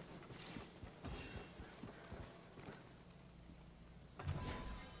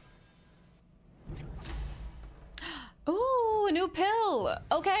 Ooh, a new pill.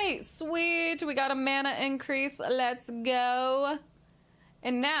 Okay, sweet. We got a mana increase. Let's go.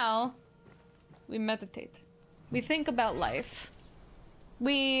 And now, we meditate. We think about life.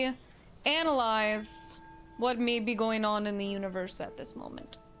 We analyze what may be going on in the universe at this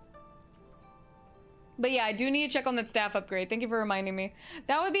moment. But yeah, I do need to check on that staff upgrade. Thank you for reminding me.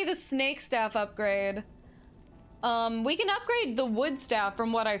 That would be the snake staff upgrade. We can upgrade the wood staff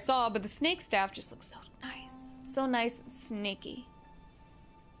from what I saw, but the snake staff just looks so nice. So nice and snaky.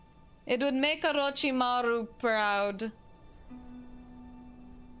 It would make Orochimaru proud.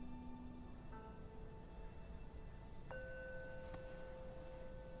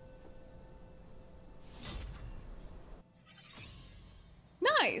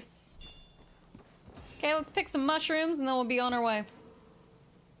 Nice. Okay, let's pick some mushrooms and then we'll be on our way.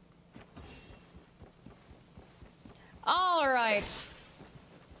 All right.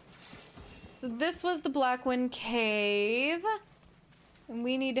 So this was the Blackwind Cave. And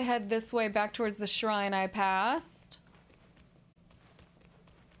we need to head this way back towards the shrine I passed.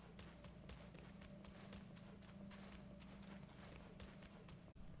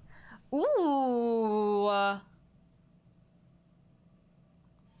 Ooh.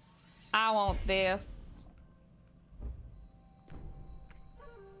 I want this.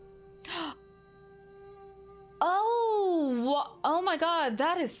 Oh, oh my god,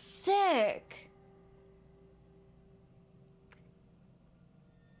 that is sick.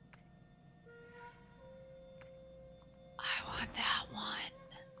 I want that one.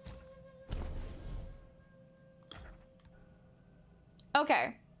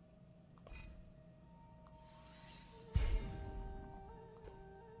 Okay.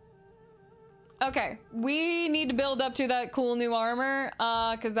 Okay, we need to build up to that cool new armor,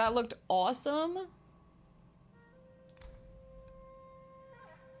 because that looked awesome.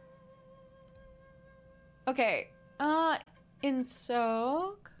 Okay, in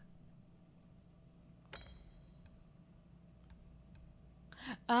soak.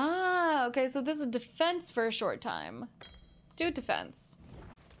 Ah, okay, so this is defense for a short time. Let's do defense.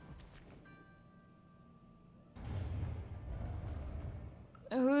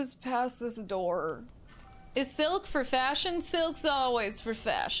 Who's past this door? Is silk for fashion? Silk's always for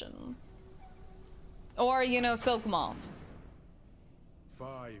fashion. Or, you know, silk moths.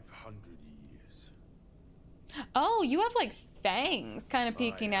 500 years. Oh, you have like fangs kind of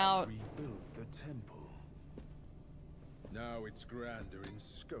peeking out. Rebuilt the temple. Now it's grander in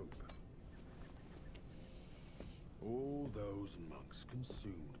scope. All those monks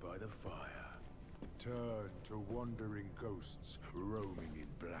consumed by the fire turned to wandering ghosts roaming in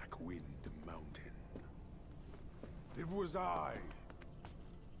Black Wind Mountain. It was I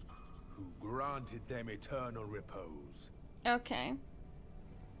who granted them eternal repose. Okay.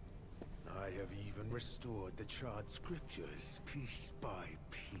 I have even restored the charred scriptures piece by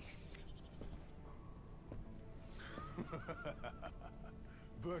piece.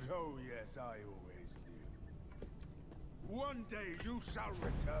 But oh yes, I always knew. One day you shall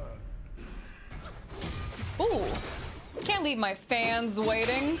return. Ooh, can't leave my fans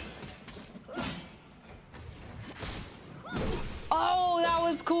waiting. Oh, that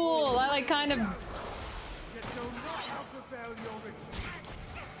was cool. I like kind of...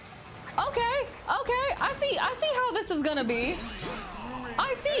 Okay, okay. I see how this is gonna be.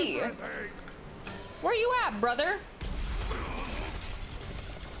 I Where you at, brother?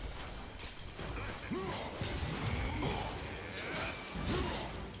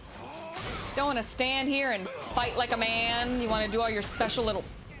 Don't want to stand here and fight like a man. You want to do all your special little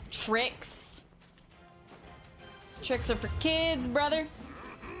tricks. Tricks are for kids, brother.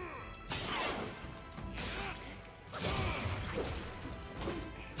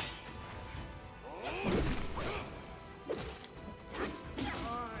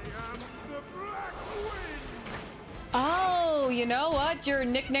 Oh, you know what? Your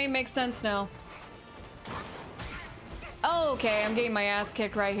nickname makes sense now. Oh, okay, I'm getting my ass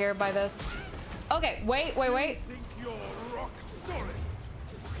kicked right here by this. Okay, wait.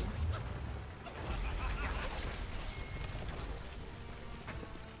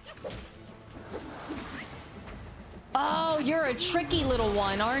 Oh, you're a tricky little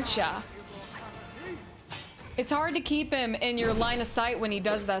one, aren't ya? It's hard to keep him in your line of sight when he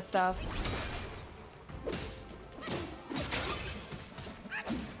does that stuff.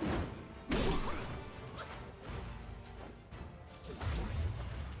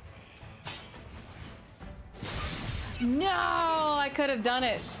 No, I could have done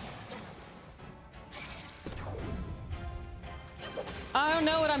it. I don't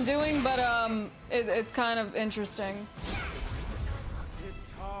know what I'm doing, but it's kind of interesting.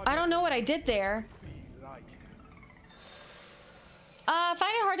 I don't know what I did there. I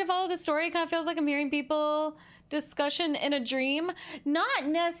find it hard to follow the story. It kind of feels like I'm hearing people discussion in a dream. Not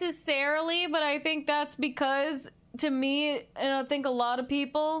necessarily, but I think that's because, to me, and I think a lot of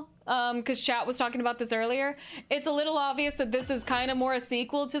people, because chat was talking about this earlier, it's a little obvious that this is kind of more a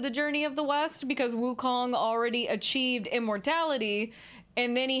sequel to the Journey of the West, because Wukong already achieved immortality,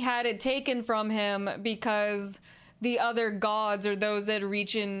 and then he had it taken from him because the other gods, or those that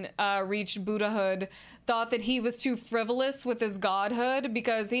reached Buddhahood, thought that he was too frivolous with his godhood,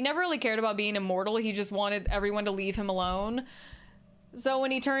 because he never really cared about being immortal. He just wanted everyone to leave him alone. So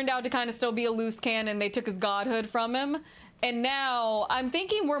when he turned out to kind of still be a loose cannon, they took his godhood from him. And now I'm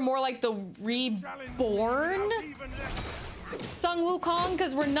thinking we're more like the reborn Sun Wukong,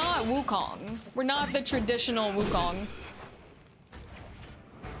 because we're not Wukong. We're not the traditional Wukong.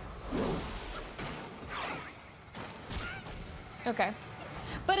 Okay.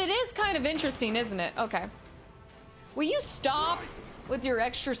 But it is kind of interesting, isn't it? Okay. Will you stop with your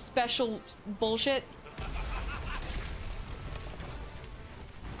extra special bullshit?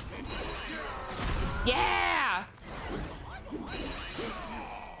 Yeah!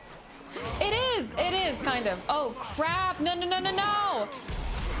 It is kind of. Oh crap, no.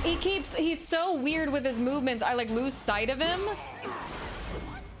 He's so weird with his movements, I like lose sight of him.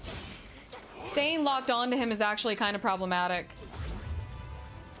 Staying locked onto him is actually kind of problematic.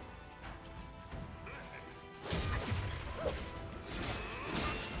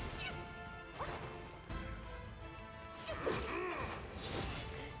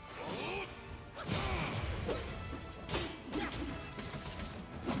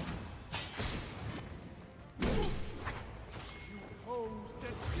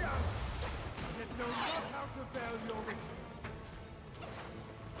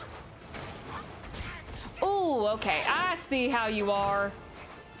 Oh, okay. I see how you are.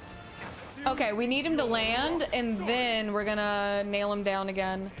 Okay, we need him to land, and then we're gonna nail him down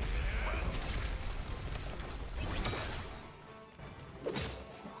again.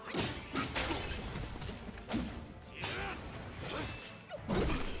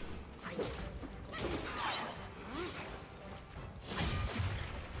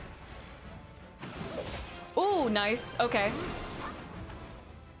 Ooh, nice. Okay.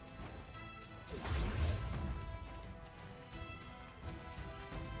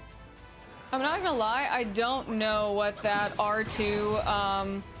 I'm not gonna lie, I don't know what that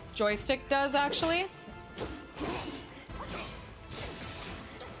R2 joystick does, actually.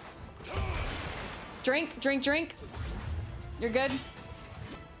 Drink. You're good?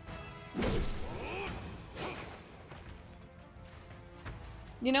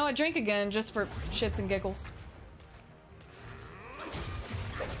 You know what? Drink again, just for shits and giggles.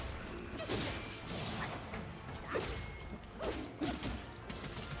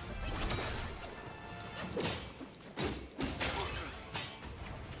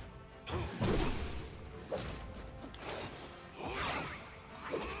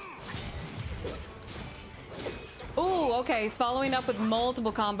 Ooh, okay, he's following up with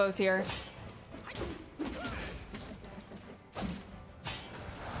multiple combos here.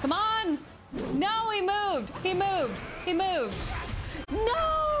 Come on! No, he moved!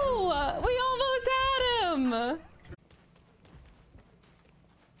 No! We almost had him!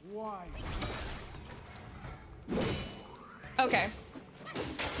 Okay.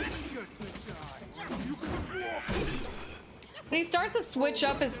 When he starts to switch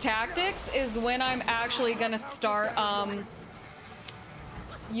up his tactics is when I'm actually gonna start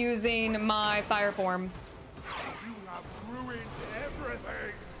using my fire form. You have ruined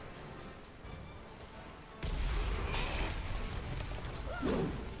everything.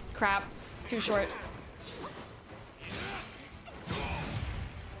 Crap, too short.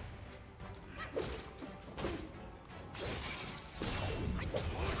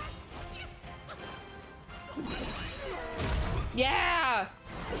 Yeah!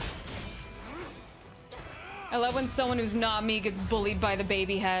 I love when someone who's not me gets bullied by the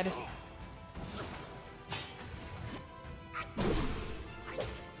baby head.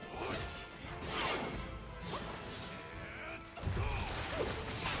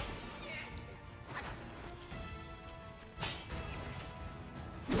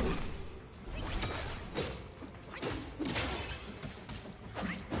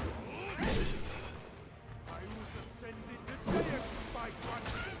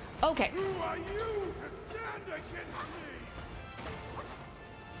 Okay. Who are you to stand against me?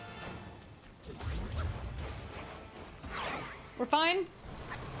 We're fine.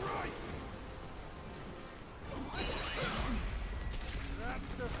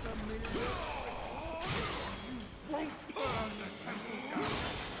 That's a familiar. You won't burn the temple down.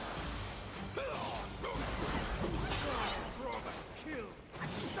 Brother, kill.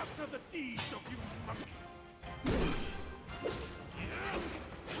 Such are the deeds of you monkeys.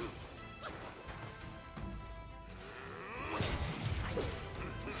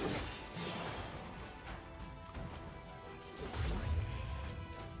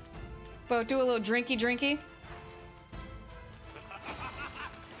 Bo, do a little drinky drinky.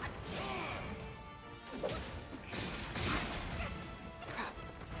 Crap.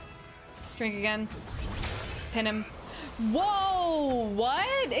 Drink again. Pin him. Whoa!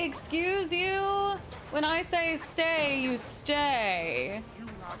 What? Excuse you? When I say stay, you stay. You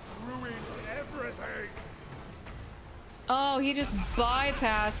have ruined everything. Oh, he just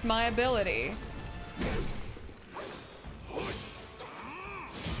bypassed my ability.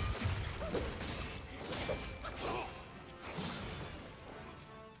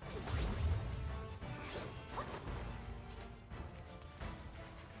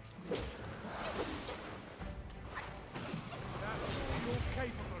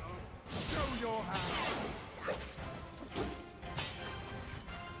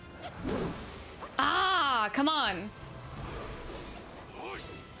 Ah, come on.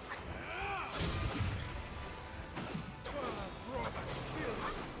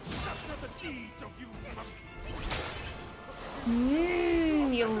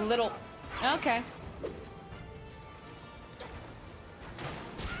 You little... Okay.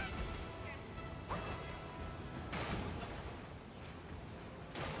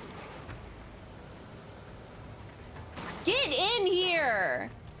 Get in here!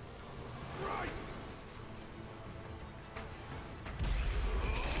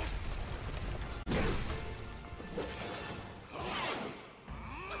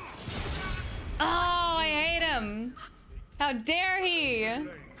 Oh, I hate him. How dare he?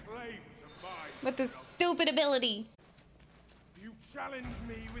 With his stupid ability. You challenge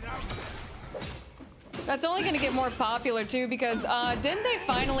me without. That's only going to get more popular too because didn't they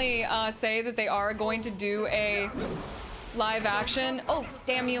finally say that they are going to do a live action? Oh,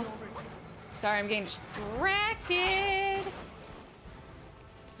 damn you. Sorry, I'm getting distracted.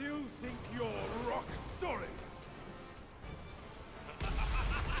 Still think you're rock solid.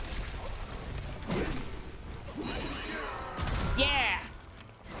 Yeah.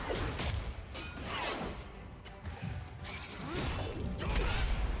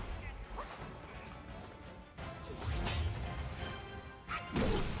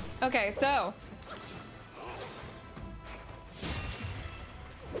 Okay, so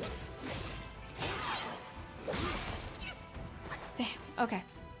damn, okay.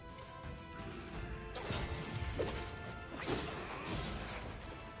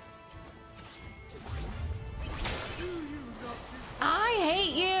 I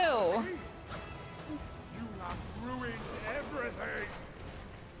hate you. You have ruined everything.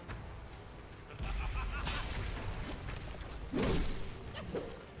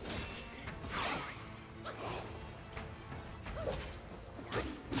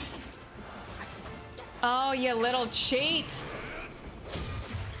 Oh, you little cheat.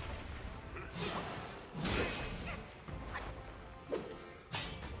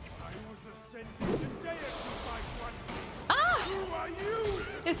 Ah!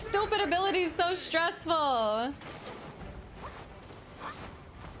 His stupid ability is so stressful.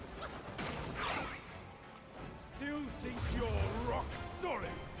 Still think you're rock solid.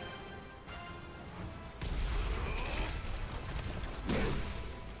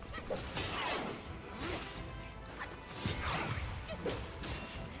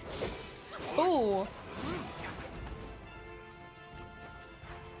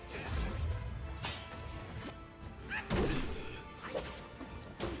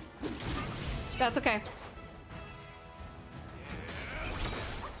 That's okay.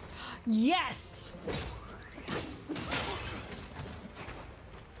 Yes!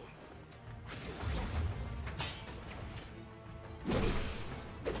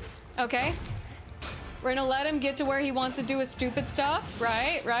 Okay. We're gonna let him get to where he wants to do his stupid stuff.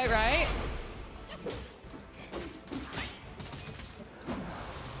 Right.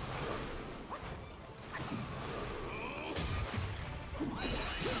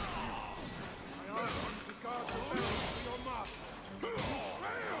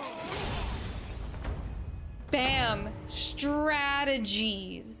 Bam! Strategies.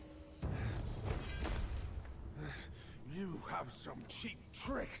 You have some cheap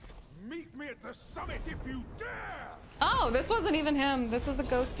tricks. Meet me at the summit if you dare! Oh, this wasn't even him. This was a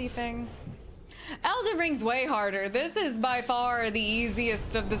ghosty thing. Elden Ring's way harder. This is by far the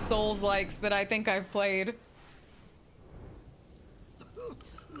easiest of the Souls-likes that I think I've played. The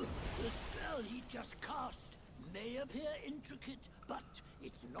spell he just cast may appear intricate, but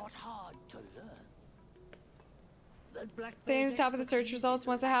it's not hard to learn. Stay at the top of the search results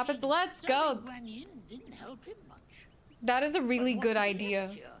once it happens. Let's go. Didn't help him much. That is a really good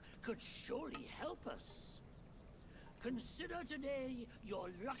idea. Could surely help us. Consider today your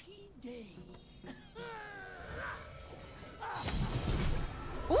lucky day.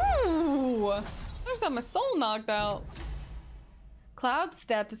 Ooh! There's my soul knocked out. Cloud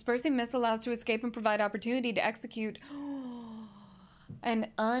Step. Dispersing mist allows to escape and provide opportunity to execute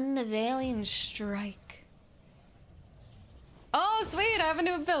an unveiling strike. Oh, sweet! I have a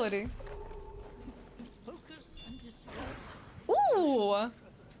new ability. Focus and disperse. Ooh!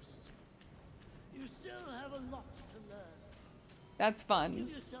 You still have a lot to learn. That's fun.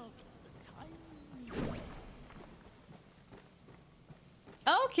 Give yourself the time.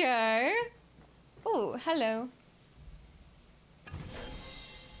 Okay. Ooh, hello.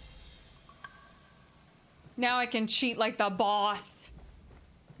 Now I can cheat like the boss.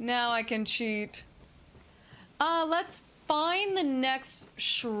 Now I can cheat. Let's find the next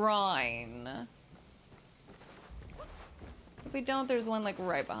shrine. If we don't, there's one like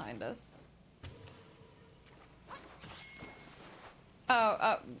right behind us.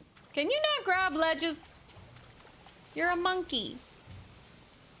 Oh, can you not grab ledges? You're a monkey.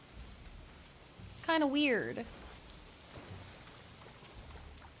 Kind of weird.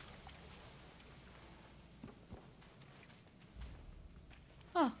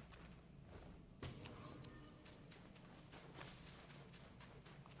 Huh.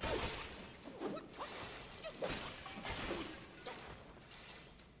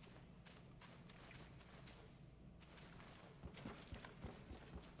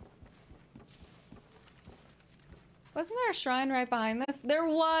 Wasn't there a shrine right behind this? There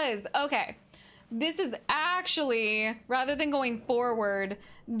was. Okay. This is actually, rather than going forward,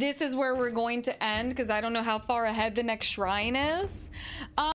 this is where we're going to end because I don't know how far ahead the next shrine is.